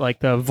 but like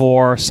the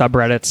vor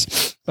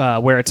subreddits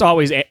where it's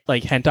always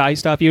like hentai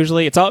stuff.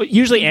 Usually, it's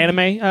usually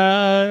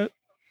anime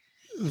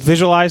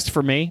visualized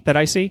for me that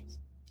I see.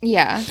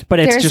 Yeah, But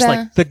it's there's just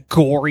like the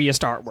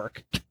goriest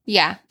artwork.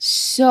 yeah,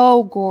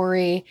 so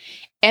gory,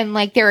 and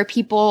like there are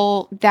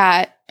people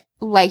that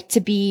like to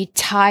be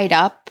tied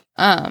up,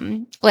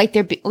 like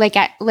they're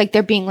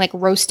they're being like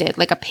roasted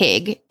like a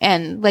pig,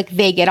 and like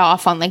they get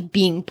off on like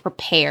being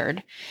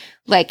prepared.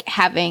 Like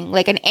having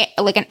like an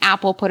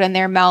apple put in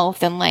their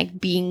mouth and like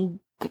being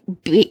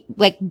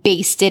like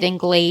basted and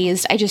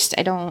glazed. I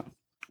don't.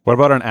 What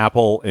about an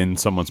apple in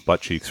someone's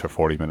butt cheeks for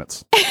 40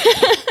 minutes?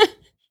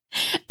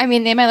 I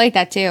mean, they might like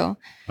that too. All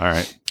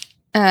right.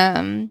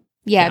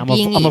 Yeah, I'm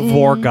being a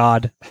vor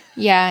god.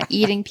 Yeah,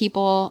 eating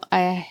people.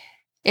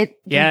 It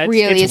Yeah,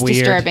 really it's is weird.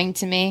 disturbing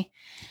to me.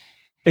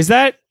 Is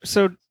that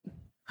so?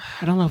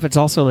 I don't know if it's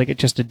also like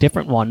just a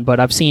different one, but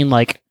I've seen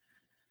like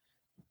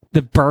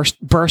the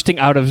bursting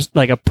out of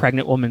like a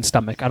pregnant woman's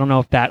stomach. I don't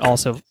know if that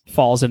also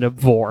falls into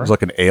vor. It's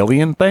like an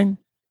alien thing?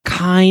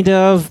 Kind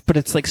of, but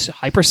it's like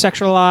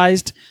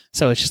hypersexualized.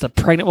 So it's just a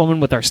pregnant woman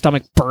with her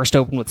stomach burst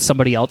open with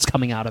somebody else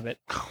coming out of it.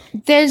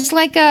 There's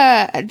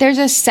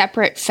a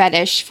separate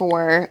fetish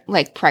for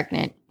like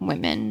pregnant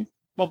women.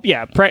 Well,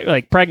 yeah,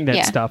 like pregnant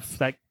Yeah. stuff.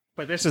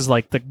 But this is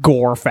like the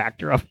gore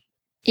factor of.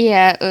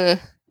 Yeah,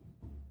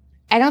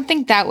 I don't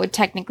think that would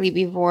technically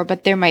be vor,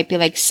 but there might be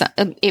like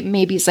it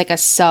maybe it's like a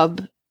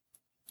sub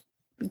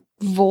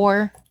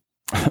vor,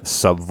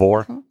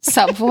 Subvor?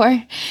 sub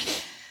vor.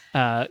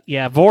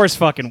 Yeah, vor is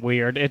fucking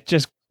weird. It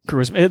just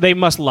screws me. They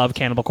must love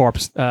Cannibal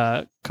Corpse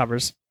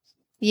covers.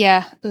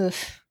 Yeah, ugh.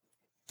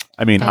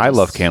 I mean, I just-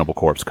 love Cannibal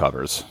Corpse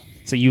covers.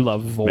 So you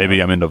love vor.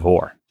 Maybe I'm into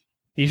vor.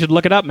 You should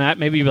look it up, Matt.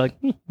 Maybe you'd be like,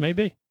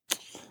 maybe.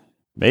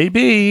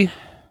 Maybe.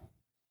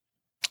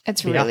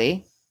 It's Yeah.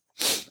 really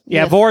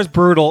Yeah, ugh. vor is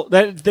brutal.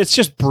 That's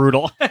just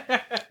brutal.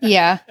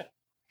 Yeah,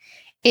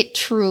 it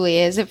truly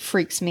is. It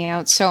freaks me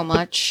out so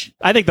much.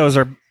 I think those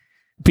are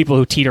people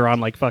who teeter on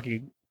like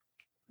fucking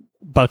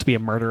about to be a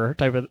murderer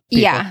type of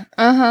people. Yeah,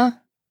 uh-huh.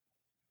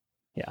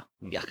 Yeah.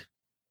 Yuck.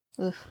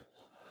 Ugh.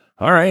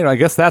 All right. I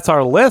guess that's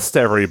our list,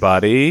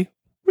 everybody.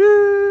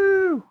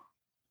 Woo!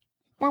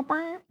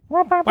 We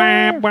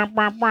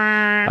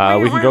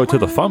can go to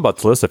the Fun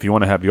Butts list. If you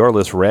want to have your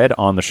list read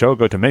on the show,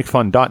 go to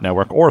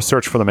makefun.network or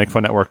search for the Make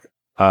Fun Network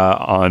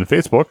on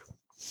Facebook.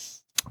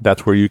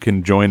 That's where you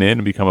can join in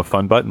and become a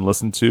Fun Butt and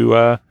listen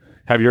to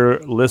have your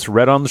list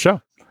read on the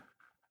show.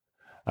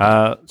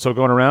 So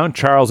going around,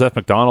 Charles F.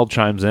 McDonald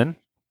chimes in.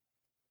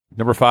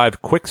 Number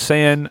 5,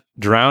 quicksand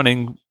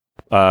drowning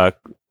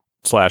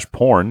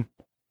 /porn.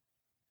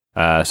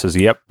 Says,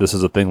 yep, this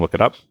is a thing. Look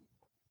it up.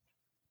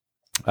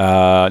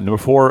 Number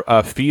 4,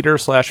 feeder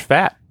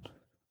 /fat.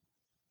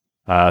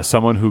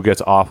 Someone who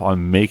gets off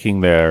on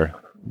making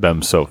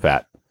them so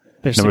fat.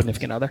 Their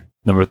significant other.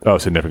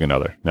 Significant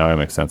other. No, that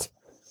makes sense.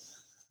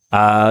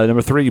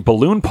 Number 3,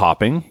 balloon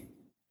popping.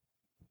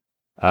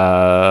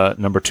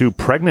 Number 2,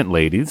 pregnant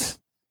ladies.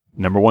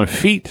 Number 1,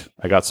 feet.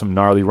 I got some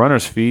gnarly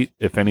runner's feet.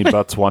 If any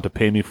butts want to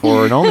pay me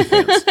for an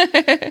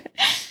OnlyFans.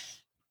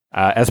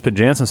 Espen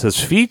Jansen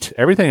says, feet.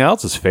 Everything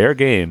else is fair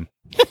game.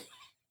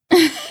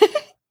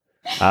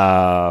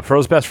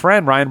 Fro's best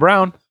friend, Ryan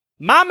Brown.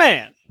 My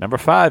man. Number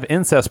 5,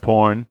 incest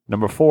porn.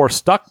 Number 4,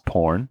 stuck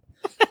porn.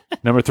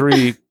 Number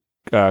 3,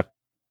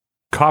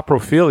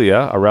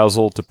 coprophilia,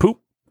 arousal to poop.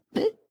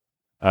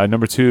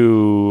 Number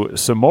 2,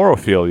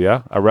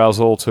 somorophilia,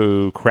 arousal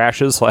to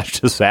crashes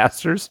 /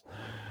 disasters.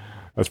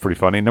 That's pretty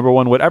funny. Number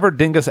 1, whatever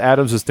Dingus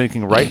Adams is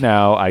thinking right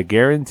now, I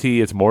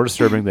guarantee it's more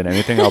disturbing than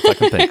anything else I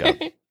can think of.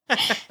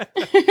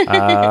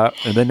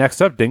 And then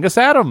next up, Dingus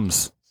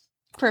Adams.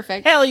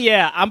 Perfect. Hell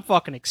yeah. I'm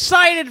fucking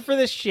excited for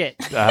this shit.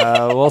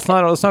 Well, let's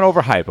not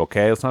overhype,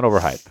 okay? Let's not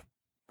overhype.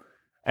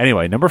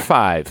 Anyway, number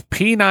 5,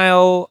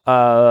 penile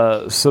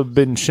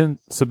subincision.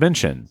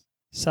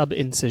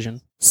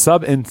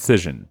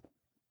 Subincision.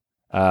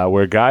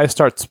 Where guys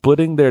start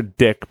splitting their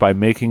dick by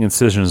making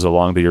incisions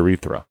along the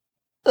urethra.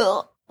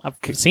 Ugh. I've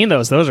seen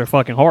those. Those are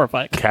fucking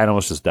horrifying. Cat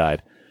almost just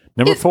died.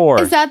 Number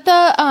 4. Is that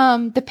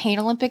the Pain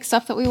Olympic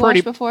stuff that we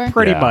watched before?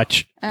 Pretty Yeah.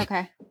 much.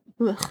 Okay.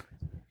 Ugh.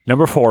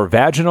 Number 4,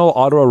 vaginal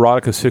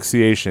autoerotic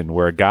asphyxiation,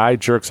 where a guy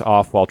jerks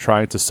off while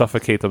trying to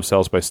suffocate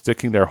themselves by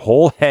sticking their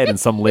whole head in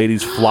some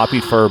lady's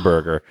floppy fur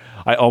burger.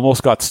 I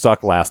almost got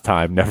stuck last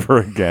time. Never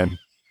again.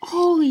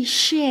 Holy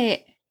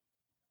shit.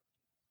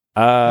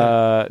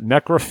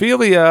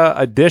 Necrophilia,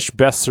 a dish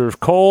best served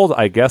cold.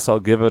 I guess I'll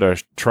give it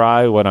a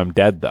try when I'm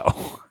dead,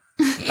 though.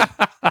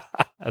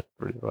 That's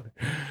pretty funny.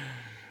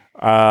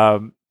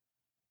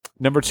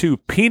 Number 2,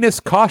 penis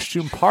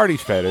costume party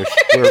fetish,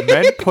 where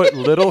men put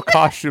little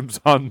costumes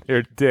on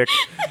their dick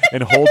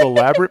and hold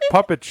elaborate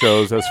puppet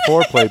shows as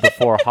foreplay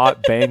before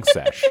hot bang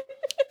sesh.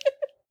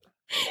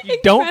 You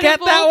don't get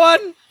that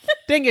one?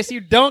 Dingus,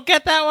 you don't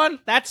get that one?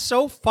 That's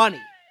so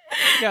funny.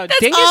 Yo, That's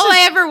Dingus all is,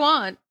 I ever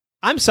want.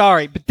 I'm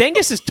sorry, but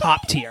Dingus is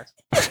top tier.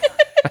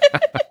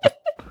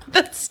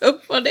 That's so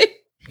funny.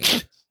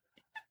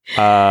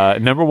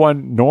 Number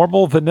 1,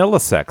 normal vanilla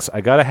sex.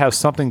 I gotta have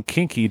something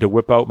kinky to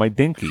whip out my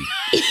dinky.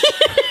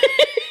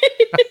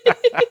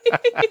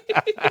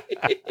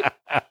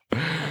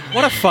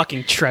 What a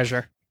fucking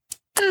treasure.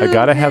 I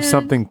gotta have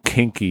something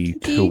kinky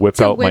to whip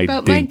out my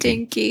dinky.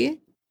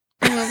 dinky.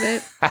 I love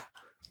it.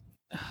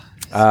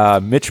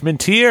 Mitch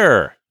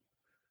Mintier.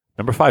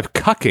 Number 5,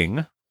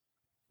 cucking.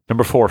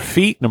 Number 4,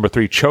 feet. Number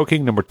 3,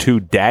 choking. Number 2,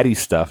 daddy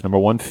stuff. Number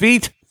 1,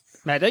 feet.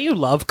 Matt, don't you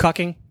love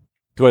cucking?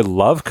 Do I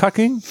love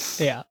cucking?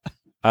 Yeah.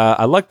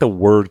 I like the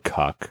word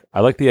cuck. I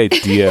like the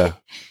idea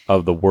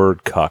of the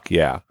word cuck.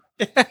 Yeah.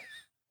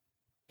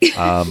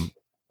 I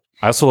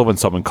also love when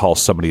someone calls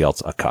somebody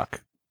else a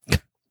cuck.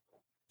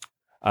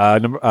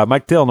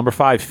 Mike Dill, number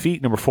 5,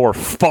 feet. Number 4,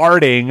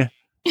 farting.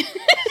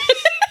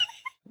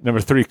 Number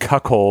 3,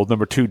 cuckold.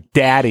 Number 2,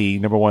 daddy.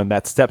 Number 1,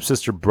 that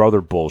stepsister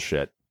brother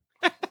bullshit.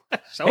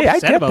 So Hey, I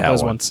upset get about that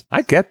those one. ones.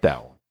 I get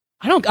that one.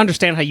 I don't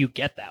understand how you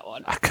get that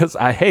one. Because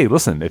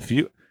listen,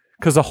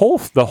 because the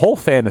whole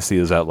fantasy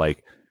is that,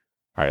 like,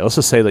 all right, let's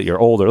just say that you're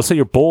older. Let's say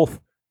you're both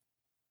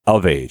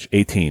of age,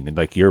 18, and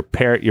like your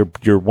parent,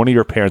 your one of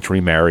your parents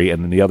remarry,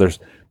 and then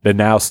the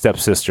now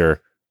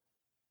stepsister,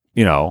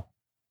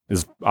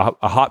 is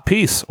a hot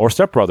piece, or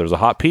stepbrother is a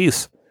hot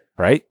piece,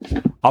 right?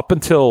 Up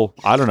until,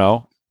 I don't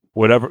know,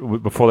 whatever,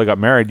 before they got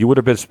married, you would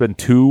have just been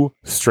two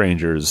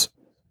strangers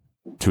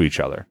to each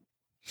other.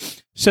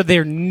 So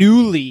they're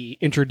newly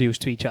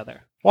introduced to each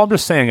other. Well, I'm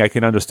just saying I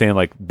can understand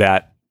like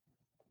that.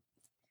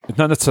 It's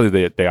not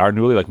necessarily they are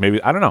newly, like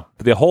maybe, I don't know.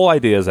 But the whole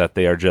idea is that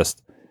they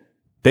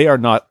are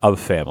not of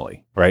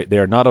family, right? They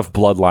are not of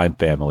bloodline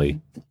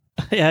family.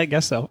 Yeah, I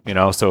guess so.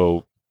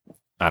 So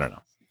I don't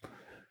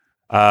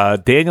know.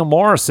 Daniel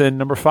Morrison,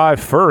 number 5,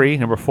 furry.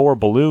 Number 4,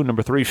 balloon.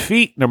 Number 3,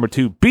 feet. Number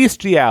 2,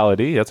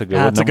 bestiality. That's a good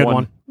one. That's a good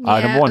one.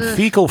 Number 1,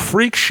 fecal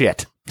freak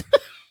shit.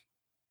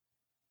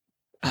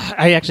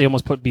 I actually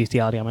almost put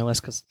bestiality on my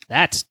list because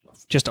that's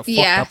just a fucked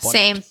up one.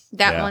 Same.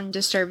 That one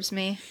disturbs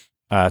me.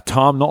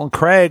 Tom Knowlton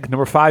Craig,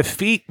 number 5,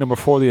 feet. Number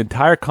 4, the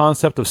entire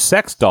concept of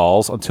sex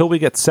dolls. Until we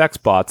get sex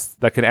bots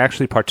that can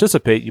actually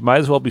participate, you might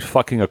as well be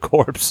fucking a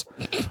corpse.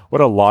 What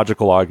a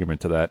logical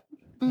argument to that.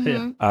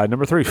 Yeah.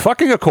 Number 3,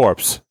 fucking a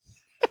corpse.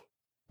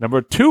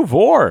 Number 2,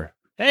 vor.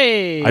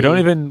 Hey. I don't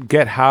even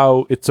get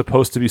how it's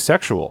supposed to be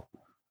sexual.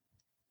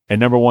 And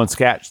number one,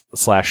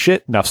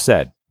 scat/shit. Enough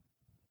said.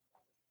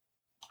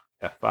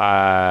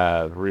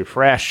 F5.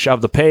 Refresh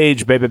of the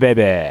page, baby.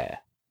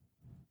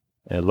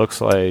 It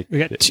looks like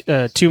We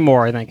got two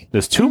more, I think.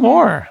 there's two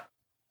more.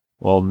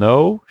 Well,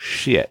 no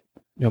shit.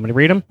 You want me to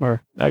read them?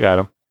 Or I got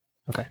him.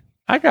 Okay.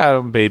 I got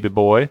him, baby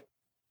boy.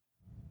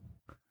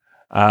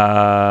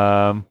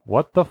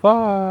 What the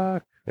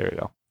fuck? There you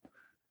go.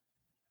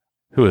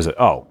 Who is it?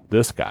 Oh,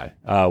 this guy.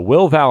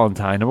 Will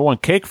Valentine. Number one,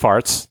 cake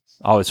farts.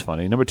 Always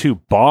funny. Number two,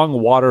 bong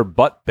water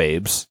butt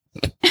babes.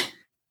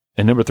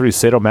 And number three,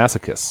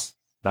 sadomasochists.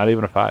 Not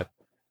even a 5.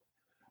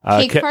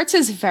 Cake farts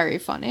is very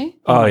funny.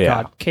 Oh, my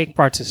yeah. God. Cake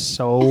farts is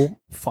so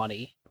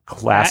funny.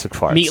 Classic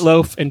farts.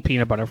 Meatloaf and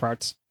peanut butter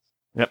farts.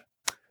 Yep.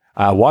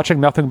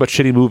 Watching nothing but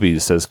shitty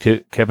movies, says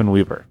Kevin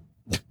Weaver.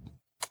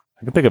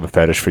 I can think of a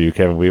fetish for you,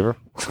 Kevin Weaver.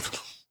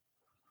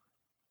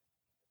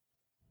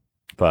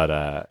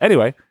 But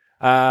anyway,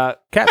 Kat,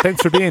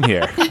 thanks for being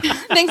here.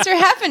 Thanks for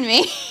having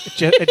me.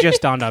 It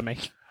just dawned on me.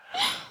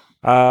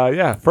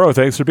 Yeah, Fro,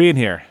 thanks for being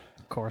here.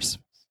 Of course.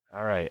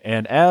 All right,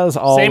 and as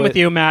always, Same with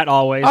you, Matt,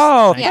 always.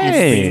 Oh, Thank you for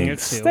being here,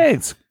 thanks, too.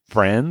 thanks,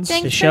 friends.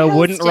 Thanks. The for show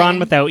wouldn't hosting. run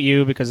without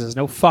you because there's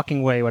no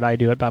fucking way would I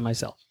do it by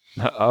myself.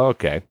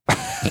 Okay.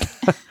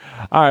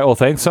 All right. Well,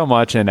 thanks so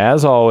much, and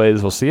as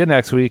always, we'll see you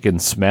next week,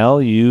 and smell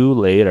you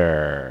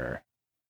later.